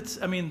question is,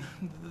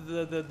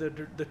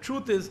 the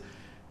truth is,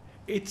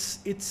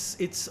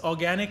 it's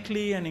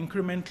organically and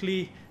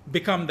incrementally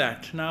become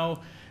that.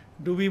 Now,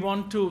 do we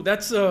want to,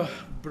 that's a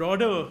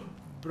broader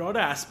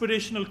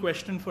aspirational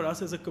question for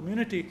us as a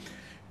community.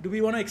 Do we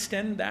want to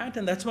extend that?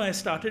 And that's why I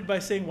started by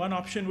saying one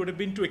option would have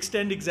been to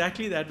extend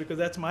exactly that, because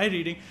that's my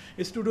reading,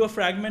 is to do a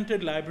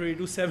fragmented library,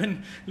 do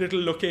 7 little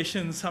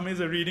locations. Some is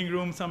a reading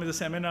room, some is a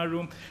seminar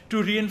room,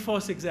 to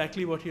reinforce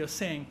exactly what you're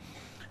saying.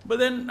 But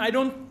then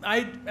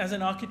I, as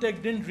an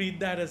architect, didn't read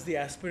that as the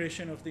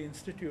aspiration of the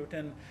Institute.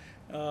 And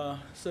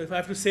so if I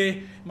have to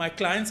say my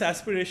client's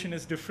aspiration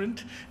is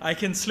different, I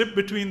can slip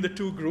between the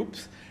two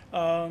groups.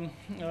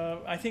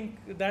 I think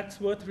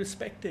that's worth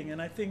respecting.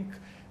 And I think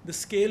the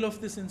scale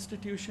of this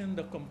institution,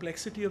 the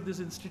complexity of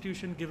this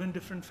institution, given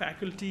different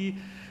faculty,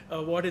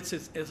 what it's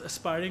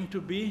aspiring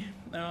to be,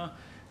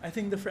 I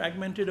think the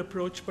fragmented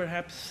approach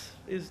perhaps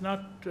is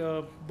not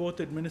both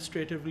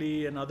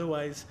administratively and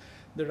otherwise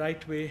the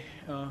right way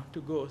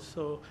to go.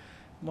 So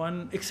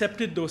one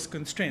accepted those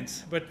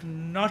constraints, but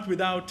not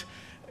without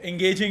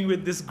engaging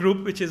with this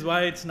group, which is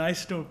why it's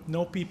nice to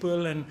know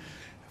people and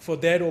for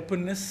their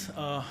openness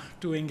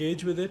to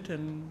engage with it.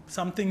 And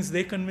some things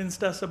they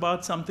convinced us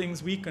about, some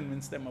things we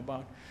convinced them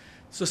about.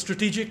 So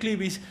strategically,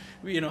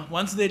 we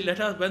once they let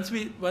us,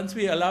 once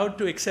we allowed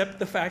to accept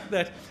the fact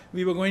that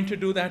we were going to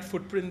do that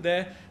footprint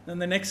there, then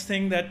the next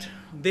thing that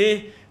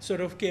they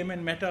sort of came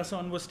and met us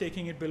on was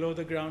taking it below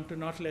the ground to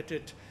not let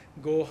it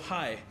go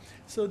high.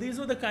 So these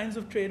were the kinds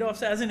of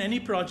trade-offs, as in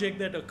any project,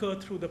 that occur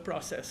through the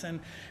process.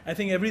 And I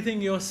think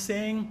everything you're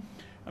saying,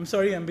 I'm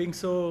sorry I'm being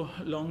so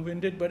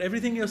long-winded, but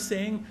everything you're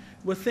saying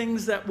were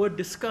things that were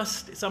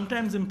discussed,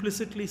 sometimes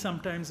implicitly,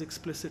 sometimes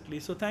explicitly.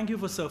 So thank you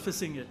for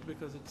surfacing it,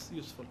 because it's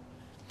useful.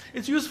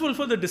 It's useful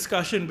for the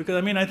discussion,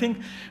 because I think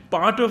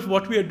part of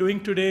what we are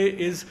doing today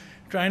is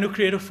trying to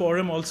create a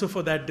forum also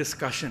for that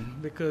discussion,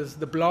 because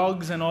the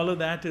blogs and all of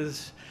that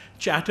is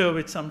chatter,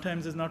 which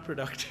sometimes is not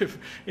productive.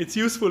 It's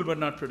useful, but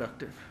not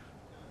productive.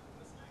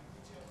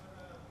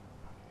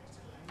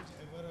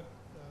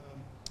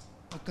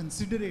 A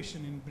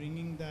consideration in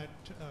bringing that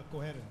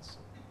coherence?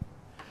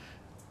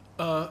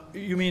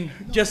 You mean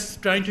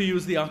just trying to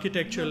use the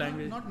architecture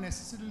language? Not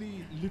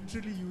necessarily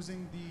literally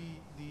using the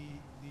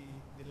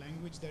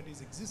language that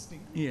is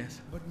existing, yes,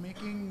 but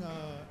making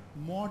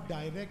more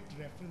direct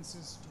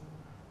references to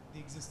the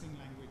existing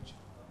language.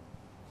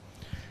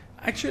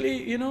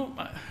 Actually,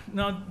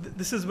 now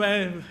this is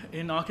where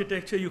in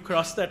architecture you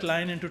cross that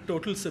line into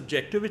total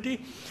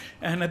subjectivity.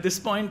 And at this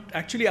point,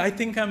 actually, I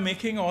think I'm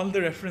making all the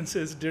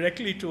references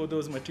directly to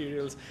those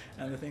materials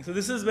and the things. So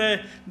this is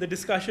where the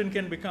discussion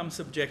can become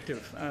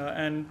subjective.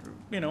 And,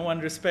 one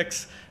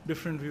respects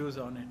different views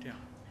on it, yeah.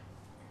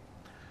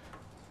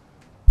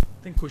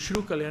 I think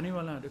Khushru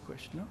Kalyaniwala had a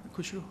question, no?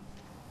 Khushru?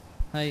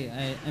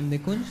 Hi, I'm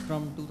Nikunj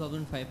from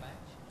 2005 batch.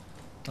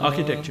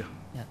 Architecture.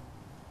 Yeah.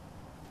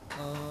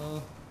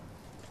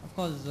 Of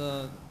course,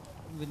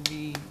 when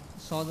we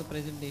saw the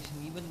presentation,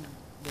 even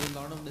there were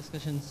a lot of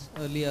discussions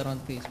earlier on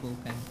Facebook,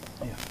 and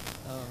yeah.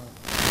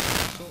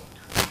 So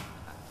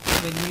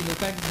when we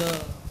look at the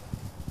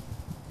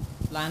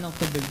plan of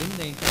the building,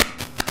 the entire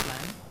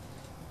plan,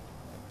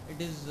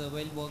 it is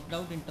well worked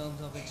out in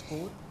terms of its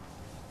core,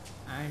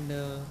 and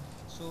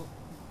so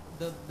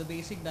the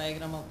basic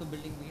diagram of the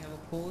building, we have a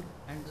core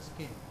and the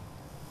skin,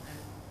 and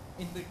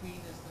in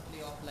between is the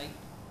play of light.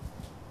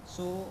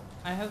 So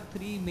I have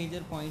 3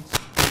 major points to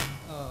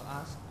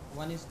ask.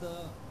 One is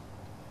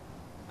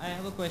I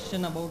have a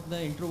question about the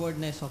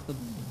introvertness of the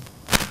building.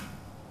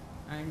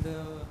 And we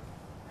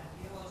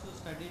have also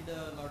studied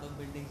a lot of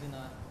buildings in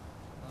our,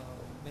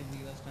 when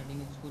we were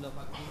studying in School of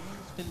Architecture.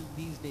 Still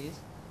these days,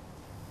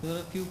 there are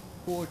a few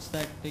quotes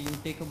that you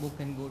take a book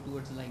and go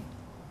towards light.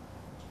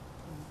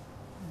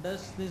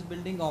 Does this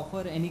building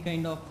offer any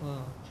kind of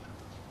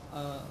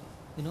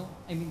you know,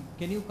 I mean,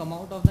 can you come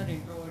out of that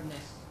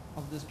introvertness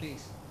of this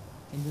place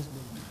in this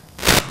building?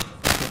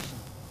 Question.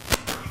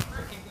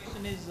 Second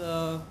question is,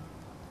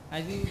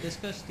 as we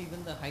discussed,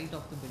 even the height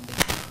of the building.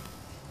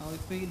 Now,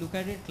 if we look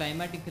at it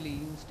climatically,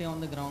 you stay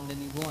on the ground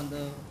and you go on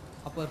the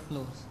upper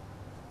floors.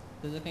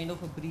 There's a kind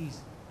of a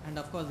breeze, and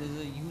of course, there's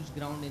a huge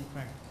ground in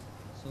front.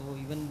 So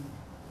even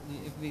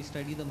if we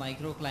study the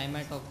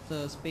microclimate of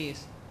the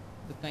space,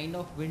 the kind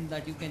of wind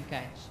that you can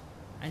catch,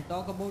 and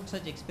talk about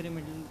such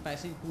experimental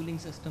passive cooling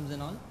systems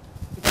and all,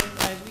 because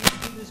as we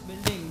see this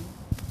building,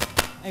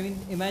 I mean,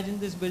 imagine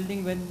this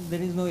building when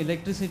there is no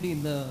electricity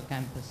in the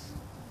campus,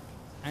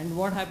 and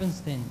what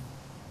happens then?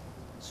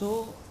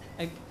 So,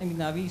 I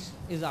mean,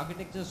 is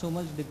architecture so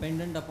much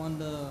dependent upon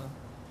the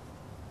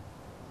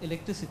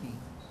electricity?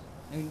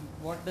 I mean,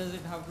 what does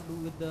it have to do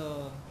with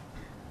the,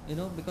 you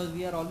know, because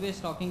we are always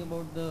talking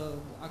about the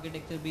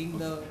architecture being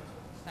the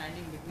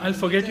standing between. I'll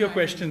forget your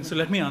question, so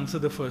let me answer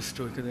the first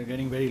two because they're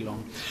getting very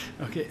long.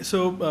 Okay,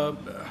 so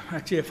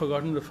actually I've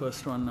forgotten the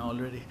first one now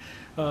already.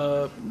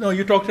 No,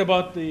 you talked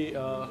about the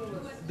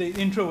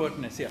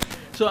introvertness, yeah.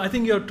 So I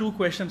think your two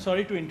questions,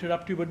 sorry to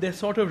interrupt you, but they're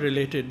sort of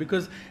related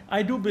because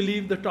I do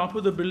believe the top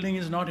of the building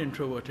is not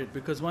introverted,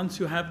 because once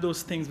you have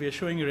those things, we are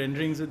showing you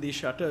renderings with these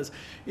shutters,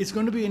 it's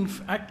going to be in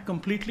fact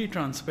completely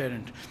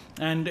transparent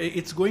and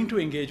it's going to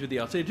engage with the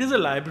outside. It is a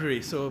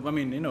library, so I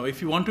mean, you know,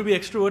 if you want to be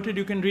extroverted,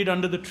 you can read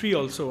under the tree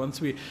also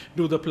once we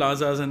do the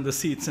plazas and the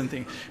seats and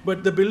things.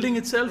 But the building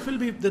itself will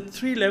be, the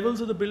three levels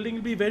of the building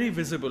will be very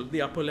visible,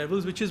 the upper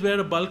levels, which is where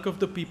a bulk of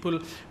the people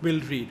will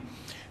read.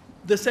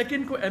 The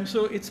second, and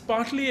so it's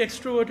partly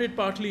extroverted,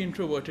 partly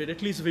introverted,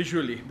 at least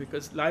visually,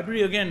 because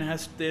library again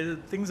has there are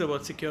things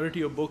about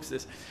security of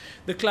books.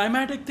 The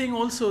climatic thing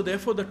also,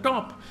 therefore the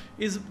top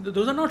is,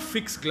 those are not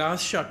fixed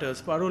glass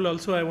shutters. Parul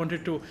also I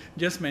wanted to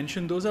just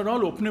mention, those are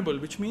all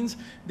openable, which means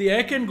the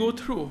air can go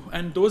through,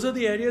 and those are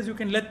the areas you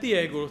can let the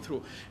air go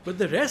through. But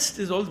the rest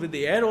is all, with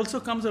the air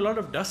also comes a lot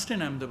of dust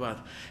in Ahmedabad,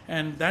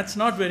 and that's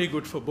not very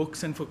good for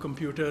books and for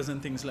computers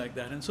and things like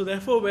that. And so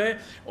therefore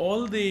where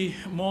all the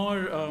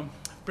more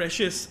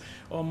precious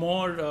or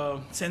more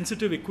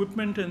sensitive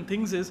equipment and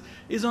things is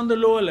on the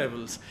lower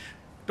levels.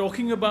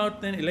 Talking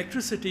about then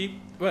electricity,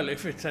 well,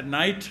 if it's at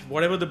night,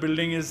 whatever the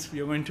building is,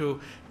 you're going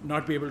to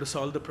not be able to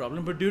solve the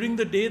problem. But during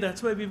the day,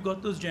 that's why we've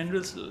got those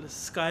general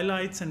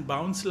skylights and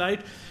bounce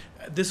light.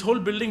 This whole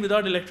building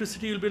without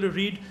electricity, you'll be able to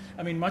read,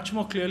 I mean, much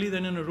more clearly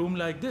than in a room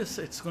like this.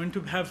 It's going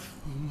to have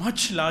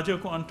much larger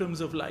quantums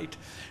of light.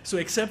 So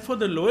except for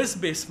the lowest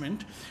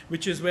basement,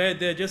 which is where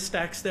there are just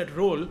stacks that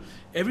roll,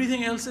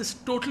 everything else is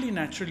totally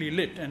naturally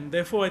lit. And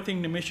therefore, I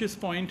think Nimish's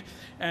point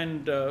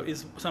and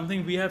is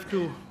something we have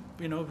to,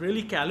 you know,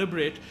 really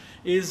calibrate,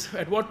 is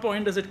at what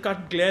point does it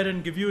cut glare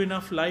and give you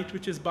enough light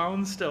which is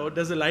bounced, or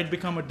does the light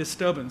become a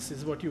disturbance,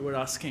 is what you were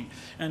asking.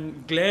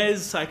 And glare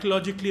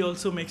psychologically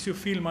also makes you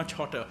feel much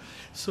hotter.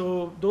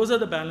 So those are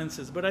the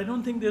balances, but I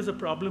don't think there's a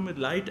problem with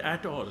light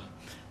at all.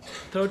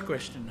 Third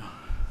question now.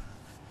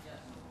 Yeah,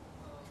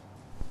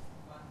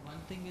 so one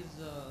thing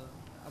is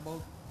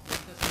about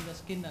discussing the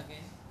skin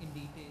again in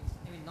details.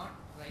 I mean, not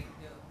right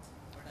here,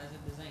 but as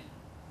a design,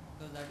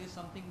 because that is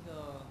something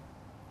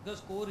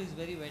because core is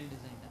very well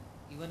designed,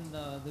 even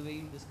the way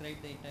you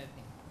describe the entire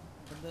thing.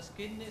 But the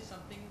skin is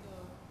something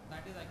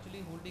that is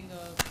actually holding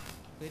a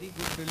very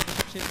good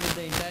relationship with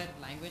the entire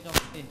language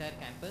of the entire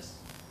campus.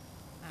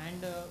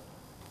 And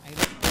I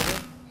don't know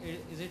whether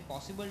is it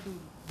possible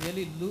to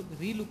really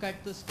re-look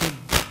at the skin,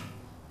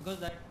 because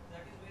that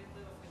is where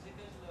the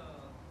physical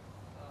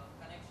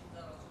connections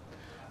are also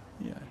going to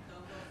happen. Yeah. In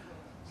terms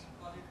of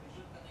call it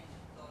visual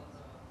connections or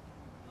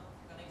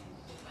connection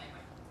to the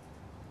climate.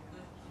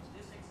 Because in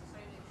this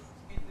exercise,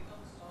 skin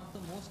becomes one of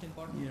the most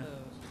important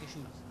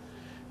issues.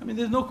 I mean,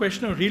 there's no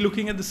question of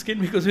re-looking at the skin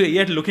because we're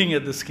yet looking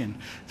at the skin.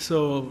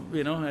 So,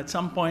 you know, at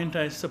some point,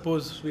 I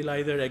suppose we'll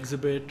either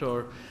exhibit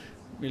or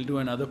we'll do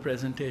another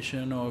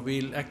presentation, or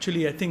we'll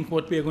actually, I think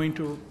what we are going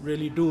to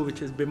really do,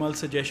 which is Bimal's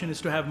suggestion, is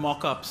to have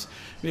mock-ups.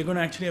 We're going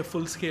to actually have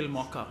full-scale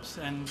mock-ups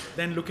and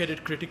then look at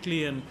it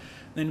critically, and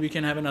then we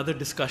can have another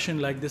discussion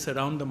like this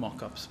around the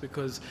mock-ups.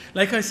 Because,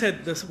 like I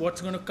said,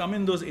 what's going to come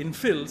in those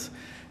infills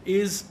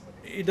is,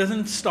 it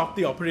doesn't stop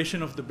the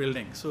operation of the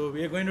building. So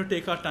we are going to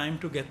take our time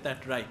to get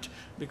that right,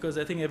 because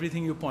I think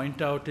everything you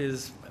point out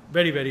is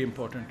very, very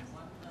important.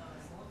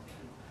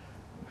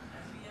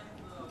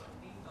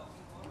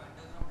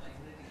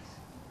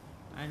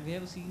 And we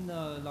have seen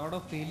a lot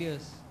of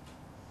failures.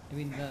 I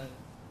mean,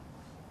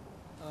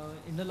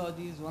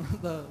 Indology is one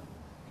of the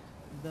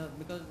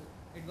because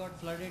it got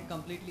flooded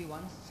completely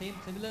once.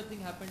 Similar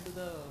thing happened to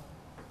the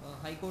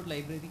High Court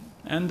Library.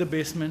 And the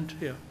basement,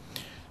 yeah.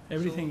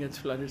 Everything gets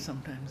flooded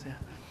sometimes, yeah.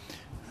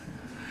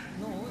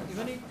 No,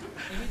 even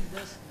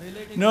just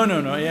related. No.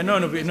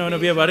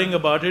 We are worrying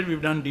about it.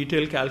 We've done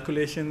detailed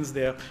calculations.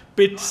 There are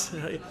pits.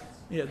 Relative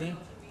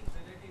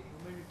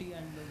humidity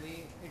and the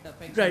way it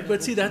aspects. Right,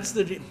 but see, that's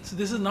the so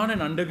this is not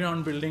an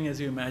underground building as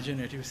you imagine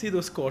it. You see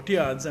those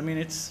courtyards. I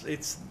mean,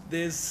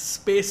 there's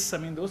space. I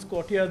mean, those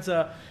courtyards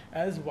are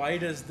as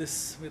wide as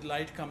this with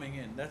light coming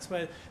in. That's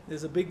why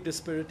there's a big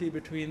disparity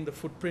between the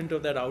footprint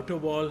of that outer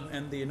wall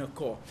and the inner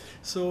core.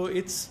 So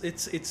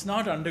it's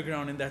not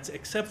underground in that,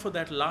 except for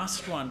that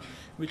last one,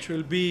 which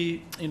will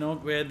be, you know,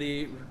 where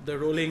the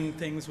rolling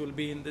things will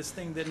be in this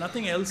thing. There,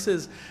 nothing else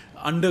is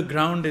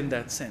underground in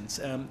that sense.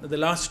 The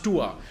last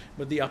two are,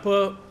 but the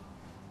upper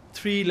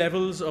 3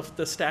 levels of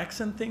the stacks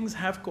and things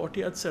have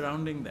courtyards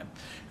surrounding them.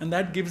 And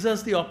that gives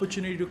us the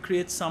opportunity to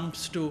create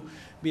sumps to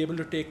be able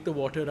to take the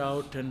water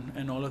out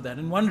and all of that.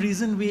 And one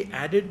reason we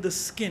added the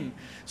skin,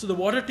 so the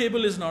water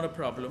table is not a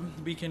problem.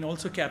 We can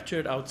also capture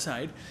it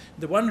outside.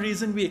 The one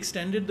reason we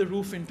extended the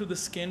roof into the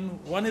skin,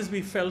 one is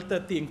we felt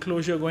that the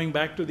enclosure, going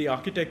back to the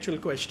architectural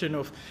question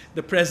of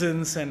the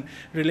presence and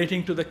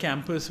relating to the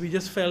campus, we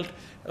just felt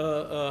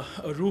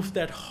a roof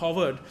that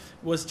hovered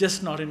was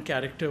just not in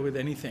character with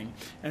anything.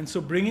 And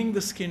so bringing the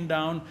skin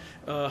down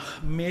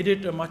made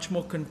it a much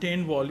more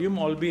contained volume,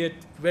 albeit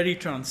very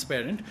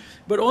transparent,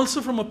 but also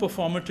from a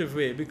performative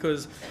way,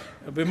 because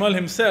Bimal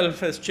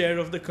himself, as chair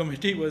of the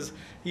committee,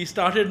 he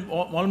started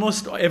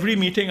almost every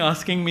meeting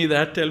asking me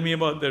that, tell me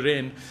about the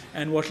rain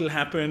and what will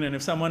happen, and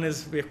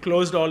if we're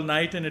closed all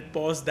night and it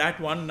pours that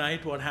one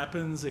night, what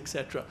happens,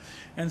 etc.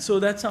 And so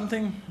that's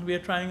something we are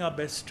trying our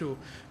best to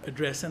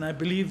address. And I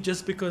believe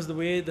just because the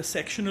way the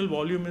sectional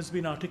volume has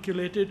been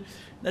articulated,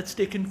 that's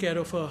taken care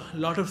of a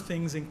lot of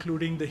things,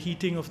 including the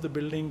heating of the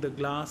building, the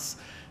glass,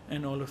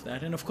 and all of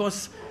that. And of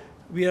course,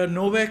 we are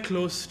nowhere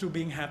close to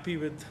being happy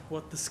with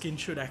what the skin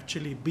should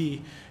actually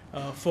be,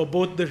 for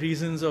both the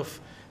reasons of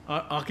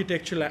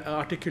architectural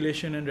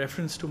articulation and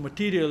reference to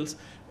materials,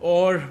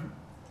 or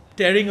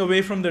tearing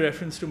away from the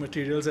reference to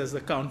materials as the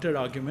counter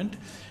argument,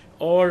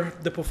 or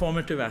the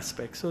performative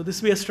aspect. So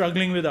this we are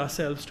struggling with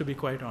ourselves, to be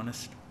quite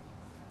honest.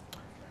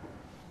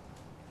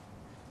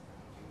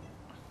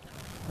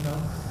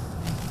 Hello.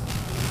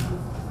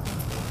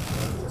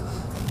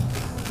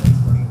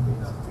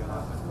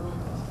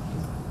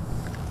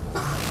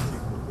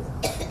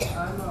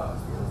 I'm a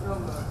student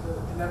from the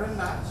 11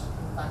 batch,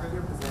 faculty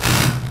of design.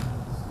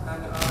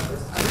 And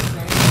just as a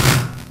trend,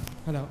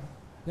 hello.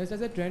 Just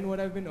as a trend, what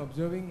I've been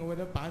observing over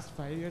the past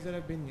 5 years that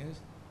I've been here,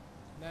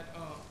 that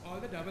all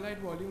the double-height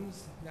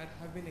volumes that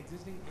have been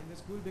existing in the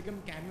school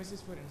become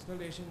canvases for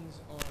installations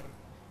or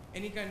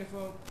any kind of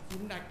a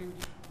student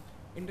activity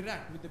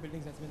interact with the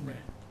buildings that's been there.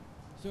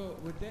 So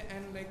would they,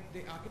 and like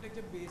the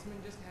architecture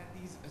basement just had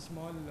these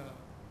small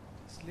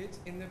slits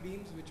in the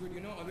beams which would,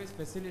 you know, always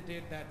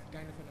facilitate that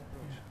kind of an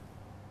approach.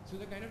 So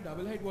the kind of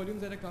double height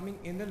volumes that are coming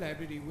in the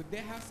library, would they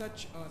have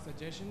such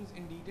suggestions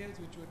in details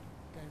which would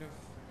kind of...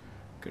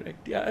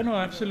 Correct. Yeah, no,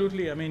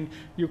 absolutely. I mean,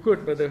 you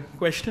could, but the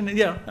question is,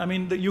 yeah, I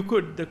mean, you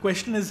could. The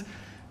question is,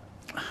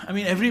 I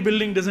mean, every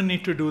building doesn't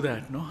need to do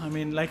that, no? I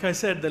mean, like I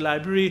said, the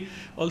library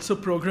also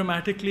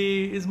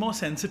programmatically is more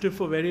sensitive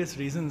for various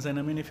reasons. And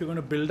I mean, if you're going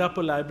to build up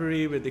a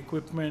library with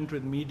equipment,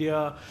 with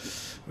media,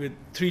 with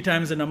 3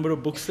 times the number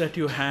of books that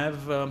you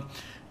have,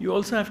 you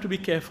also have to be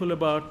careful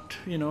about,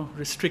 you know,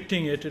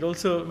 restricting it. It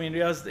also, I mean,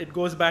 it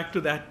goes back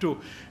to that too.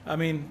 I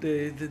mean,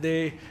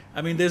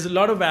 I mean, there's a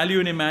lot of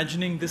value in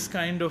imagining this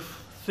kind of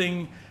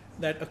thing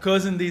that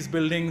occurs in these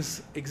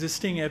buildings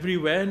existing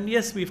everywhere. And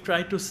yes, we've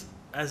tried to,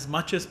 as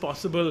much as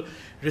possible,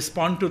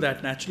 respond to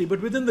that naturally, but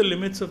within the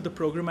limits of the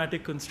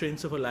programmatic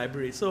constraints of a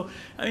library. So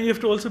I mean, you have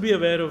to also be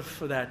aware of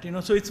that, you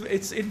know. So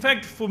it's in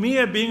fact, for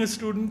me, being a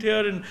student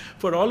here, and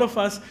for all of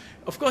us,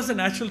 of course, the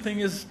natural thing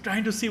is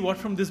trying to see what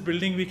from this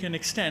building we can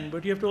extend.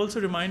 But you have to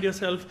also remind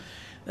yourself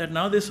that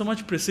now there's so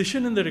much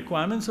precision in the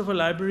requirements of a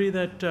library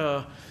that,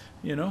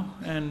 you know,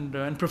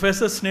 and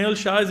Professor Snail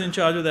Shah is in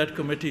charge of that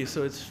committee,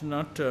 so it's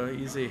not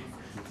easy.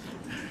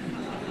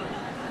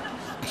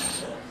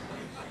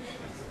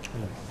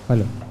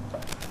 Hello.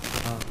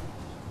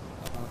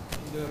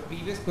 The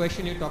previous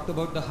question, you talked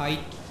about the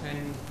height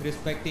and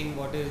respecting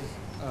what is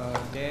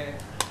there.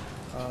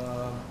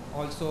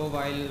 Also,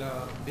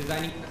 while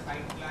designing the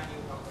site plan,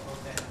 you talked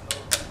about that.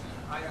 So,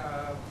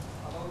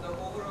 about the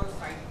overall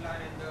site plan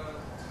and the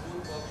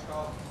group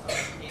workshop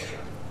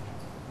area.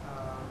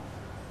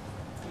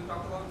 You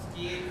talked about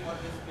scale for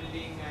this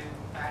building and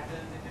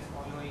patterns it is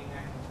following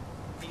and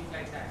things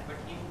like that. But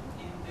in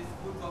this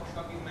group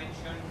workshop, you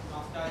mentioned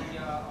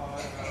nostalgia, or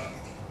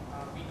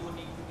we don't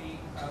need to be,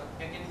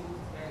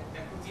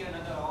 there could be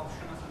another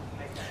option or something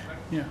like that. But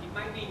it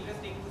might be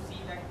interesting to see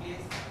that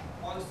place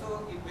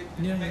also with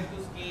respect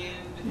to scale,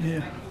 with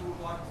respect to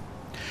what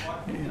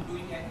you're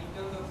doing in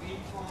terms of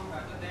build form,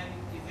 rather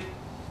than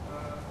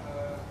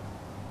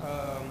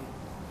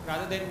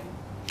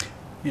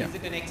is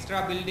it an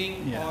extra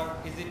building, or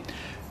is it...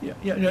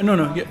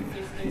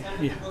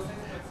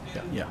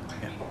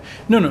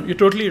 No, you're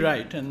totally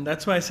right. And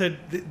that's why I said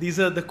these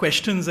are the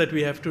questions that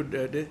we have to,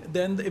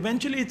 then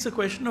eventually it's a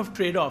question of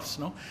trade-offs,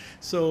 no?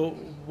 So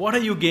what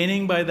are you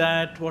gaining by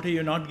that? What are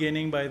you not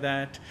gaining by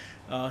that?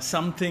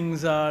 Some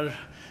things are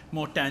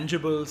more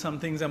tangible, some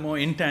things are more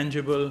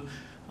intangible.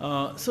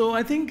 So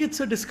I think it's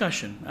a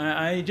discussion.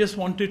 I just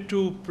wanted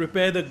to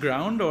prepare the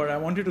ground, or I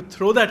wanted to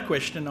throw that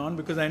question on,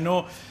 because I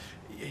know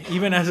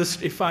even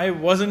if I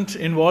wasn't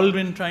involved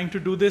in trying to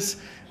do this,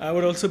 I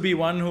would also be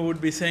one who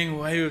would be saying,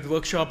 why would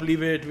workshop,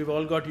 leave it, we've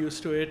all got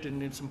used to it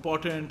and it's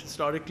important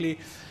historically.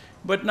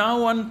 But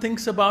now one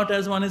thinks about,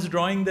 as one is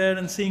drawing there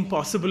and seeing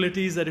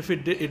possibilities, that if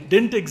it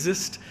didn't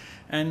exist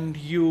and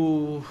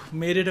you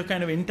made it a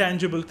kind of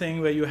intangible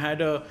thing where you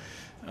had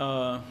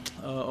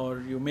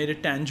or you made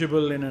it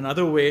tangible in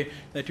another way,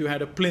 that you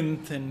had a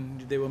plinth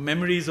and there were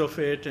memories of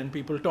it and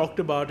people talked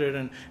about it,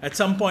 and at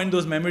some point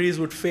those memories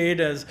would fade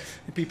as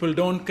people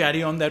don't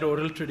carry on that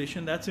oral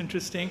tradition. That's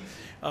interesting.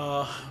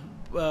 So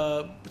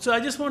I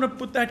just want to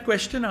put that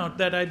question out,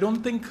 that I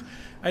don't think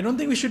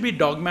we should be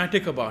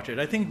dogmatic about it.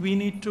 I think we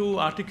need to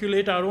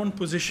articulate our own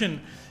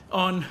position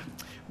on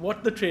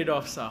what the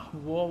trade-offs are.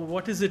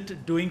 What is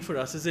it doing for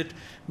us?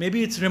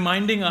 Maybe it's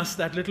reminding us,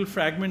 that little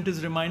fragment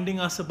is reminding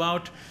us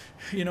about,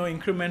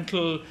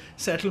 incremental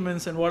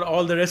settlements and what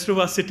all the rest of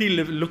our city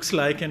looks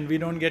like, and we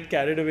don't get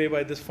carried away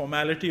by this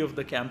formality of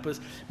the campus.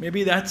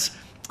 Maybe that's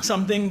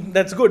something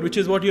that's good, which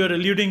is what you're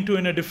alluding to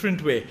in a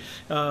different way.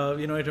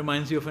 It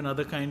reminds you of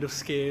another kind of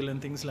scale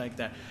and things like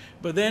that.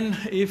 But then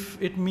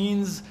if it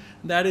means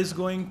that is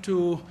going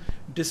to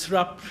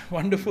disrupt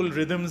wonderful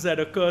rhythms that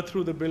occur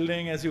through the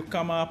building as you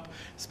come up,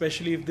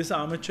 especially if this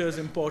armature is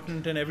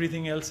important and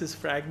everything else is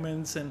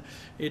fragments, and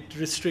it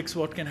restricts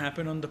what can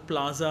happen on the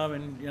plaza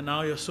when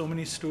now you're so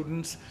many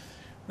students,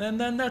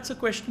 then that's a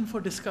question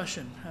for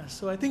discussion.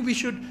 So I think we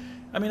should,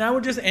 I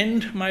would just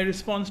end my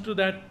response to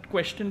that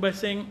question by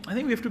saying, I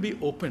think we have to be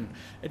open.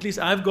 At least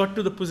I've got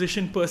to the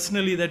position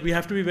personally that we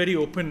have to be very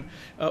open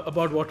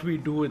about what we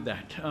do with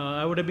that.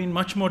 I would have been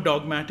much more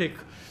dogmatic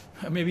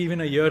maybe even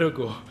a year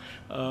ago.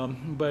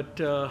 But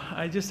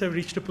I just have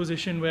reached a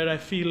position where I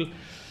feel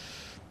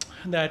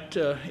that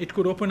it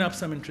could open up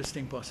some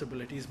interesting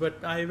possibilities.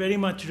 But I very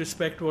much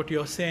respect what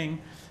you're saying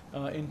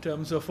in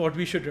terms of what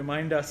we should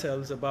remind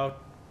ourselves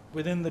about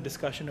within the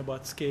discussion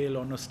about scale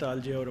or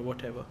nostalgia or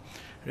whatever,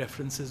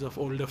 references of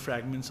older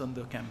fragments on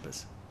the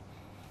campus.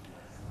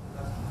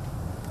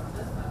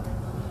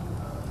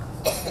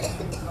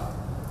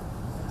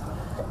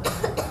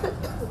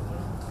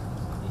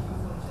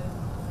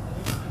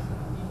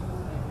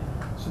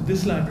 So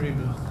this library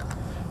block.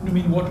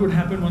 What would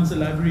happen once the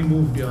library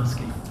moved, you're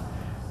asking?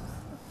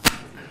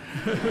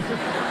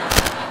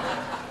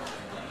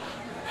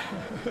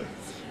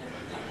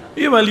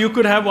 Yeah, well, you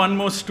could have one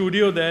more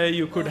studio there.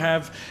 You could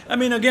have,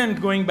 again,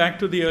 going back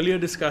to the earlier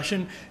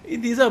discussion,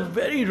 these are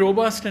very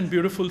robust and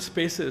beautiful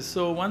spaces.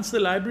 So once the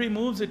library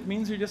moves, it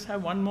means you just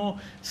have one more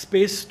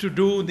space to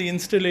do the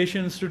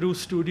installations, to do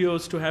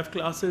studios, to have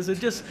classes.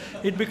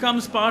 It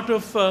becomes part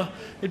of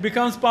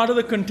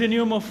the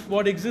continuum of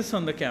what exists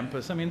on the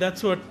campus.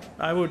 That's what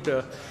I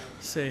would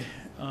say.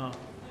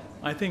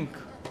 I think,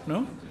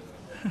 no?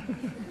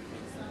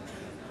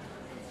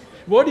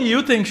 What do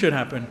you think should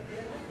happen?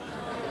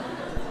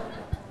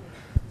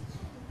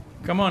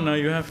 Come on now,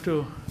 you have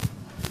to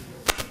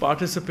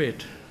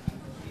participate.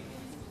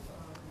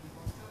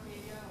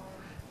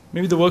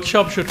 Maybe the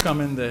workshop should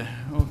come in there.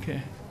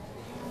 Okay.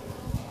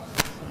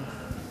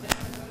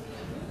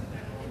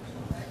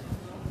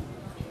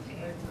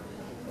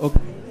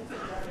 Okay.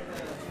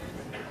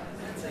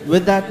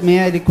 With that, may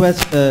I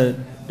request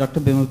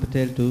Dr. Bimal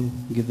Patel to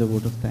give the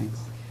vote of thanks.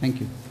 Thank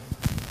you.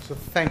 So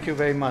thank you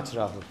very much,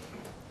 Rahul.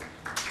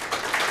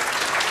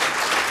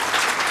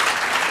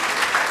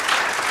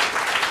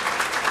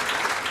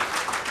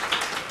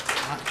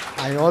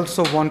 I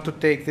also want to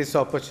take this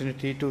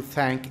opportunity to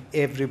thank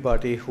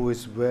everybody who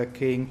is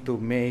working to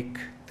make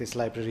this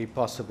library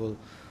possible,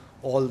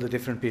 all the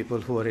different people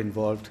who are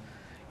involved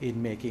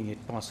in making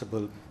it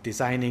possible,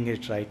 designing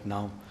it right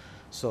now.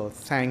 So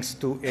thanks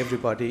to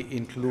everybody,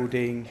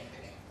 including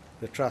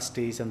the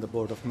trustees and the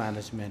board of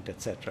management,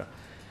 etc.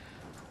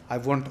 I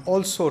want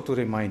also to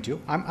remind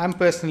you, I'm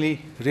personally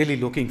really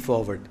looking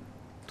forward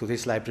to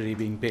this library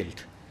being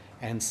built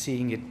and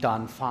seeing it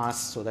done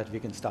fast so that we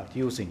can start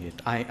using it.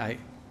 I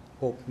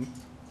hope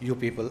you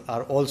people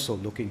are also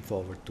looking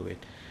forward to it.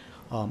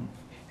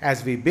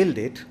 As we build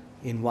it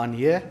in 1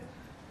 year,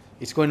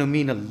 it's going to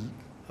mean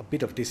a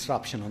bit of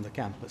disruption on the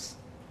campus.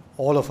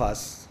 All of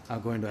us are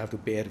going to have to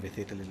bear with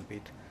it a little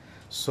bit.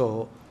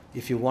 So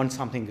if you want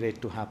something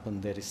great to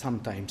happen, there is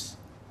sometimes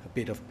a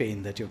bit of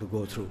pain that you have to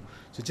go through.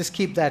 So just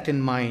keep that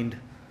in mind.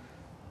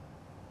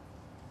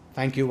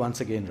 Thank you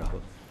once again,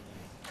 Rahul.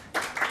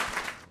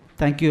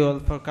 Thank you all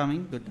for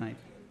coming. Good night.